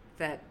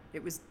that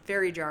it was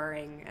very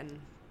jarring, and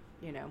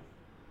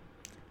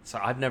So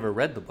I've never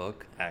read the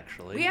book,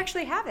 actually. We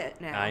actually have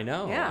it now. I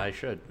know, yeah. I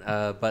should.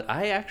 But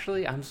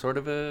I'm sort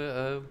of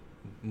a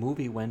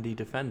movie Wendy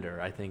defender.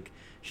 I think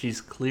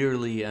she's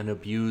clearly an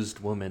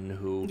abused woman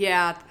who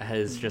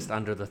is just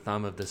under the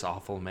thumb of this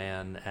awful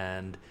man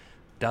and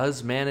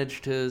does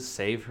manage to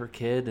save her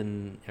kid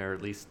or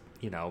at least,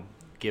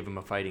 give him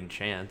a fighting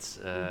chance.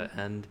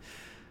 And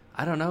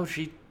I don't know,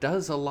 she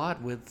does a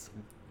lot with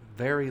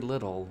very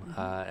little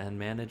and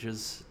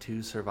manages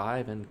to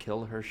survive and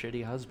kill her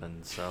shitty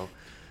husband. So...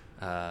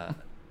 I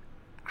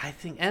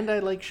think, and I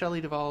like Shelley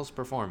Duvall's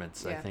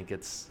performance. Yeah. I think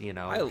it's,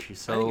 she's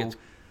so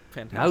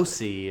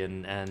mousy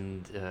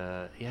and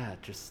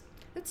just.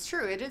 It's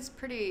true. It is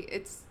pretty.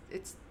 It's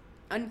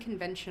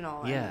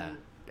unconventional. Yeah. And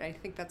I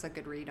think that's a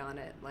good read on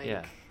it.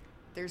 Like,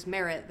 there's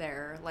merit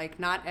there. Like,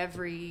 not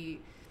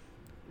every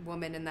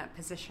woman in that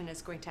position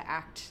is going to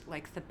act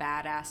like the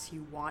badass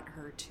you want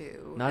her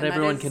to. Not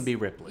everyone can be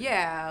Ripley.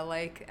 Yeah,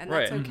 and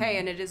that's okay.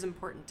 And it is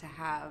important to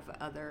have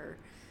other,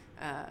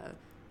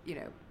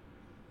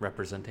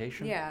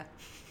 representation,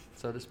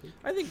 so to speak.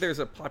 I think there's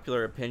a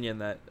popular opinion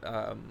that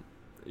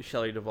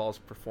Shelley Duvall's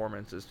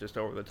performance is just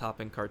over the top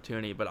and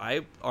cartoony, but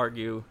I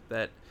argue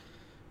that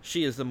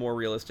she is the more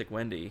realistic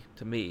Wendy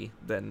to me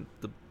than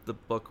the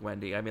book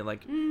Wendy. I mean,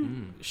 like,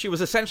 she was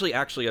essentially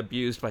actually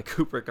abused by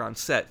Kubrick on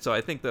set, so I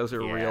think those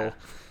are real.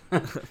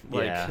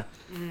 Like, yeah,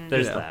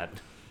 there's you know.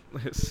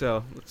 that.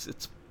 So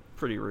it's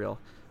pretty real.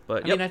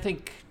 But I mean, I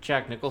think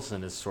Jack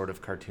Nicholson is sort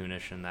of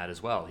cartoonish in that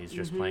as well. He's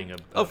just playing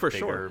a for bigger,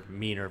 sure.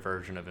 meaner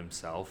version of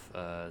himself.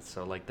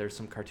 So like, there's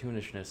some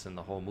cartoonishness in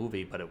the whole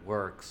movie, but it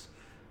works.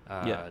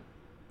 Yeah.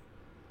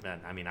 And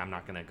I mean, I'm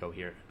not gonna go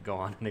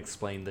on and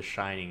explain The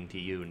Shining to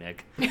you,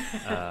 Nick. Of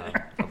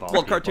all well,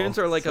 people, cartoons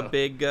are like so. a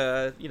big,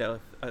 a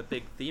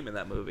big theme in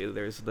that movie.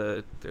 There's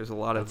a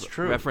lot That's of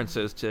true.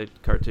 references to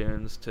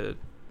cartoons, to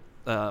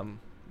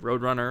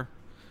Roadrunner.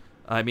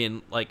 I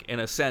mean, like, in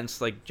a sense,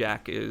 like,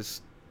 Jack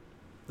is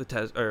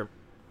the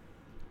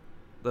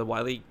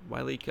Wile E.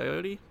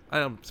 Coyote. I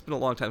don't. It's been a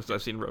long time since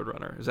I've seen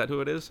Roadrunner. Is that who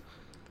it is?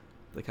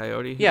 The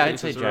coyote? who Yeah, I'd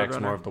say chases the Jack's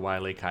Roadrunner? more of the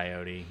Wile E.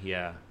 Coyote.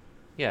 Yeah.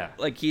 Yeah.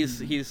 Like,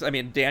 he's. I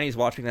mean, Danny's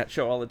watching that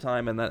show all the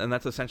time, and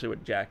that's essentially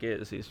what Jack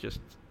is. He's just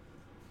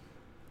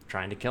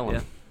Trying to kill him.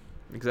 yeah,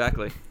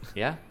 exactly.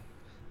 Yeah.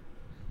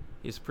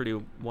 He's a pretty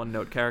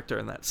one-note character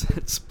in that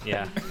sense.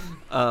 Yeah.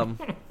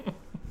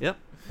 Yep.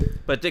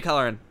 But Dick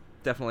Hallorann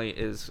definitely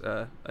is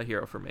a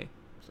hero for me.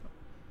 So.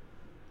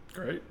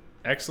 Great.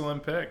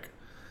 Excellent pick.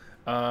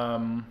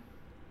 I'm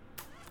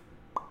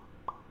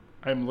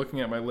looking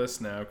at my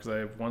list now because I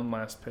have one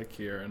last pick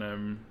here, and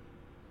I'm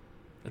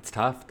It's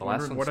tough. The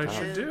last wondering one's what tough. I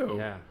should do.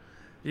 Yeah.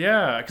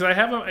 Yeah, because I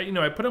have them,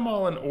 I put them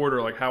all in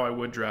order, like how I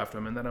would draft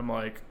them, and then I'm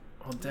like,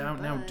 well,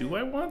 now do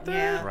I want that?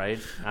 Yeah. Right?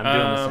 I'm doing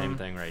the same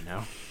thing right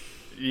now.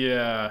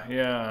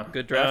 Yeah.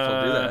 Good drafts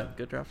will do that.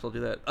 Good drafts will do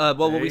that.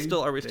 Well, are we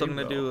still they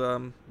gonna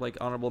do like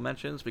honorable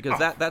mentions, because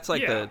that's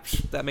like yeah.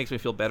 that makes me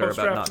feel better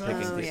about not Post-draft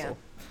picking analysis.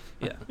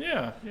 people.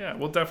 Yeah. Yeah,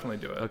 we'll definitely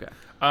do it.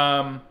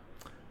 Okay.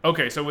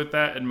 Okay, so with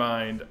that in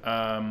mind,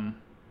 I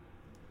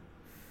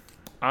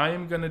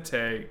am going to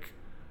take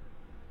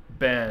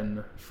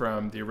Ben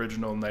from the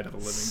original Night of the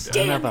Living Dead.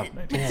 Son of a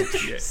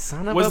 1968. bitch.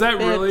 Son of Was a that bitch.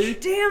 really?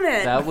 Damn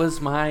it! That was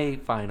my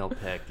final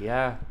pick.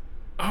 Yeah.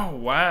 Oh,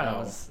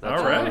 wow. That's All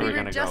what right. we we were were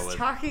gonna go just with.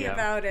 talking Yeah.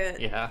 about it.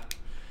 Yeah.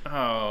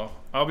 Oh,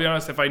 I'll be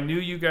honest. If I knew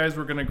you guys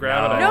were going to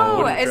grab it, I No,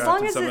 would No, have as long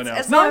drafted as something it's else.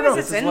 as long as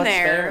this it's is in what's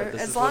there, fair.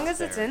 This as is long what's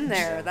as it's fair. in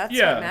there, that's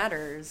Yeah. what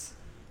matters.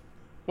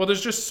 Well,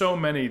 there's just so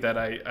many that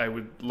I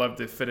would love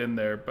to fit in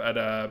there, but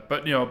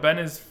Ben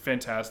is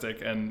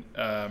fantastic, and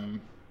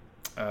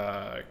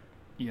I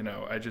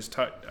just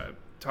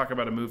talk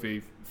about a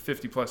movie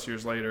 50 plus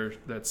years later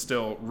that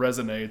still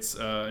resonates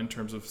in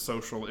terms of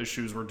social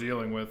issues we're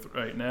dealing with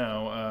right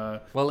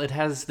now. Well, it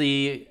has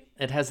the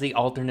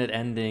alternate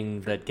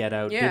ending that Get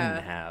Out Yeah.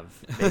 didn't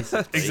have.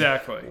 Basically.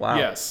 Exactly. Wow.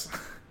 Yes.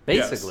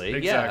 Basically,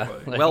 Yes, yeah.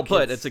 exactly. Like, Well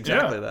put. It's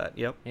exactly yeah. that.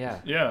 Yep. Yeah.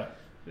 Yeah.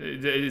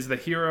 It is the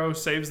hero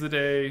saves the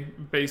day,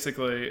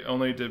 basically,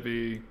 only to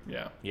be,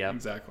 Yep.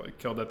 exactly,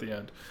 killed at the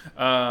end.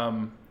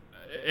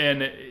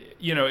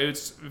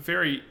 It's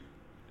very,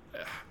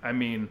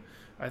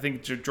 I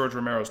think George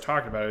Romero's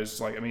talked about it. It's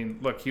like,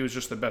 look, he was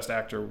just the best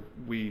actor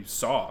we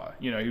saw.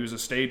 He was a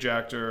stage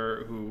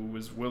actor who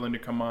was willing to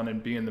come on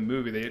and be in the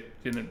movie. They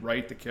didn't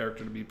write the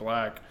character to be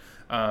black,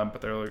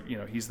 but they're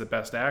like, he's the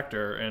best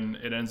actor, and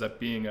it ends up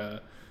being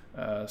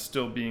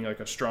still being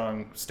like a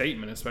strong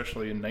statement,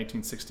 especially in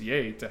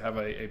 1968, to have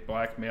a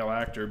black male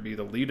actor be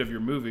the lead of your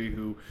movie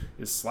who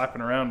is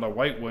slapping around a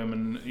white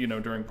woman,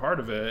 during part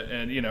of it.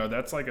 And,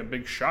 that's like a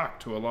big shock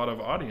to a lot of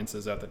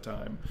audiences at the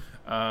time.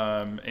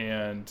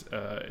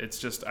 It's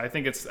just, I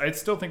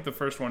still think the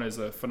first one is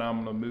a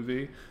phenomenal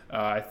movie.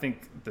 I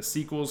think the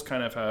sequels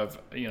kind of have,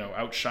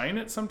 outshine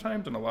it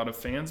sometimes in a lot of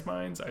fans'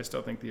 minds. I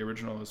still think the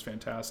original is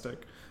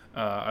fantastic.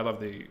 I love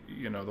the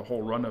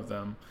whole run of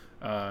them.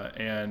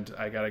 And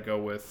I got to go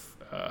with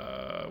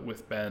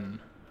Ben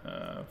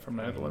from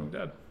Night of the Living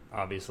Dead.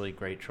 Obviously,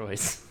 great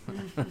choice.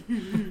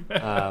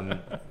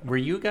 Were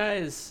you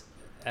guys?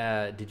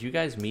 Did you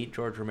guys meet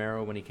George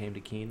Romero when he came to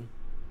Keene?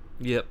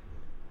 Yep.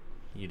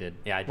 You did.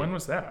 Yeah, I did. When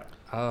was that?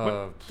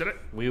 Did it?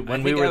 When I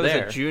we think were I was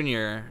there. a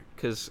junior,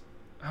 because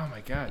Oh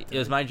my God! it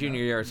was my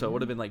junior year, so it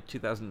would have been like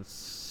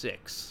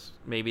 2006,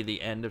 maybe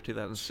the end of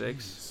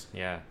 2006.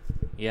 Yeah,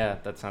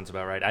 that sounds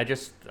about right.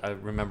 I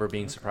remember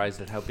being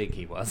surprised at how big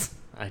he was.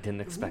 I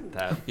didn't expect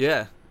that.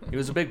 Yeah. He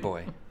was a big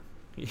boy.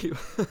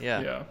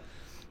 Yeah.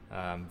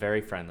 Yeah. Very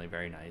friendly,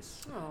 very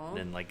nice. Aw.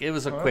 And like, it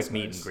was a Oh, quick that's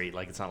meet nice. and greet.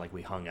 Like, it's not like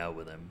we hung out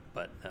with him,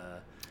 but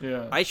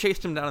Yeah. I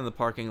chased him down in the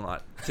parking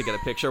lot to get a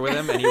picture with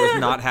him, and he was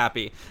not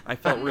happy. I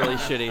felt really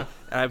shitty.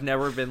 I've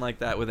never been like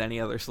that with any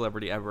other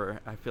celebrity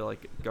ever. I feel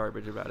like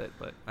garbage about it,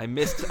 but I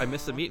missed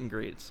the meet and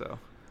greet. So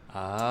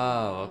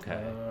oh,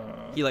 okay.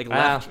 he like Wow.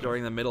 left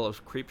during the middle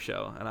of Creep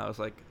Show, and I was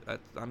like,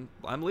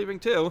 I'm leaving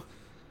too.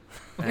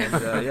 And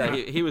yeah,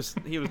 he was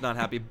not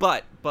happy,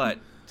 but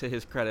to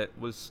his credit,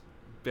 was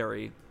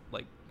very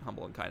like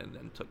humble and kind, and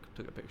then took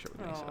a picture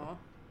with me. So Aw.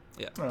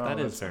 yeah, Oh, That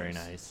is that's very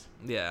nice.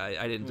 yeah,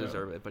 I didn't Yeah.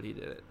 deserve it, but he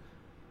did it.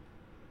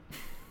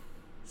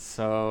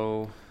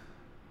 So,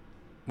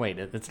 Wait,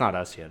 it's not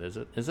us yet, is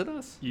it? Is it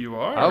us? You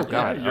are. Oh,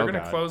 God. Yeah, you're Oh, going to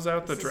God. close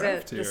out the This is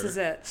draft it. here. This is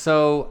it.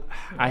 So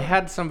I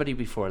had somebody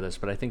before this,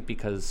 but I think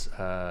because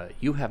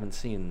you haven't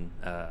seen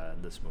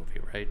this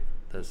movie, right?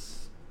 You haven't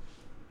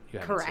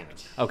seen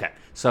Correct. it. Okay,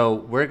 so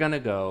we're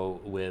gonna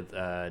go with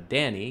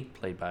Danny,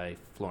 played by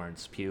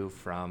Florence Pugh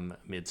from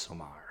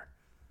Midsommar.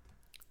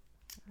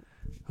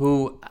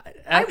 Who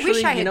actually, I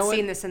wish I you had know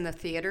seen what? this in the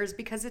theaters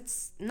because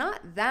it's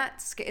not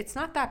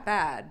that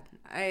bad.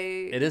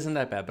 It isn't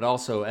that bad, but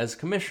also as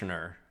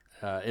commissioner,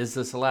 is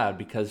this allowed?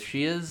 Because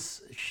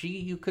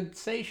you could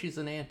say she's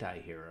an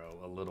anti-hero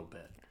a little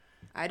bit.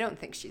 I don't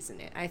think she's in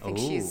it. I think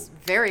Ooh. she's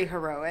very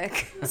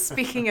heroic.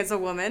 Speaking as a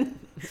woman,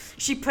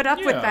 she put up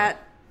with Yeah.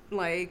 that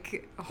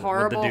like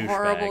horrible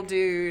douchebag.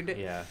 dude.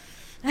 Yeah.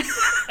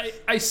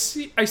 I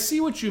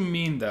see what you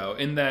mean though,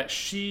 in that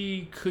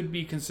she could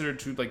be considered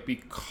to like be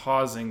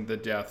causing the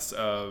deaths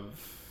of,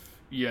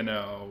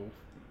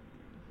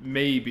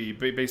 maybe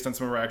based on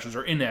some of her actions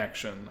or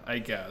inaction, I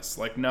guess.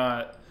 Like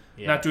not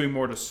doing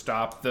more to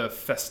stop the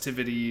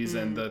festivities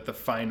and the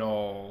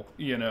final,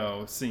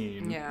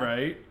 scene, Yeah.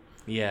 right?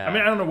 Yeah. I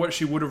mean, I don't know what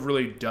she would have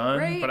really done,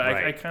 Right. but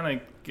Right. I kind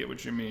of get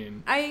what you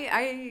mean.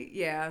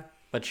 Yeah.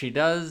 But she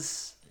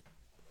does.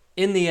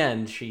 In the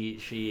end,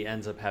 she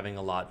ends up having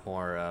a lot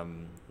more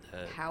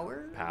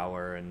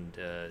Power. and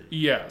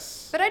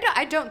Yes. But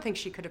I don't think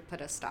she could have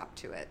put a stop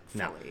to it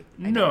No. fully.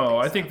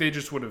 I think they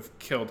just would have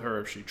killed her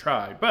if she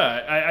tried.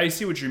 But I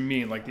see what you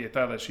mean. Like, the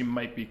thought that she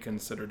might be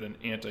considered an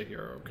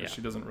anti-hero because Yeah.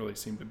 she doesn't really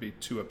seem to be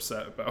too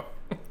upset about.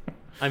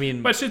 I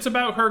mean, But it's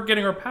about her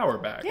getting her power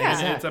back. Yeah. And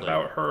it's Exactly.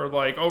 about her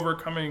like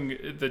overcoming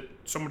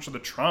so much of the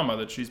trauma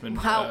that she's been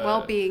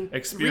while being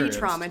experienced.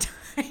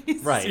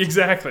 re-traumatized. right.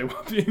 Exactly,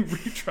 while being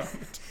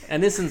re-traumatized.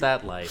 And isn't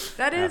that life?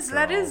 That is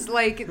after all?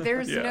 like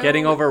there's Yeah. no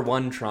Getting over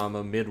one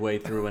trauma midway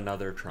through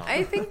another trauma.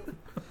 I think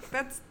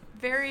that's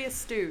very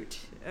astute.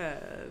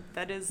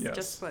 That is Yes.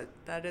 just what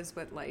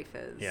life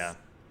is. Yeah.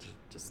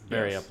 Just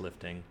Very Yes.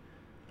 uplifting.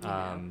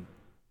 Yeah.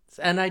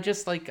 And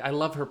I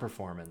love her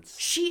performance.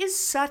 She is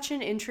such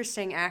an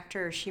interesting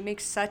actor. She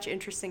makes such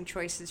interesting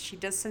choices. She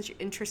does such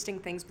interesting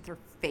things with her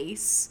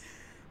face.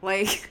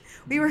 Like,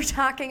 we were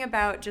talking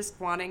about just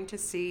wanting to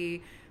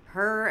see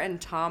her and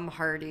Tom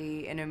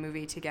Hardy in a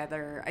movie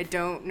together. I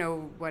don't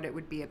know what it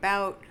would be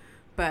about,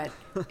 but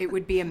it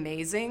would be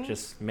amazing.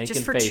 Just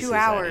making for faces 2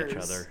 hours. at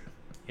each other.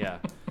 Yeah.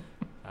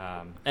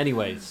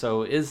 Anyway,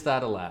 so is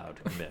that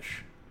allowed,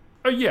 Mish?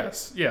 Oh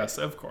yes,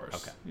 of course.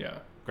 Okay. Yeah,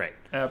 Great.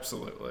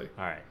 absolutely.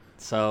 All right.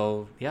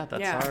 So yeah,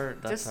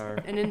 that's just our.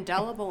 an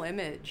indelible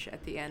image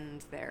at the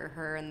end there.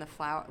 Her and the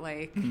flower,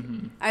 like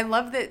Mm-hmm. I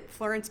love that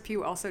Florence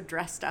Pugh also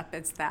dressed up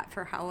as that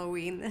for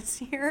Halloween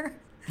this year.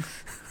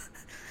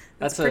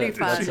 That's pretty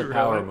fun. That's a Really?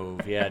 power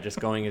move. Yeah, just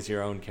going as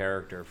your own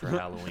character for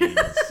Halloween.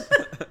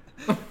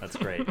 That's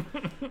great.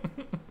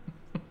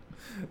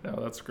 No,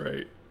 that's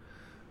great.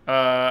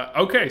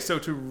 Okay, so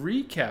to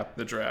recap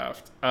the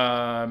draft,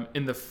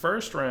 in the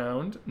first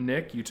round,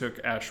 Nick, you took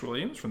Ash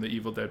Williams from the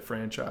Evil Dead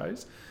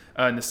franchise.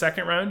 In the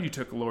second round, you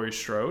took Laurie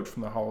Strode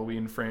from the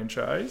Halloween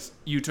franchise.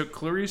 You took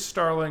Clarice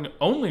Starling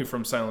only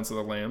from Silence of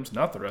the Lambs,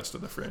 not the rest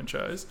of the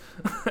franchise.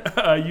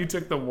 You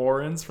took the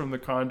Warrens from the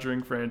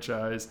Conjuring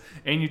franchise,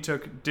 and you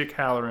took Dick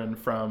Halloran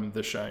from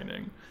The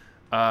Shining.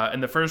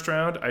 In the first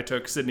round, I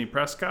took Sidney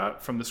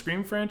Prescott from the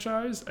Scream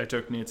franchise. I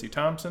took Nancy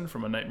Thompson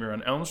from A Nightmare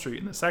on Elm Street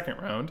in the second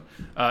round.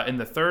 In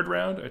the third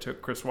round, I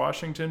took Chris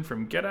Washington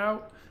from Get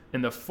Out.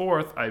 In the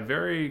fourth, I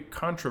very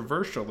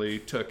controversially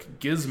took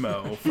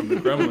Gizmo from the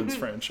Gremlins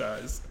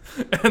franchise.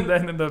 And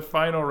then in the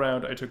final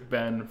round, I took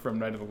Ben from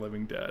Night of the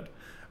Living Dead.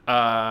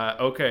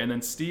 Okay, and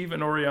then Steve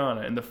and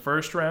Oriana. In the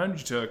first round,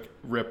 you took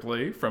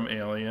Ripley from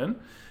Alien.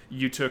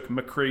 You took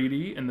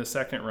McCready in the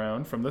second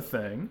round from The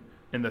Thing.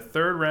 In the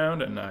third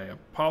round, and I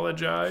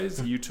apologize,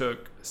 you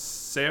took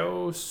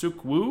Seo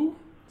Suk-woo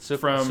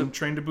from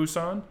Train to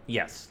Busan.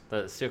 Yes,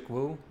 the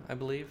Siok-woo, I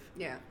believe.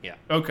 Yeah. Yeah.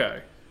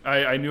 Okay.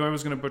 I knew I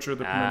was going to butcher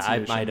the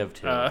pronunciation. I might have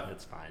too.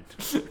 It's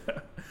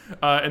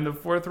fine. In the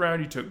fourth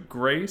round, you took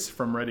Grace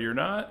from Ready or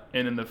Not.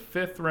 And in the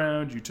fifth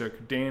round, you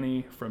took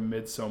Danny from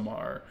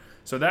Midsommar.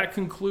 So that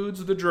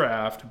concludes the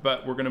draft,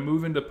 but we're going to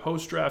move into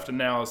post-draft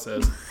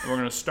analysis. And we're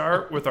going to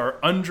start with our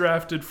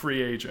undrafted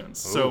free agents.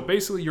 So Ooh.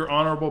 basically your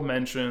honorable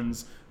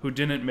mentions who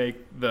didn't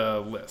make the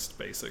list,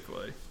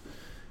 basically.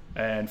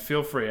 And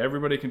feel free.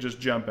 Everybody can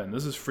just jump in.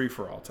 This is free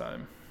for all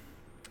time.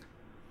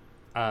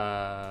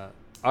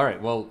 All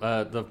right. Well,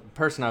 the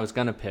person I was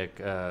gonna pick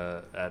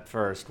at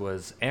first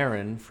was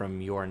Aaron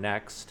from You're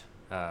Next,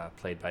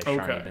 played by Sharni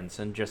Okay.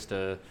 Vinson. Just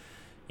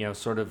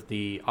sort of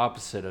the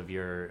opposite of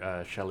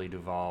your Shelley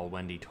Duvall,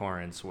 Wendy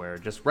Torrance, where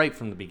just right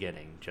from the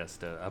beginning,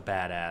 just a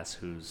badass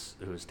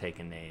who's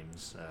taken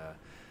names.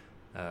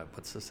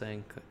 What's the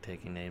saying?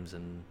 Taking names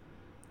and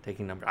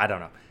taking numbers. I don't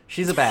know.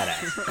 She's a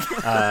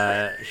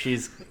badass.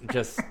 She's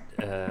just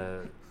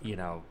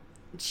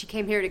She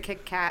came here to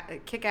kick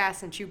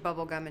ass and chew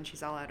bubble gum, and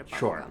she's all out of bubble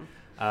Sure.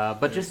 gum.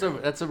 But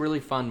that's a really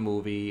fun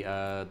movie.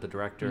 The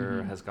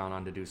director has gone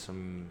on to do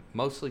some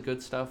mostly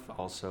good stuff.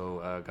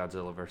 Also,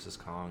 Godzilla vs.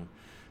 Kong.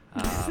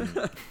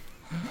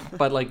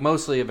 but like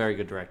mostly a very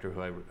good director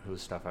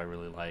whose stuff I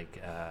really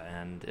like,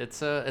 and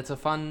it's a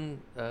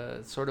fun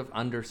sort of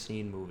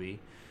underseen movie,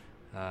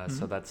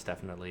 so that's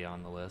definitely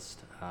on the list.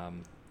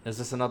 Is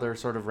this another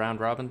sort of round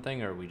robin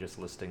thing, or are we just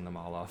listing them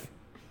all off?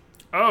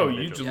 Oh,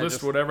 you just Yeah,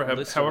 list just however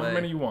list however away.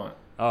 many you want.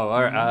 Oh,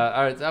 all right.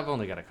 All right. I've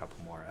only got a couple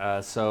more.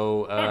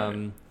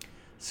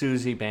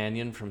 Susie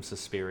Bannion from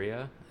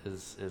Suspiria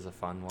is a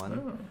fun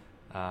one.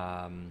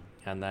 Oh.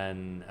 And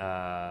then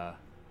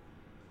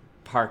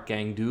Park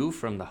Gang-doo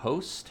from The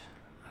Host.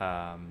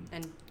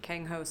 And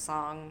Kang Ho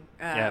Song.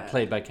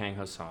 Played by Kang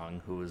Ho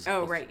Song, who is.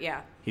 Oh, right,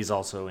 yeah. He's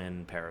also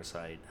in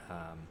Parasite.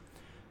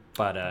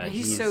 But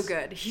He's so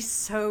good. He's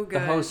so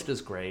good. The Host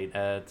is great.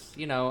 It's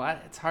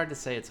it's hard to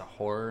say it's a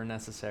horror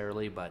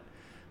necessarily, but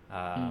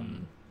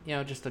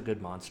just a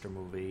good monster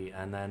movie.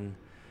 And then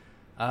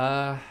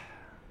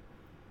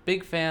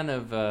big fan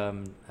of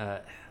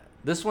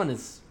this one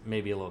is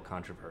maybe a little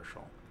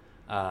controversial.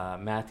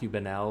 Matthew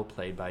Bennell,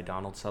 played by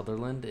Donald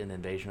Sutherland in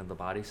Invasion of the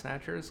Body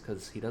Snatchers,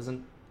 because he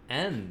doesn't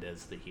end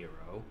as the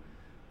hero.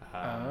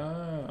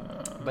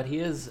 But he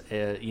is,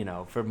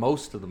 for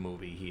most of the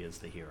movie, he is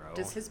the hero.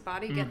 Does his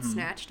body get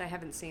snatched? I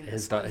haven't seen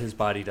this. His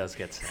body does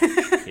get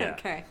snatched. Yeah.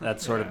 Okay.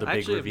 That's sort of the big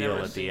Actually, I've reveal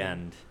never at the seen-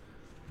 end.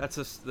 That's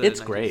the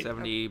It's great.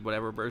 1970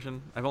 whatever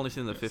version. I've only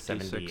seen the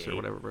 56 78. or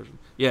whatever version.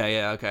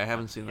 Yeah, okay. I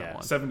haven't seen that Yeah.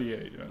 one.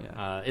 78.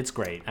 Yeah. It's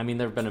great. I mean,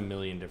 there have been a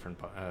million different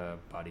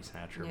body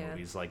snatcher Yeah.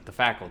 movies. Like The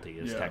Faculty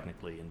is Yeah.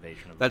 technically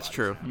Invasion of the That's Body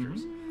true.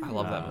 Snatchers. I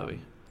love that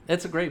movie.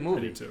 It's a great I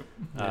movie. do too.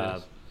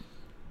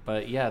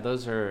 But yeah,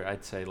 those are,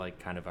 I'd say, like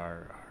kind of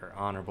our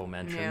honorable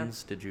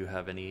mentions. Did you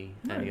have any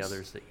Nice.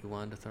 others that you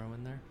wanted to throw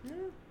in there?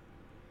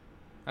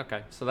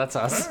 Okay, so that's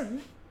us. All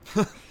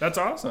right. That's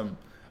awesome.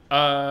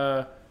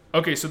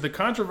 Okay, so the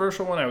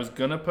controversial one I was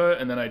gonna put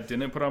and then I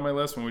didn't put on my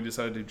list when we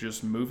decided to do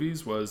just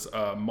movies was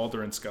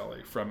Mulder and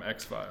Scully from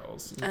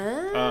X-Files.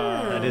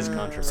 That is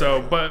controversial.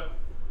 So, but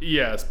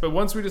yes, but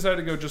once we decided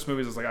to go just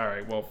movies, I was like, all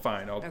right, well,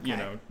 fine. I'll,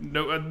 Okay.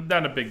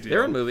 not a big deal.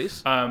 They're in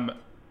movies.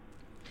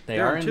 they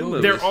there are are in two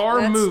movies. There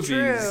are That's movies.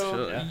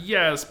 true. Yeah.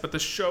 Yes, but the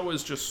show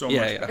is just so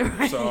Yeah, much yeah.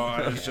 better. So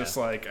I was just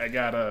like, I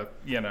gotta,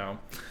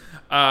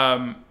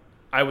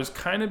 I was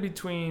kind of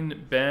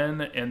between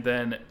Ben and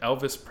then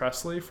Elvis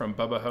Presley from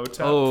Bubba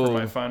Hotep Oh. for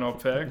my final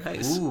pick.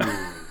 Nice. Ooh.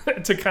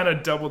 To kind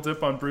of double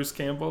dip on Bruce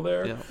Campbell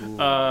there.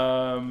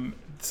 Yeah.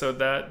 So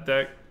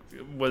that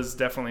was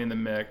definitely in the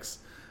mix.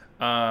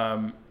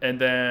 And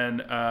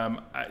then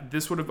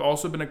this would have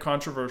also been a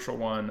controversial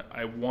one.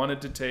 I wanted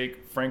to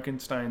take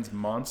Frankenstein's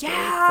monster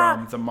Yeah!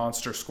 from the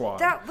Monster Squad.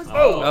 That was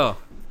Oh.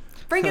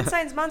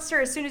 Frankenstein's monster.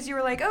 As soon as you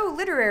were like, "Oh,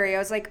 literary," I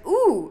was like,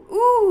 "Ooh,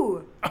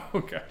 Oh,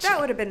 gotcha. that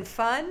would have been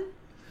fun."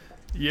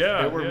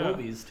 Yeah, There were yeah.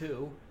 movies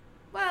too.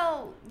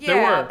 Well, There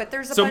yeah, were. but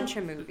there's a So- bunch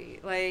of movie.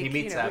 Like He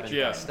meets which Abbott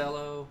Yeah. and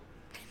Costello.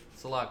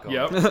 It's a lot going.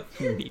 Yep.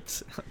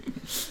 Meats.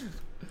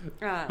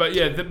 But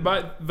yeah,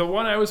 the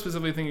one I was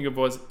specifically thinking of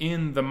was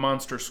in the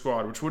Monster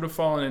Squad, which would have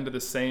fallen into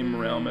the same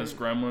realm as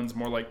Gremlins,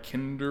 more like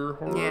kinder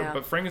horror. Yeah.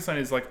 But Frankenstein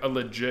is like a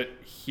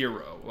legit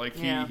hero.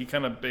 Like Yeah. he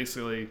kind of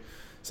basically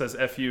says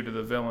 "F you" to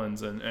the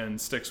villains and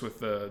sticks with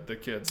the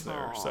kids there.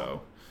 Aw.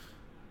 So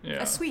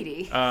yeah, a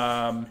sweetie.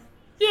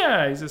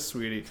 yeah, he's a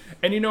sweetie.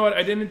 And you know what?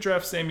 I didn't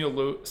draft Samuel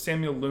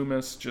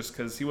Loomis just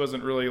because he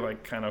wasn't really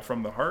like kind of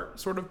from the heart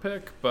sort of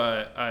pick.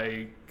 But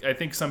I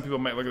think some people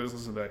might look at this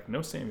list and be like,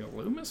 "No, Samuel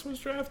Loomis was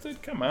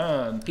drafted. Come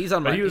on." He's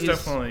on But my. he was he's-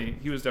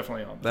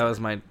 definitely on. That was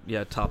my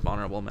top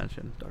honorable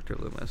mention, Dr.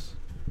 Loomis.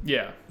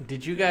 Yeah.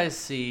 Did you guys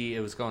see, it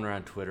was going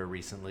around Twitter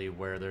recently,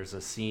 where there's a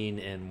scene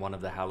in one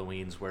of the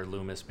Halloweens where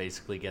Loomis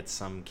basically gets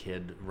some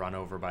kid run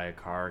over by a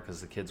car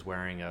because the kid's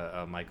wearing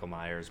a Michael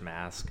Myers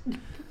mask.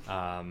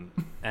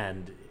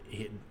 And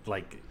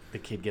the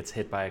kid gets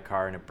hit by a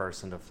car and it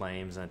bursts into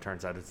flames, and it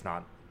turns out it's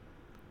not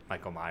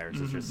Michael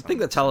Myers. It's just I think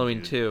that's some Halloween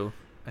dude. 2.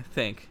 I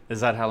think.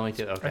 Is that Halloween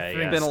too? Okay, think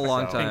yeah. It's been a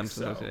long so. time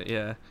Think since so.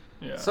 yeah.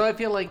 Yeah. So I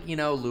feel like,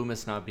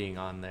 Loomis not being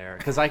on there,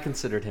 because I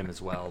considered him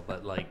as well,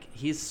 but like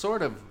he's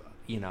sort of,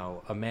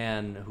 a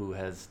man who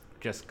has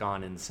just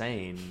gone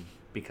insane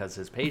because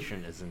his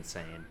patient is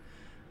insane,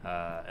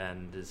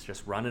 and is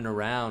just running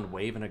around,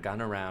 waving a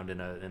gun around in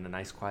a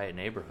nice quiet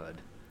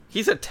neighborhood.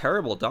 He's a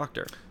terrible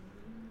doctor.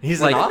 He's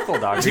Like- an awful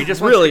doctor. He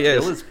just really wants to is.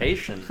 kill his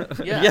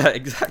patient. Yeah. Yeah,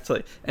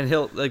 exactly. And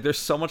he'll there's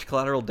so much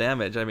collateral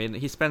damage. I mean,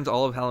 he spends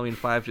all of Halloween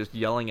 5 just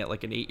yelling at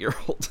like an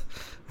 8-year-old.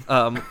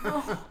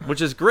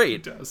 Which is he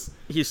great. does.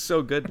 He's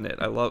so good in it.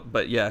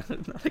 But yeah,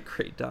 not a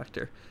great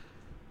doctor.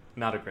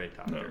 Not a great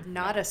doctor.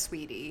 Not a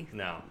sweetie.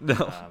 No.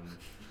 No.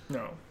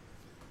 No.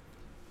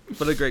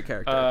 But a great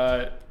character.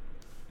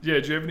 Yeah.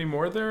 Do you have any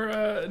more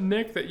there,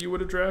 Nick, that you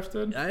would have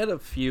drafted? I had a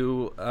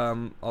few.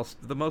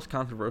 The most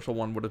controversial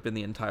one would have been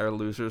the entire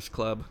Losers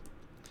Club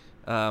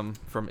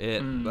from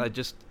It. I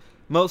just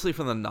mostly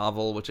from the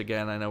novel, which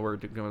again I know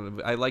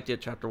I liked It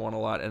Chapter 1 a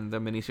lot, and the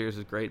miniseries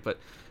is great, but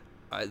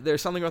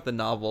there's something about the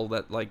novel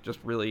that like just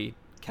really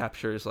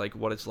captures like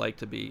what it's like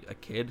to be a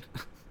kid.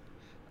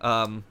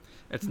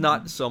 It's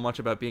not so much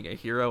about being a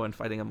hero and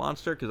fighting a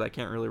monster, because I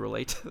can't really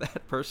relate to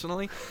that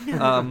personally.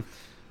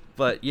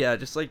 But yeah,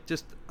 just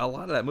a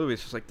lot of that movie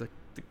is just like the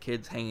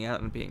kids hanging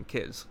out and being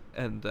kids,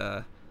 and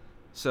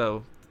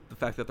so the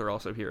fact that they're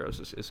also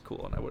heroes is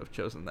cool, and I would have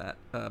chosen that.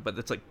 But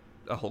it's like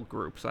a whole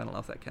group, so I don't know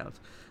if that counts.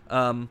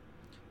 And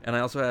I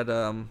also had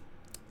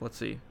let's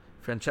see,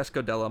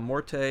 Francesco Della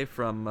Morte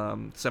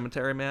from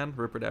Cemetery Man,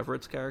 Rupert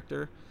Everett's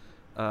character.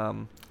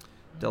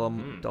 Della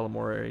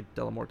Morte,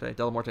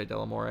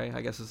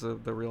 I guess is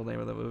the real name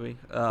of the movie.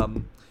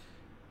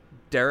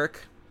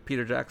 Derek,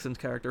 Peter Jackson's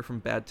character from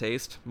Bad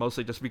Taste,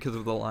 mostly just because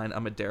of the line,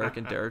 "I'm a Derek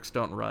and Derek's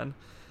don't run."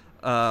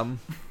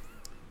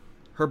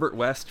 Herbert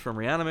West from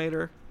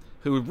Reanimator,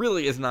 who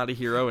really is not a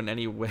hero in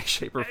any way,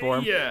 shape, or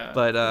form. Yeah.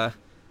 But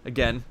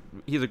again,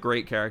 he's a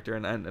great character,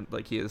 and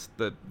like he is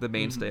the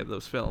mainstay of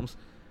those films.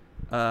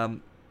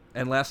 And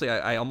lastly,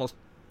 I almost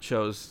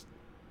chose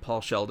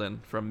Paul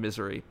Sheldon from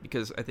Misery,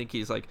 because I think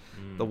he's like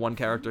the one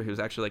character who's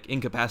actually like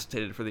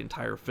incapacitated for the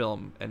entire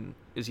film and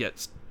is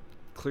yet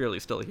clearly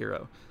still a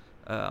hero.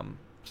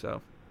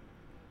 So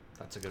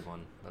That's a good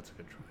one. That's a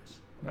good choice.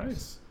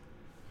 Nice.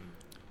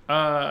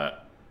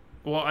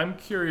 Well, I'm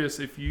curious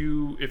if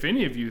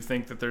any of you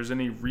think that there's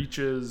any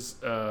reaches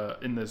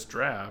in this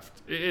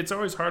draft. It's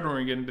always hard when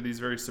we get into these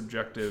very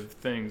subjective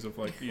things of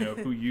like,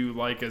 who you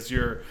like as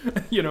your,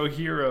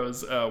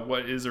 heroes,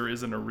 what is or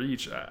isn't a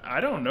reach.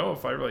 I don't know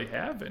if I really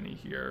have any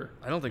here.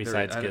 I don't think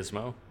Besides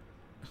Gizmo.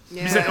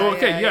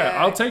 Yeah,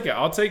 I'll take it.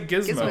 I'll take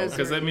Gizmo, Gizmo's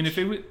because a I mean,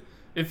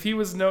 if he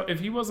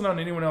wasn't on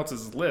anyone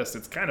else's list,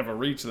 it's kind of a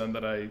reach then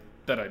that I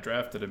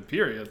drafted him,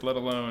 period, let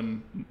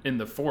alone in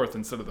the 4th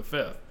instead of the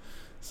 5th.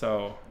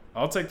 So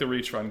I'll take the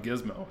reach on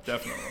Gizmo,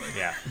 definitely.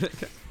 Yeah.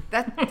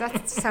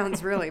 That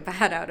sounds really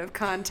bad out of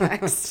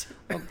context.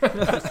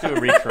 Let's do a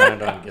reach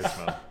around on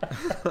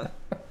Gizmo.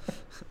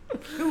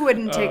 Who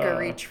wouldn't take a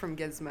reach from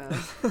Gizmo?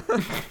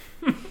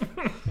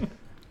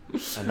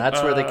 And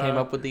that's where they came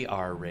up with the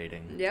R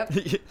rating. Yep.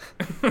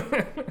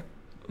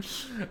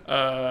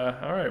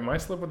 All right, my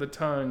slip of the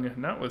tongue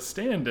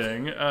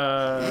notwithstanding.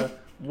 Does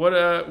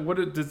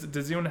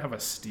anyone have a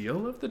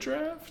steal of the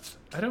draft?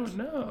 I don't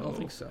know. I don't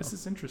think so. This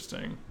is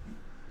interesting.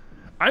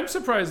 I'm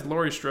surprised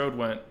Laurie Strode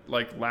went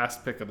like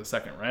last pick of the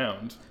 2nd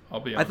round. I'll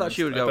be honest. I thought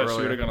she would go I thought she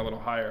earlier. would have gone a little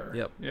higher.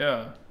 Yep.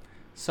 Yeah.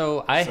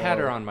 So I had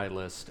her on my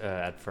list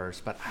at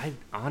first, but I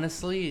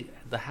honestly,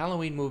 the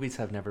Halloween movies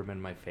have never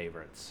been my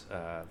favorites.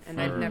 And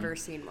I've never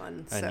seen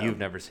one. So. And you've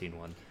never seen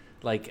one.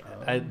 Like,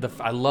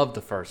 I love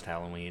the first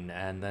Halloween,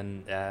 and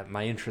then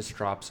my interest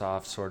drops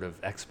off sort of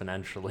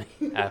exponentially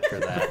after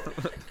that.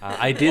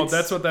 I did. Well,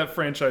 that's what that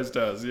franchise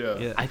does.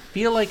 Yeah. I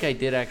feel like I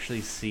did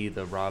actually see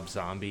the Rob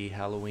Zombie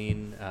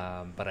Halloween,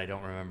 but I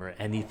don't remember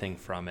anything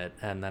from it.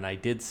 And then I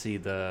did see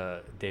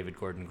the David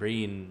Gordon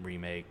Green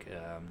remake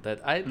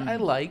that I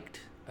liked,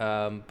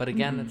 but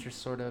again, it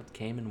just sort of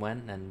came and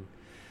went, and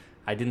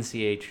I didn't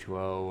see H2O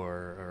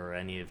or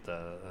any of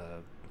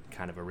the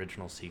kind of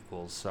original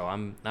sequels, so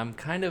I'm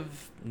kind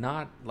of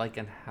not like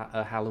a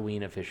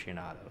Halloween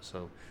aficionado,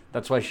 so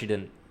that's why she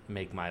didn't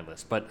make my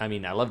list. But I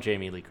mean, I love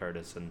Jamie Lee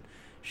Curtis, and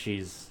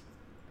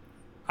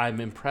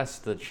I'm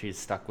impressed that she's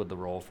stuck with the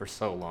role for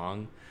so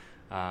long.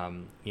 A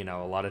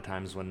lot of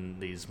times when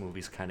these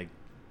movies kind of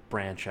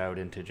branch out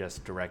into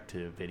just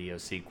direct-to-video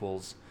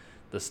sequels,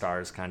 the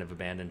stars kind of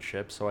abandon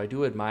ship, so I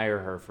do admire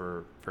her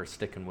for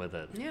sticking with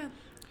it. Yeah.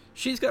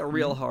 She's got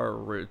real horror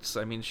roots.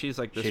 I mean, she's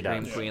like the She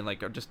scream does. queen,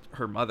 like just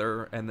her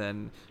mother, and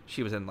then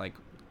she was in like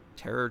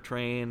Terror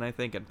Train, I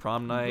think, and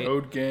Prom Night.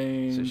 Road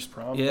Games, So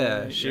Prom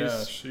yeah, Night.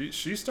 she's-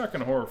 she's stuck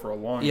in horror for a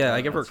long time. Yeah, I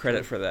give her That's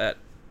credit true. for that.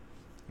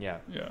 Yeah,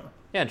 Yeah.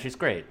 and she's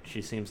great.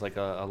 She seems like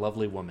a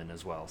lovely woman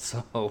as well.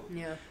 So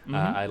Yeah.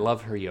 I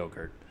love her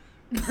yogurt.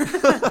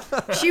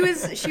 She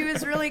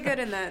was really good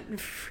in that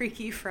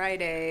Freaky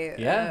Friday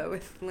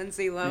with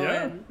Lindsay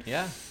Lohan.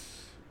 Yeah.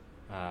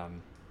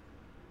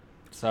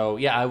 So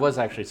yeah, I was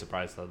actually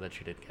surprised though that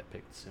she did get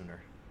picked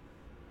sooner.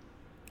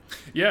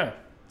 Yeah.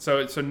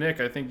 So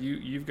Nick, I think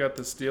you've got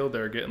the steal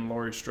there, getting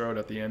Laurie Strode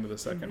at the end of the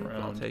 2nd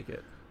round. I'll take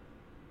it.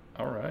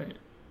 All right.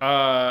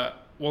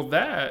 Well,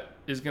 that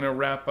is going to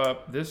wrap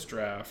up this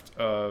draft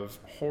of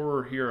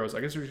horror heroes. I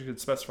guess we should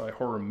specify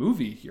horror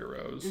movie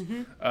heroes.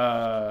 And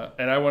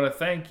I want to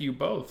thank you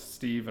both,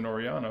 Steve and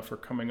Oriana, for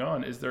coming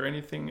on. Is there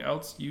anything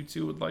else you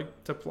two would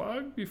like to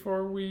plug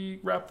before we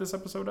wrap this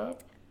episode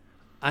up?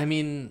 I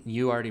mean,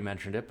 you already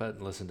mentioned it, but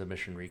listen to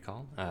Mission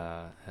Recall.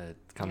 It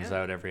comes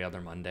out every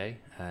other Monday,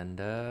 and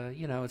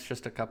it's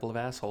just a couple of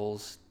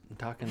assholes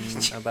talking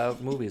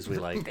about movies we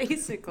like.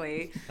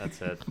 Basically.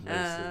 That's it.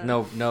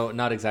 No,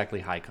 not exactly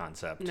high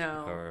concept.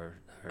 No. Or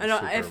I know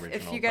super if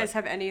original, you guys but-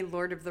 have any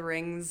Lord of the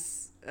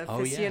Rings yeah.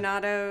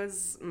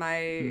 aficionados,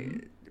 my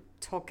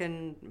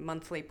Tolkien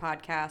monthly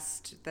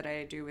podcast that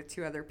I do with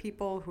 2 other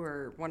people who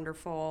are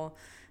wonderful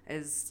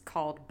is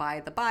called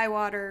By the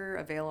Bywater,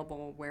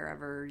 available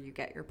wherever you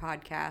get your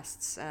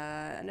podcasts,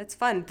 and it's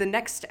fun. The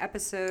next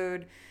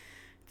episode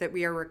that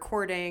we are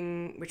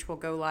recording, which will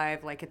go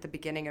live like at the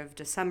beginning of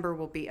December,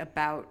 will be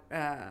about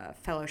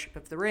Fellowship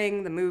of the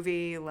Ring, the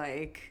movie.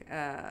 Like,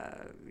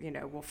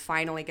 we'll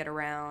finally get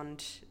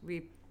around.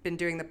 We've been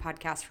doing the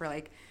podcast for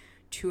like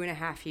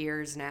 2.5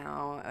 years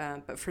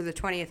now. But for the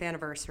 20th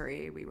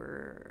anniversary, we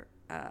were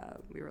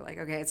like,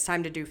 okay, it's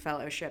time to do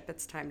fellowship.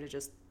 It's time to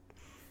just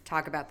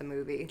talk about the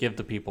movie. Give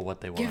the people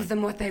what they want. Give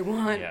them what they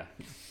want. Yeah.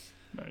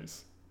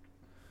 Nice.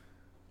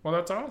 Well,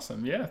 that's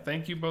awesome. Yeah,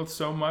 thank you both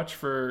so much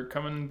for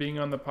coming and being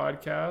on the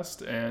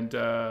podcast. And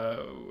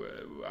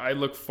I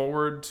look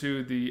forward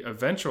to the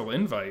eventual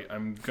invite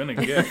I'm going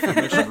to get from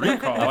Mission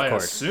Recall, I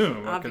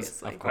assume.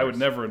 Obviously. I would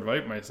never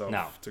invite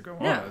myself to go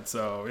on it.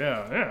 So,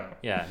 yeah.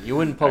 Yeah, you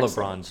wouldn't pull a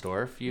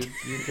Bronsdorf. You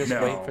just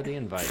No. wait for the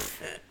invite.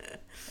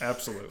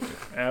 Absolutely.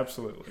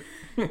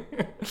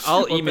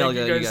 I'll email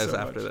thank you you guys so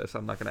after much. this.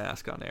 I'm not going to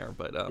ask on air,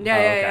 but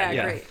Yeah,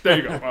 yeah. great. There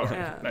you go. Oh,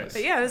 nice.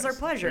 But yeah, it was our Nice.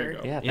 pleasure. There you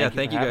go. Yeah,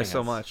 thank you for guys so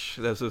having us. much.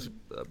 This was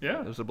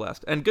Yeah. it was a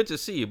blast, and good to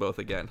see you both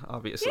again.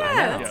 Obviously,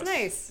 Yeah, Yes. that's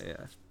nice. yeah,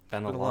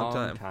 Been a Been a long long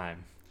time.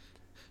 time.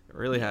 it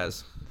really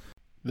has.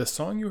 The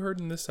song you heard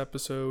in this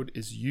episode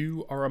is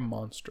You Are a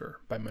Monster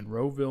by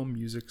Monroeville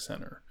Music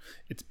Center.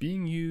 It's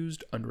being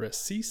used under a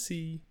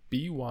CC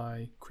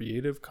BY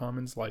Creative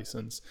Commons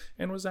license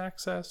and was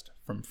accessed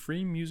from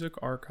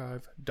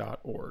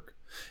freemusicarchive.org.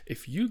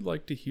 If you'd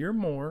like to hear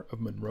more of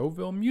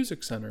Monroeville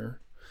Music Center,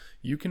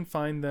 you can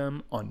find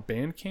them on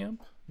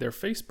Bandcamp, their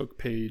Facebook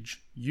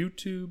page,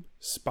 YouTube,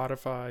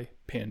 Spotify,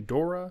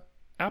 Pandora,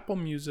 Apple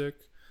Music,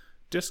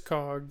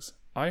 Discogs,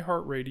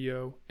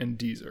 iHeartRadio, and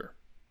Deezer.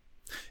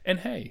 And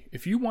hey,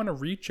 if you want to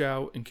reach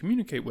out and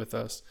communicate with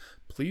us,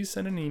 please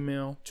send an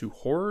email to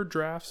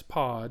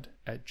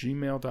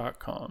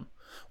horrordraftspod@gmail.com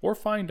or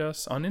find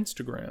us on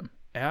Instagram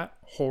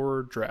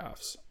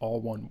 @horrordrafts,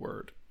 all one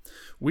word.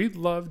 We'd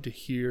love to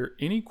hear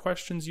any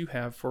questions you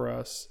have for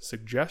us,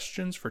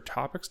 suggestions for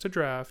topics to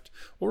draft,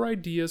 or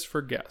ideas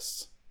for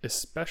guests,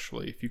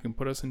 especially if you can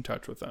put us in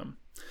touch with them.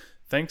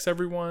 Thanks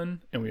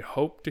everyone, and we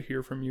hope to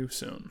hear from you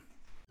soon.